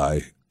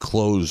FBI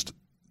closed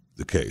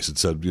the case and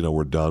said,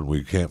 we're done.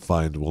 We can't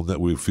find.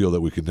 We feel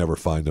that we can never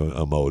find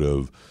a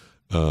motive.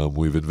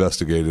 We've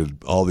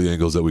investigated all the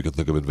angles that we can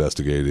think of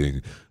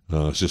investigating.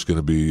 It's just going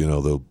to be,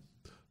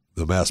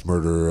 the mass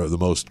murder, the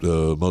most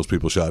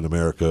people shot in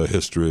America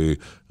history,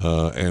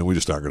 and we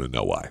just aren't going to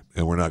know why,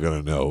 and we're not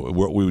going to know.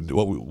 What we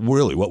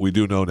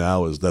do know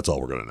now is that's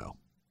all we're going to know,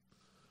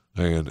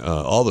 and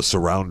all the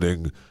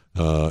surrounding.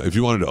 If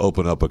you wanted to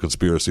open up a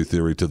conspiracy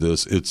theory to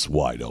this, it's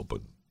wide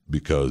open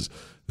because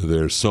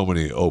there's so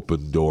many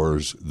open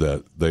doors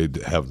that they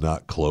have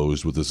not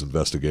closed with this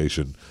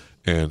investigation,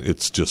 and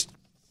it's just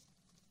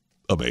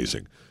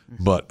amazing.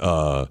 But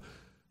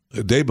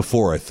a day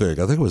before, I think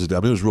it was it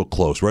was real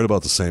close, right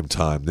about the same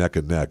time, neck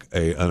and neck.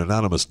 An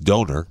anonymous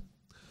donor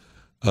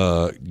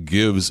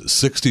gives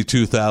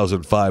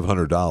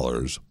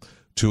 $62,500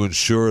 to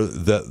ensure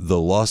that the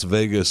Las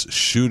Vegas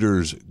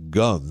shooters'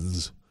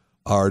 guns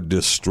are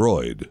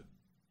destroyed.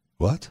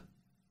 What?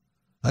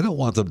 I don't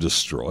want them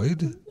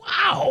destroyed.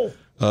 Wow.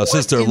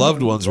 Since their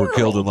loved ones were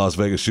killed in Las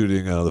Vegas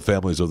shooting, the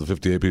families of the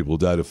 58 people who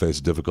died have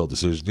faced a difficult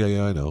decision.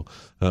 Yeah, I know.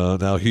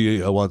 Now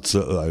he wants,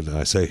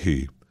 I say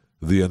he,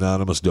 the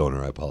anonymous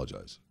donor, I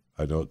apologize.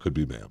 I know it could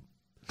be ma'am.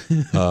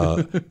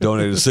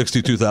 Donated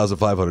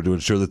 $62,500 to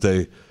ensure that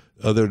they're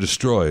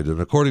destroyed.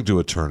 And according to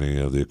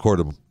attorney, the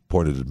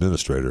court-appointed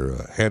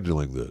administrator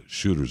handling the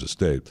shooter's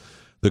estate,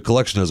 the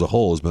collection as a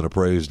whole has been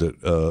appraised at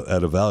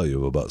a value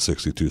of about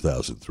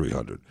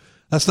 $62,300.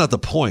 That's not the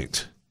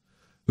point.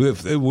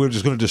 If we're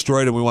just going to destroy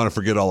it and we want to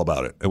forget all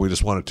about it, and we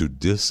just want it to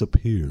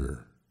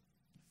disappear.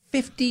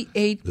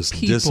 58 Just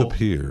people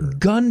disappear.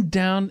 gunned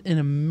down in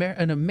a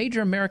major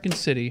American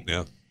city,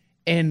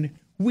 and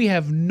we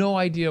have no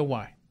idea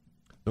why.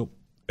 Nope.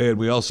 And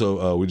we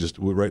also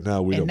right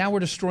now now we're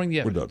destroying the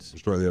evidence. We're done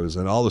destroying the evidence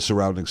and all the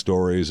surrounding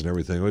stories and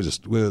everything.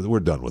 We're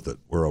done with it.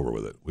 We're over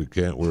with it. We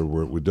can't.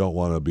 We don't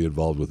want to be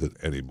involved with it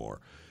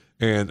anymore.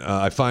 And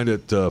I find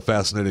it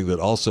fascinating that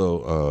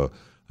also.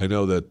 I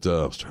know that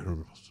I was trying to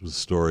remember the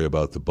story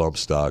about the bump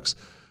stocks.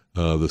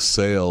 The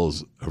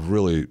sales have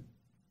really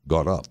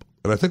gone up.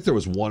 And I think there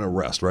was one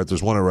arrest, right?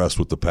 There's one arrest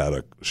with the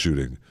Paddock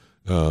shooting.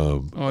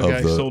 A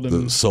guy sold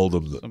him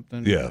something.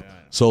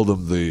 Sold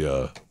him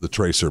the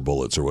tracer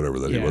bullets or whatever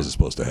that he wasn't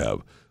supposed to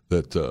have,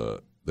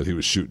 that he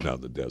was shooting out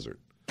in the desert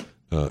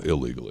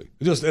illegally.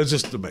 It's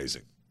just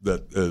amazing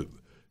that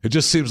it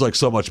just seems like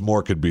so much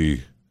more could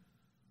be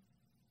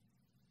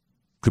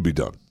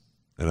done.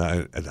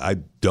 And I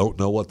don't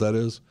know what that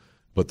is,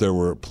 but there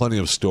were plenty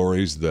of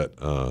stories that.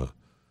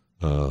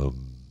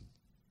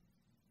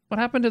 What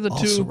happened to the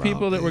two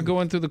people that were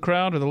going through the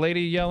crowd, or the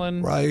lady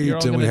yelling? Right,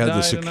 and we had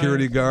the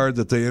security guard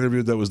that they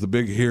interviewed that was the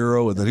big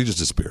hero, and then he just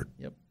disappeared.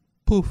 Yep,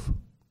 poof,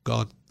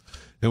 gone.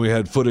 And we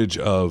had footage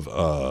of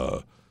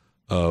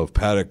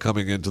Paddock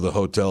coming into the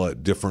hotel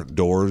at different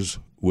doors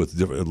with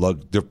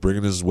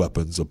bringing his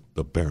weapons,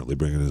 apparently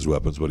bringing his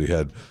weapons, but he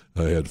had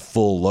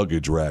full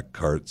luggage rack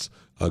carts.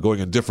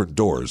 Going in different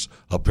doors,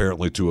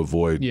 apparently to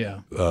avoid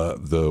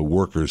the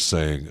workers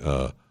saying,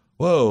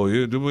 "Whoa,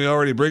 did we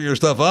already bring your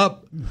stuff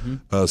up?"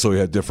 Mm-hmm. So we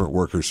had different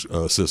workers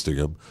assisting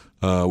him.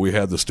 We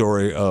had the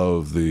story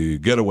of the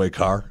getaway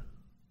car,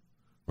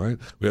 right?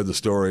 We had the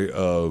story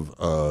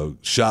of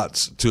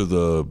shots to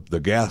the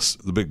big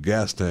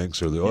gas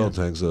tanks or the oil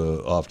tanks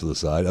off to the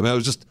side. I mean, it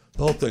was just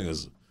the whole thing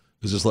is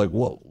just like,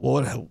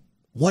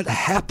 what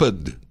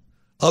happened?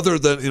 Other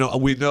than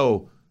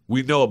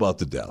we know about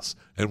the deaths,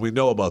 and we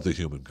know about the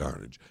human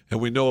carnage,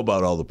 and we know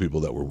about all the people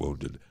that were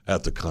wounded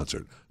at the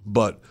concert.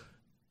 But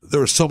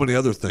there were so many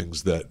other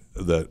things that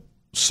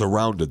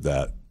surrounded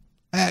that.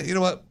 You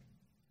know what?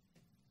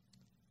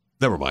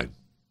 Never mind.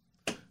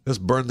 Let's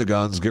burn the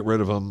guns, get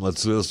rid of them.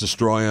 Let's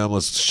destroy them.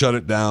 Let's shut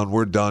it down.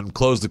 We're done.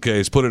 Close the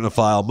case. Put it in a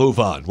file. Move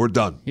on. We're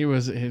done. He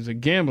was a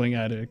gambling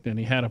addict, and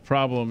he had a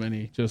problem, and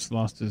he just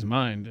lost his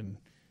mind and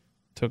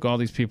took all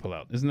these people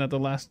out. Isn't that the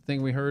last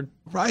thing we heard?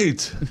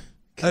 Right.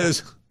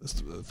 That's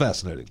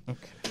fascinating.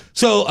 Okay.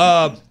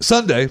 So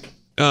Sunday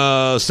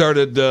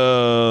started,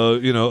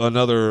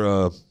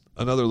 another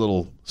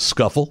little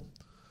scuffle.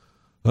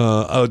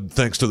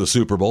 Thanks to the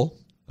Super Bowl,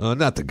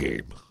 not the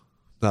game.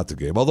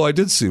 Although I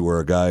did see where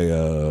a guy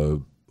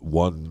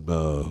won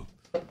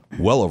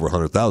well over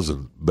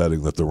 100,000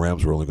 betting that the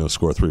Rams were only going to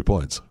score 3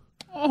 points.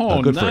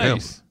 Oh, good nice. for him.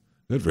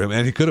 Good for him,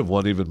 and he could have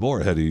won even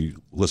more had he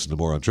listened to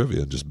more on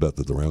trivia and just bet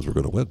that the Rams were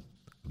going to win.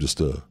 Just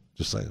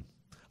saying.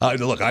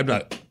 Look, I'm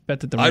not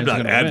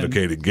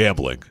advocating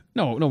gambling.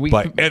 No,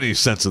 by any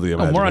sense of the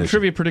imagination. More on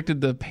trivia predicted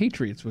the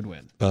Patriots would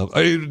win. That's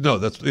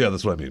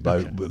what I mean by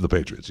the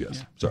Patriots.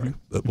 Yes, sorry.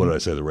 What did I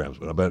say? The Rams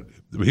would. I bet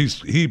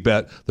he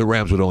bet the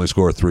Rams would only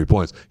score 3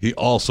 points. He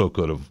also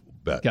could have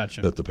bet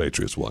that the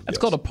Patriots won. That's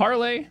called a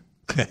parlay,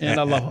 and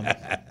I love him.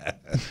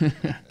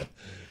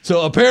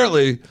 So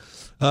apparently,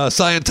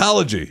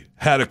 Scientology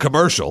had a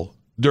commercial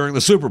during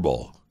the Super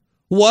Bowl.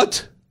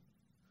 What?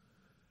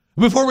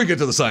 Before we get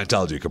to the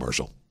Scientology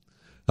commercial,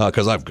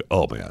 because we'll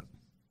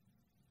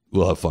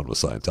have fun with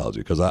Scientology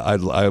because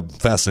I'm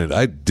fascinated.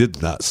 I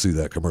did not see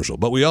that commercial,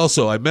 but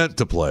I meant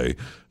to play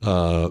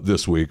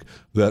this week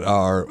that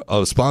are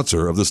a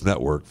sponsor of this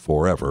network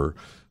forever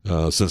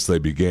since they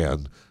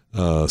began.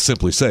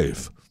 Simply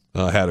Safe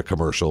had a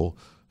commercial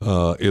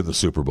in the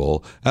Super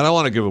Bowl, and I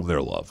want to give them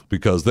their love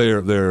because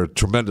they're a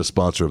tremendous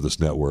sponsor of this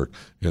network,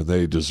 and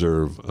they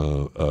deserve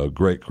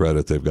great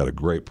credit. They've got a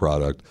great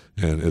product,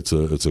 and it's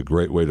a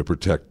great way to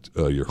protect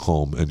your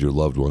home and your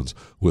loved ones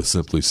with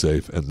Simply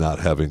Safe, and not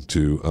having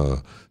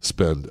to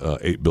spend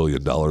 $8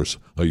 billion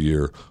a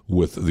year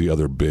with the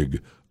other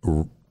big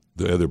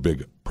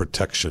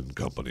protection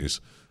companies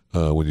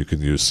when you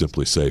can use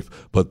Simply Safe.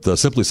 But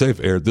Simply Safe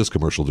aired this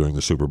commercial during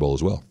the Super Bowl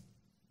as well.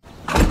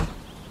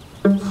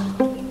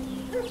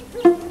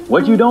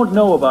 What you don't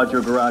know about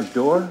your garage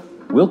door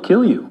we'll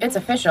kill you. It's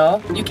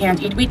official. You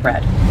can't eat wheat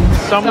bread.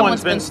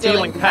 Someone's been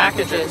stealing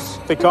packages.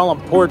 They call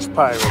them porch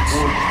pirates.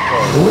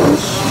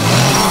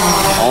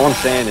 All I'm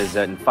saying is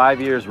that in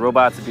 5 years,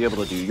 robots will be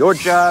able to do your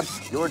job,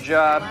 your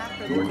job,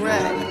 your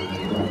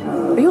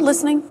job. Are you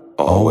listening?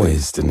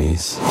 Always,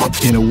 Denise.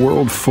 In a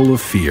world full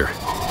of fear,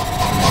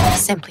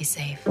 Simply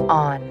Safe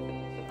on.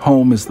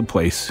 home is the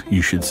place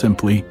you should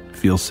simply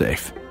feel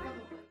safe.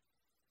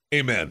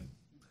 Amen.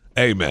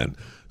 Amen.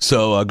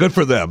 So good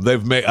for them.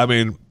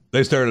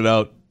 They started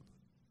out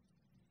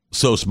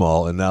so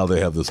small, and now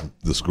they have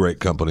this great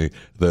company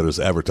that is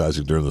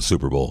advertising during the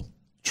Super Bowl.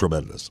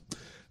 Tremendous.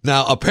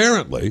 Now,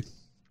 apparently,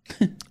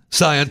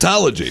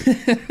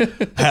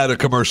 Scientology had a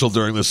commercial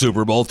during the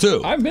Super Bowl,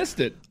 too. I missed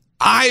it.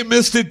 I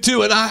missed it,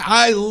 too, and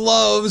I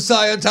love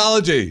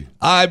Scientology.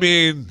 I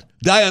mean,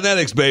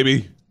 Dianetics,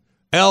 baby.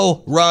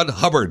 L. Ron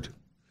Hubbard.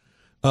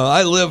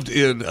 I lived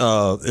in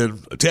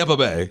Tampa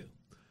Bay.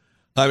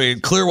 I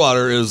mean,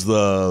 Clearwater is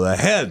the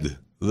head,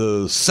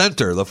 the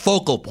center, the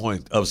focal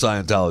point of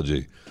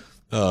Scientology.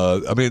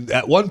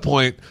 At one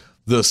point,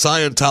 the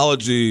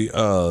Scientology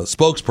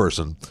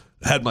spokesperson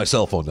had my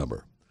cell phone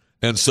number.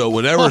 And so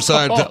whenever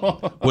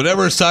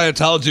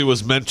Scientology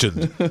was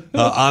mentioned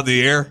on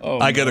the air,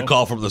 I get a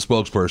call from the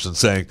spokesperson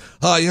saying,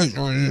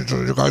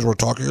 you guys were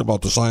talking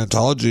about the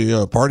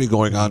Scientology party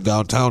going on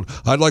downtown.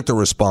 I'd like to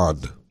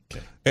respond.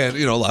 And,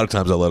 a lot of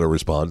times I let her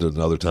respond, and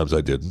other times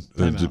I didn't.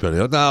 Depending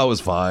on, no, it was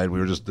fine. It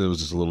was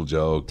just a little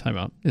joke. Time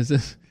out. Is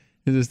this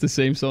the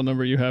same cell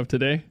number you have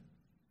today?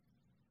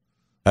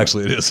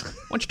 Actually, it is. Why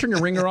don't you turn your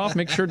ringer off?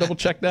 Make sure double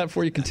check that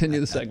before you continue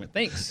the segment.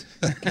 Thanks.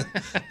 I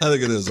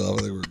think it is off.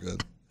 I think we're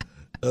good.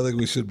 I think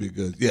we should be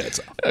good. Yeah, it's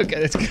off. Okay,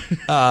 that's good.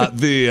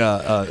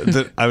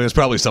 It's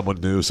probably someone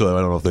new, so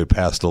I don't know if they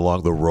passed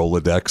along the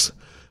Rolodex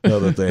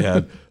that they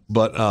had.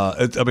 But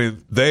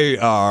they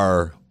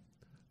are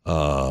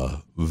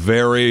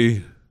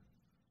very,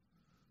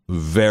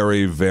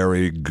 very,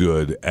 very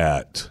good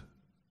at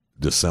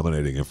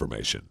disseminating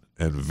information,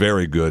 and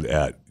very good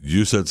at,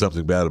 you said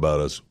something bad about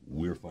us,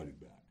 we're fighting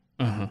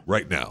back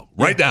right now.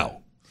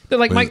 They're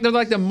like they're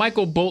like the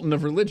Michael Bolton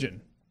of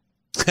religion.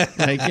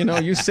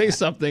 You say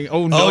something.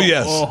 Oh no! Oh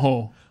yes!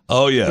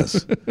 Oh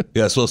yes!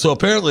 Yes. Well, so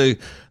apparently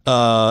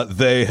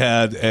they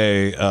had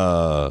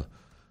a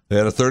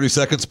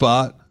 30-second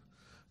spot,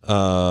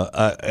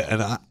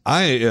 and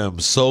I am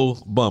so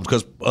bummed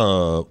because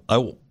I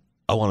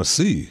want to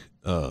see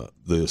the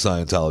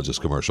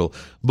Scientologist commercial.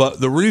 But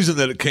the reason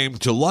that it came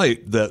to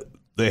light that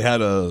they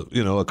had a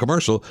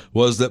commercial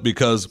was that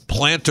because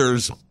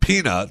Planters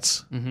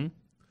Peanuts,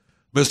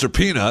 Mr.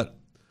 Peanut,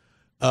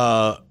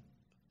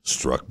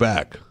 struck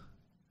back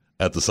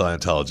at the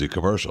Scientology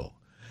commercial.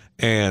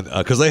 And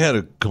because they had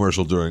a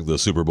commercial during the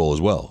Super Bowl as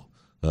well.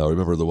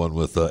 Remember the one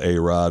with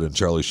A-Rod and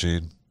Charlie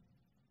Sheen?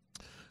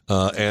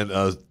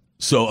 So,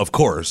 of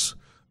course,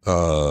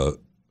 Scientology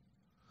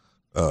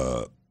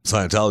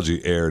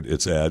aired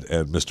its ad,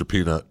 and Mr.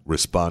 Peanut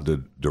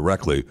responded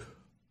directly,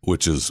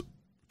 which is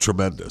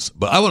tremendous.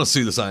 But I want to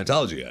see the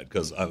Scientology ad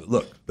because,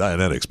 look,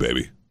 Dianetics,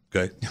 baby.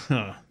 Okay?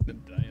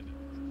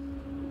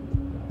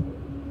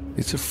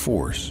 It's a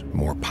force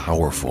more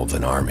powerful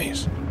than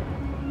armies,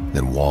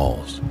 than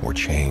walls or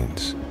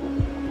chains,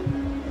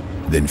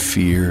 than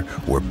fear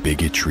or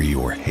bigotry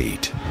or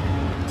hate.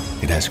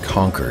 It has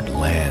conquered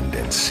land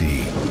and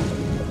sea,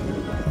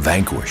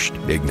 vanquished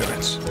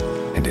ignorance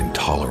and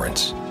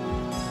intolerance,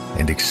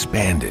 and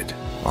expanded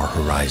our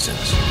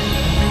horizons.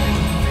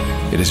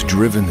 It has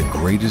driven the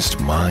greatest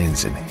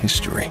minds in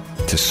history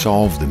to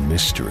solve the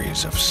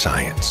mysteries of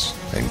science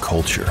and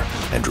culture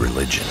and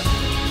religion.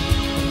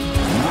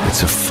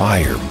 It's a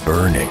fire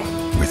burning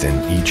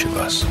within each of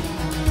us,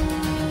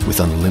 with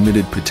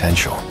unlimited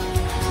potential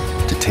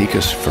to take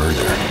us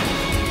further,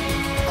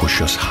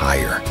 push us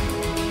higher,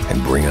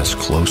 and bring us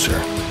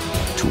closer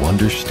to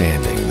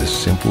understanding the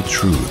simple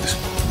truths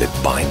that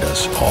bind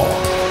us all.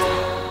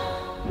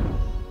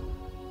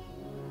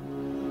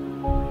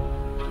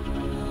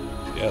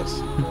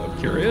 Yes. I'm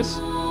curious.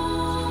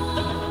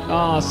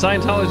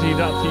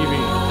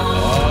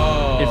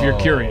 Scientology.tv. If you're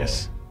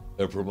curious.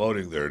 They're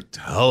promoting their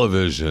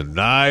television.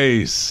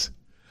 Nice.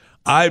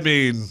 I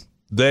mean,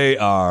 they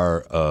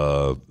are,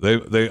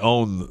 they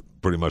own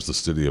pretty much the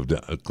city of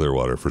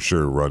Clearwater, for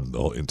sure, run the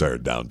whole entire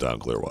downtown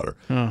Clearwater.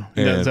 Oh,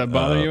 does that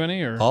bother you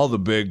any? Or? All the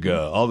big,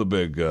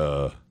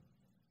 that's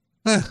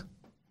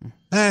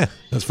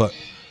fine.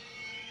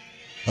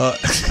 I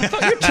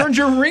thought you turned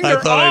your ringer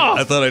off.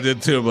 I thought I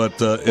did too, but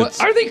it's,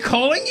 are they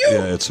calling you?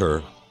 Yeah, it's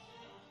her.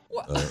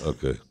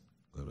 Okay.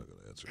 I'm not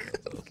going to answer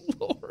that.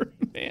 Lord,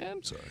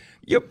 man. Sorry.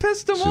 You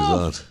pissed them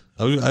off.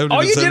 I haven't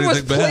all even you said did was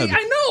anything play. bad.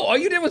 I know. All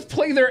you did was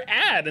play their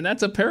ad, and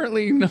that's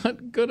apparently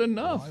not good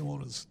enough. I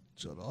want to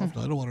shut off.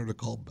 I don't want her to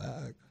call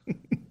back.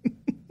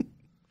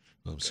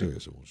 I'm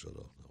serious. It won't shut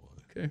off. No way.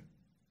 Okay.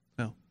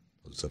 No.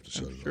 I'll just have to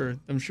shut it off.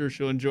 I'm sure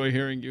she'll enjoy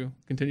hearing you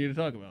continue to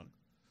talk about it.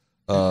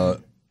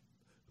 I'll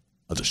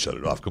just shut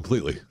it off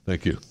completely.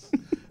 Thank you.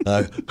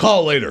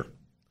 Call later.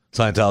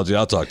 Scientology,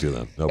 I'll talk to you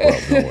then. No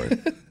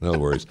problem. No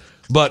worries.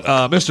 But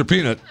Mr.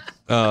 Peanut,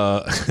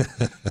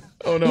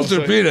 Oh no, Mr.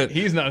 so Peanut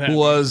he's not happy.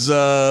 was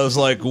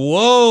like,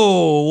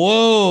 whoa,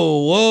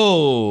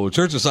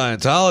 Church of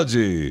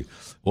Scientology,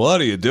 what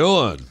are you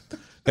doing?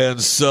 And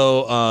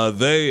so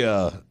they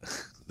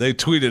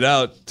tweeted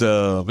out,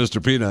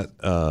 Mr. Peanut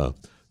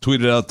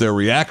tweeted out their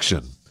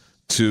reaction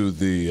to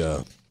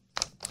the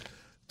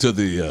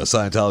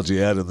Scientology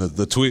ad, and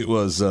the tweet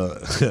was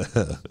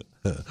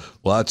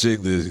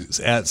watching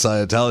the at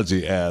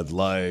Scientology ad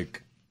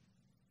like.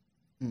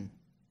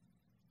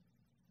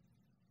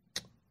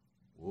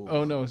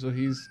 Oh no! So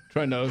he's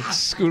trying to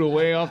scoot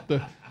away off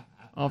the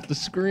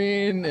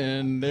screen,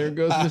 and there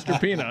goes Mr.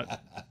 Peanut.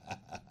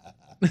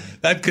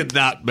 That could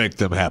not make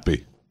them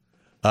happy.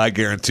 I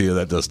guarantee you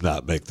that does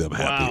not make them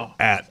happy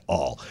at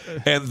all.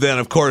 And then,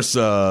 of course,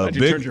 Glad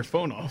you turned your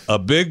phone off. A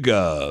big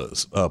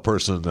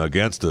person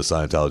against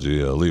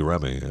Scientology, Lee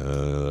Remy,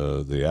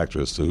 the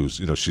actress,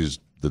 who's she's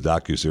the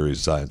docuseries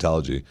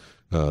Scientology,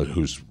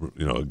 who's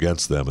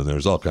against them. And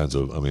there's all kinds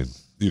of. I mean,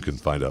 you can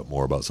find out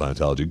more about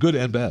Scientology, good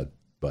and bad,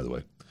 by the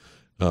way,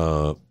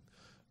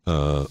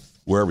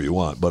 wherever you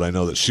want. But I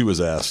know that she was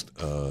asked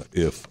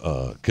if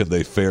can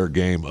they fair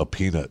game a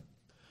peanut,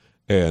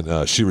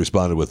 and she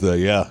responded with,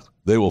 "Yeah,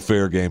 they will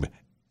fair game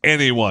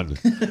anyone,"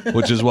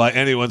 which is why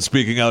anyone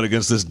speaking out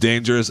against this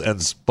dangerous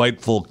and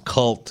spiteful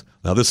cult.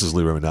 Now, this is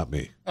Lee Remy, not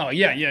me. Oh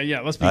yeah.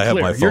 Let's be clear. I have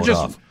my phone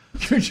off.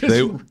 You're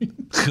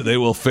just They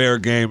will fair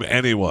game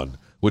anyone,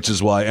 which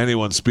is why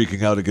anyone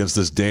speaking out against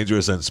this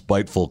dangerous and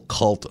spiteful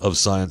cult of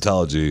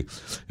Scientology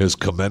is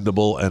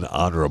commendable and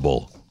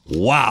honorable.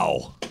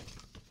 Wow.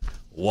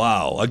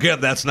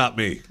 Again, that's not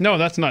me. No,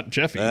 that's not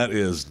Jeffy. That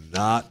is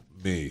not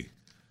me.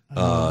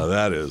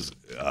 That is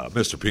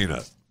Mr.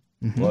 Peanut.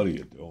 Mm-hmm. What are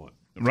you doing?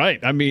 Right.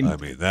 I mean,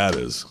 that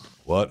is,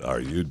 what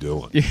are you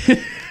doing?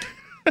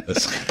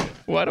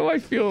 Why do I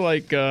feel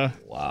like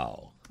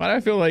wow. Why do I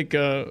feel like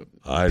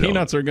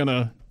peanuts are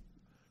gonna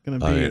be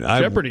in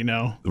jeopoody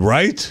now?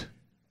 Right?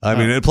 I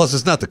mean, and plus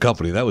it's not the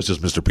company. That was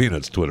just Mr.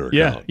 Peanut's Twitter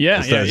account.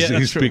 Yeah.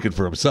 He's speaking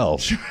for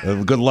himself.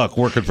 Good luck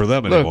working for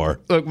them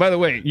anymore. Look, by the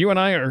way, you and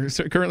I are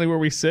currently where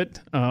we sit.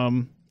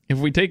 If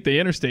we take the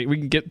interstate, we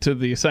can get to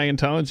the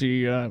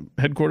Scientology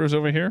headquarters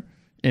over here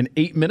in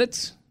 8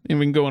 minutes, and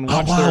we can go and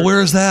watch. Oh wow,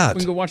 where is that?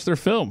 We can go watch their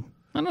film.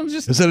 I don't know,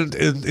 is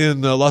that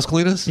in Las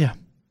Colinas? Yeah.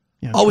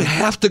 Oh, we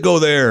have to go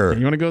there.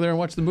 You want to go there and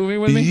watch the movie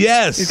with me?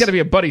 Yes. It's got to be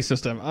a buddy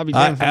system. I'll be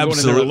damned if I'm going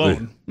in there alone.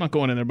 I'm not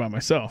going in there by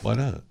myself. Why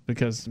not?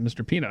 Because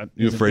Mr. Peanut.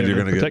 You afraid you're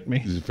going to protect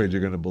me? You afraid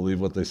you're going to believe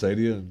what they say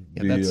to you?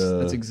 And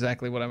that's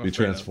exactly what I'm afraid of. Be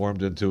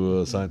transformed into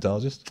a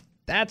Scientologist?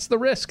 That's the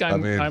risk. L.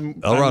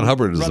 Ron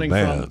Hubbard is a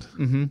man.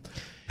 Mm-hmm.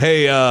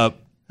 Hey,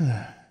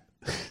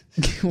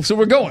 so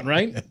we're going,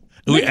 right?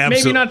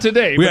 Maybe not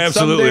today, we but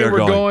absolutely someday are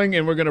we're going,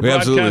 and we're going to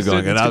broadcast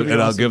it. And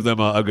I'll give them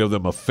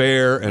a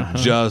fair and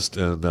just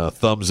and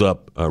thumbs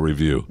up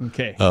review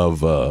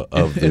of the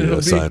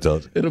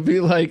Scientology. It'll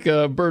be like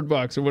Bird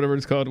Box or whatever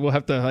it's called. We'll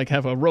have to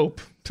have a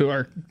rope to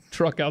our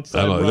truck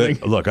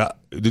outside. Look,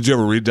 did you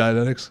ever read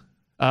Dianetics?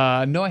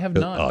 No, I have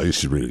not. Oh, you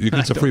should read it.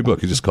 It's a free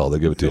book. You just call. They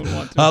give it to you.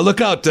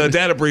 Look out!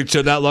 Data breach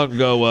not long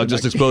ago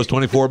just exposed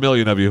 24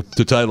 million of you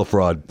to title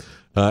fraud,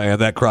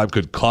 and that crime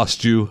could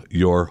cost you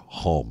your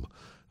home.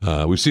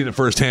 We've seen it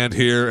firsthand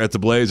here at the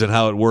Blaze and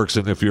how it works.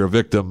 And if you're a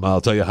victim, I'll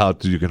tell you how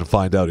you can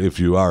find out if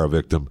you are a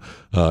victim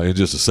in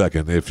just a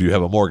second. If you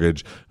have a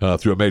mortgage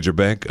through a major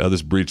bank,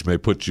 this breach may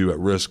put you at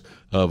risk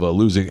of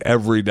losing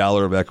every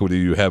dollar of equity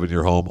you have in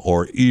your home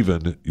or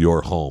even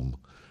your home.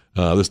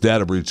 This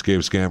data breach gave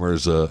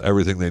scammers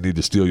everything they need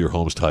to steal your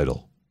home's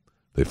title.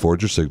 They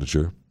forge your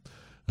signature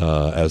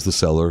as the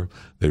seller.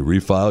 They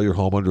refile your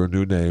home under a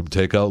new name,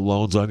 take out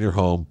loans on your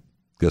home.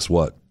 Guess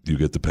what? You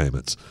get the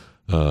payments.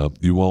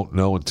 You won't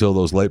know until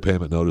those late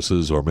payment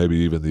notices or maybe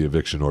even the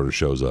eviction order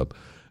shows up.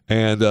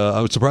 And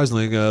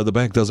surprisingly, the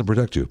bank doesn't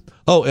protect you.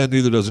 Oh, and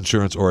neither does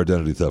insurance or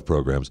identity theft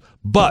programs.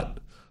 But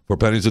for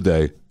pennies a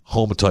day,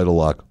 Home Title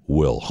Lock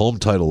will. Home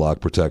Title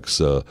Lock protects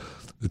your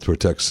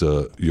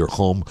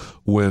home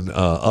when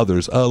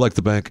others, like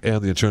the bank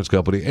and the insurance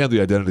company and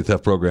the identity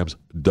theft programs,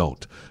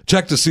 don't.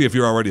 Check to see if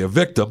you're already a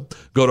victim.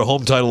 Go to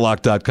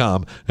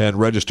HomeTitleLock.com and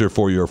register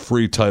for your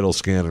free title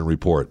scan and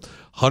report.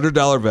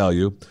 $100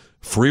 value.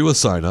 Free with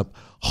sign up.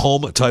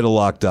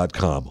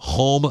 HomeTitleLock.com.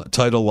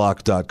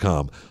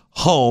 HomeTitleLock.com.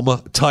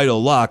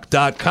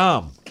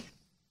 HomeTitleLock.com.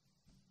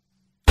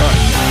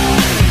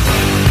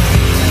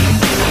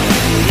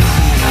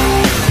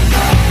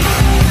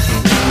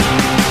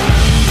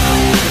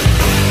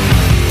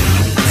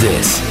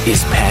 This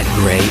is Pat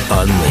Gray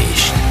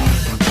Unleashed.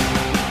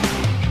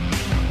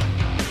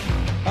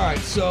 All right,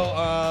 so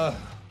I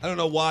don't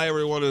know why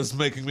everyone is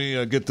making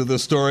me get to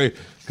this story,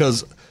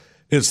 because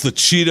it's the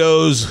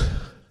Cheetos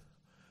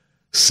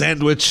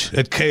sandwich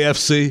at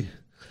KFC.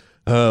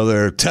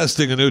 They're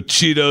testing a new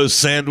Cheetos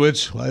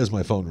sandwich. Why is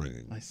my phone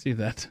ringing? I see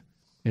that.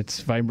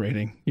 It's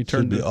vibrating. You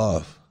turned it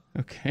off.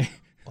 Okay.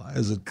 Why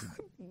is it?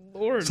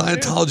 Lord,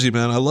 Scientology,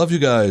 man. I love you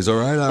guys, all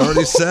right? I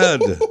already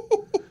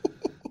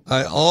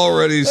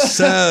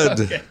said.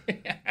 Okay.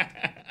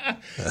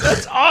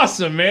 That's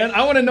awesome, man.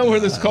 I want to know where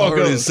this call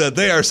already goes. said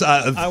they are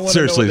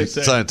seriously they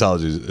say.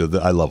 Scientology.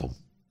 I love them.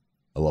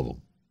 I love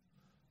them.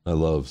 I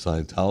love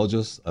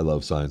Scientologists. I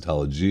love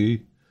Scientology.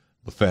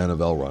 I'm a fan of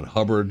L. Ron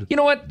Hubbard. You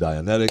know what?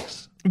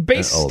 Dianetics.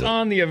 Based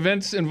on the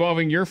events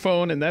involving your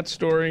phone and that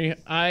story,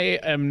 I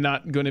am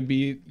not going to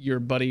be your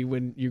buddy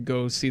when you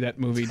go see that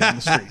movie down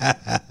the street.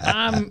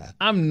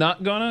 I'm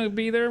not going to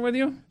be there with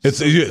you.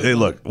 Hey,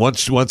 look,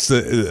 once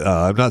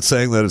I'm not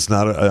saying that it's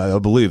not. I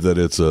believe that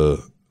it's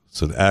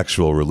an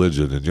actual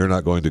religion, and you're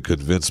not going to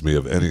convince me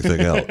of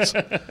anything else.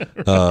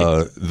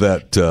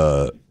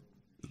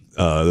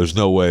 There's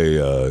no way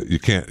you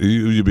can't.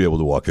 You'll be able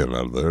to walk in and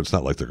out of there. It's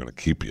not like they're going to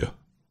keep you.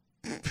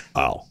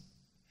 Ow.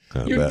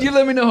 You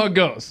let me know how it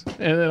goes,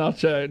 and then I'll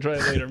try it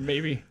later,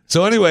 maybe.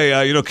 So anyway,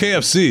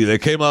 KFC, they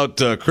came out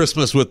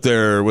Christmas with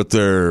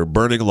their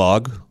burning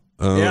log.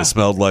 It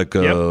smelled like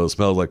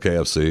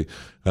KFC.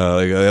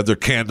 They had their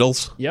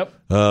candles. Yep.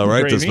 Right,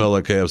 Gravy. they smell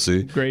like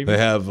KFC. Gravy. They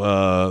have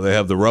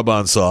the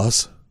rub-on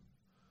sauce.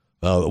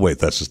 Wait,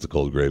 that's just the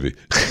cold gravy.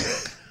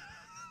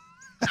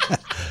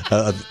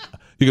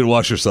 You can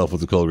wash yourself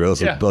with the cold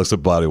gravy. That's a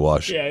body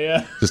wash.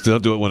 Yeah. Just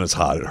don't do it when it's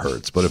hot. It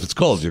hurts. But if it's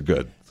cold, you're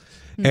good.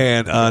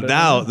 And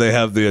now they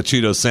have the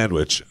Cheetos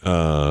sandwich.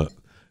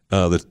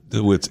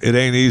 It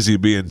ain't easy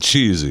being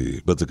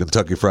cheesy, but the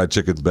Kentucky Fried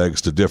Chicken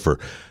begs to differ.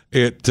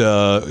 It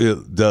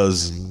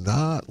does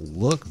not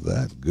look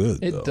that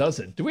good. It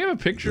doesn't. Do we have a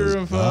picture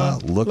of?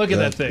 Look at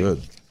that thing.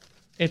 Good.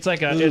 It's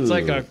like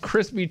a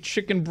crispy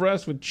chicken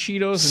breast with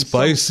Cheetos and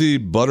spicy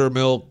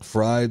buttermilk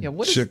fried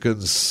what chicken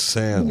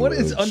sandwich. What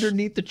is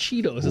underneath the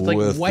Cheetos? It's like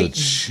with white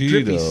the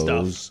drippy Cheetos.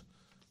 stuff.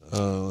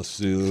 Let's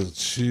see. The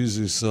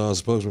cheesy sauce.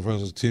 Spokesman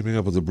friends is teaming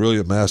up with the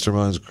brilliant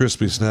masterminds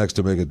Crispy Snacks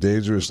to make a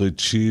dangerously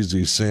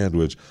cheesy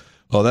sandwich.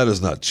 Oh, that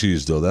is not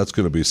cheese though. That's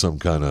going to be some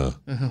kind of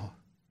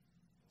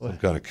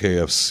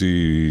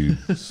KFC,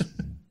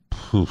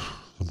 some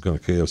kind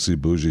of KFC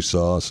bougie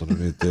sauce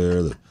underneath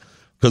there.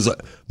 Because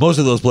most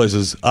of those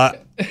places, I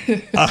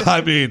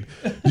mean,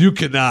 you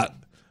cannot.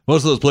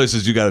 Most of those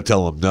places, you got to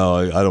tell them, no,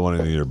 I don't want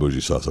any of your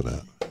bougie sauce on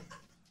that.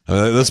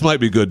 This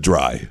might be good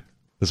dry.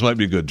 Might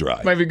be good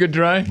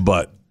dry.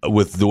 But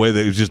with the way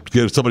they just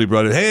give somebody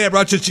brought it, hey, I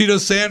brought you a Cheetos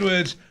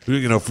sandwich,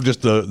 for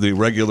just the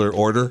regular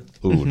order.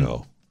 Ooh,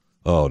 no.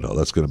 Oh, no,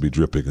 that's going to be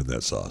dripping in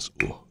that sauce.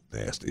 Ooh,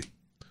 nasty.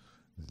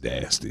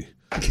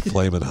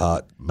 Flaming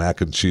hot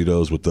mac and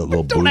Cheetos with the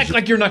little Don't bougie. act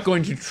like you're not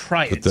going to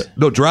try it.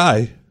 No,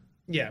 dry.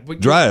 Yeah, but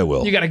dry I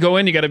will. You got to go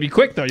in. You got to be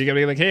quick though. You got to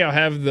be like, hey, I'll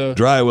have the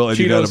dry I will, and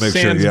Cheetos you got to make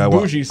sure. sans Yeah,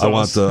 bougie I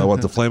want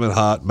sauce. the flaming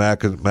hot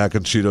mac and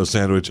Cheeto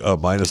sandwich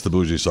minus the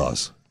bougie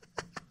sauce.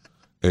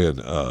 And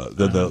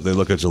then they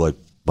look at you like,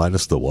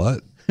 minus the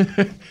what?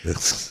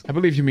 I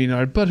believe you mean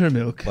our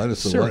buttermilk.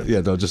 Minus the syrup. what?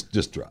 Yeah, no, just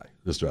dry.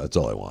 Just dry. That's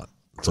all I want.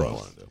 That's all I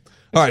want to do.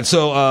 All right,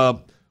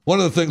 so one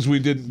of the things we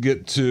didn't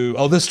get to...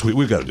 Oh, this tweet.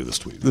 We've got to do this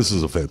tweet. This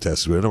is a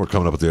fantastic tweet. I know we're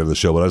coming up at the end of the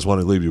show, but I just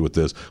want to leave you with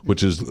this,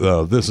 which is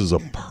this is a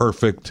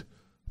perfect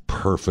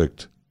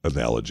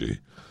analogy.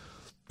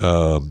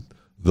 The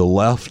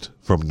left,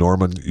 from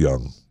Norman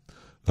Young.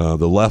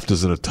 The left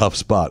is in a tough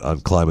spot on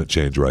climate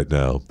change right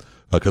now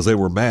because they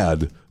were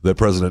mad that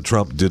President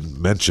Trump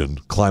didn't mention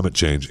climate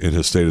change in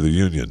his State of the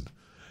Union.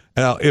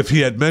 Now, if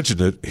he had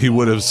mentioned it, he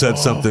would have said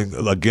something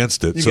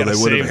against it, so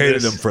they would have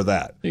hated him for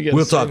that.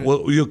 We'll talk.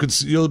 Well,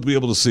 you'll be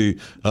able to see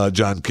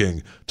John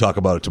King talk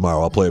about it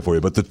tomorrow. I'll play it for you.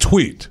 But the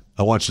tweet,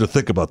 I want you to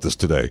think about this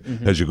today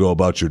as you go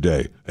about your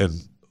day, and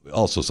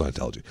also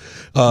Scientology.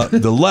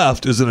 The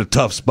left is in a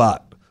tough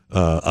spot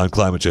on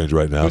climate change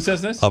right now. Who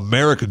says this?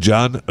 Norman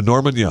Young.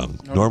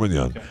 Norman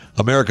Young. Okay.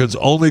 Americans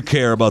only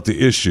care about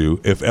the issue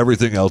if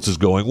everything else is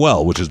going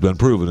well, which has been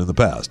proven in the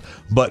past.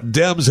 But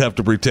Dems have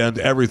to pretend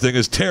everything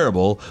is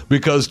terrible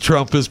because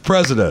Trump is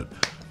president.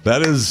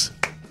 That is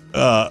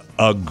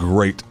a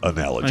great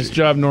analogy. Nice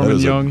job, Norman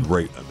Young. A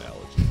great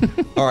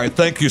analogy. All right,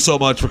 thank you so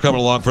much for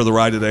coming along for the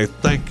ride today.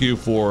 Thank you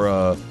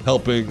for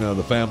helping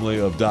the family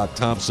of Doc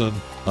Thompson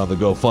on the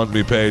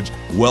GoFundMe page.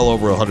 Well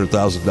over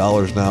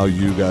 $100,000 now.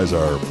 You guys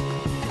are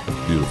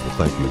beautiful.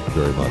 Thank you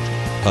very much.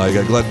 You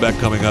got Glenn Beck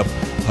coming up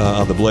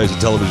on the Blaze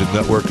Television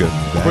Network. And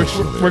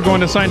we're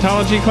going to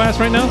Scientology class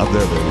right now? I'm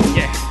there, baby.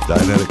 Yeah.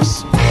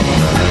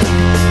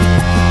 Dianetics.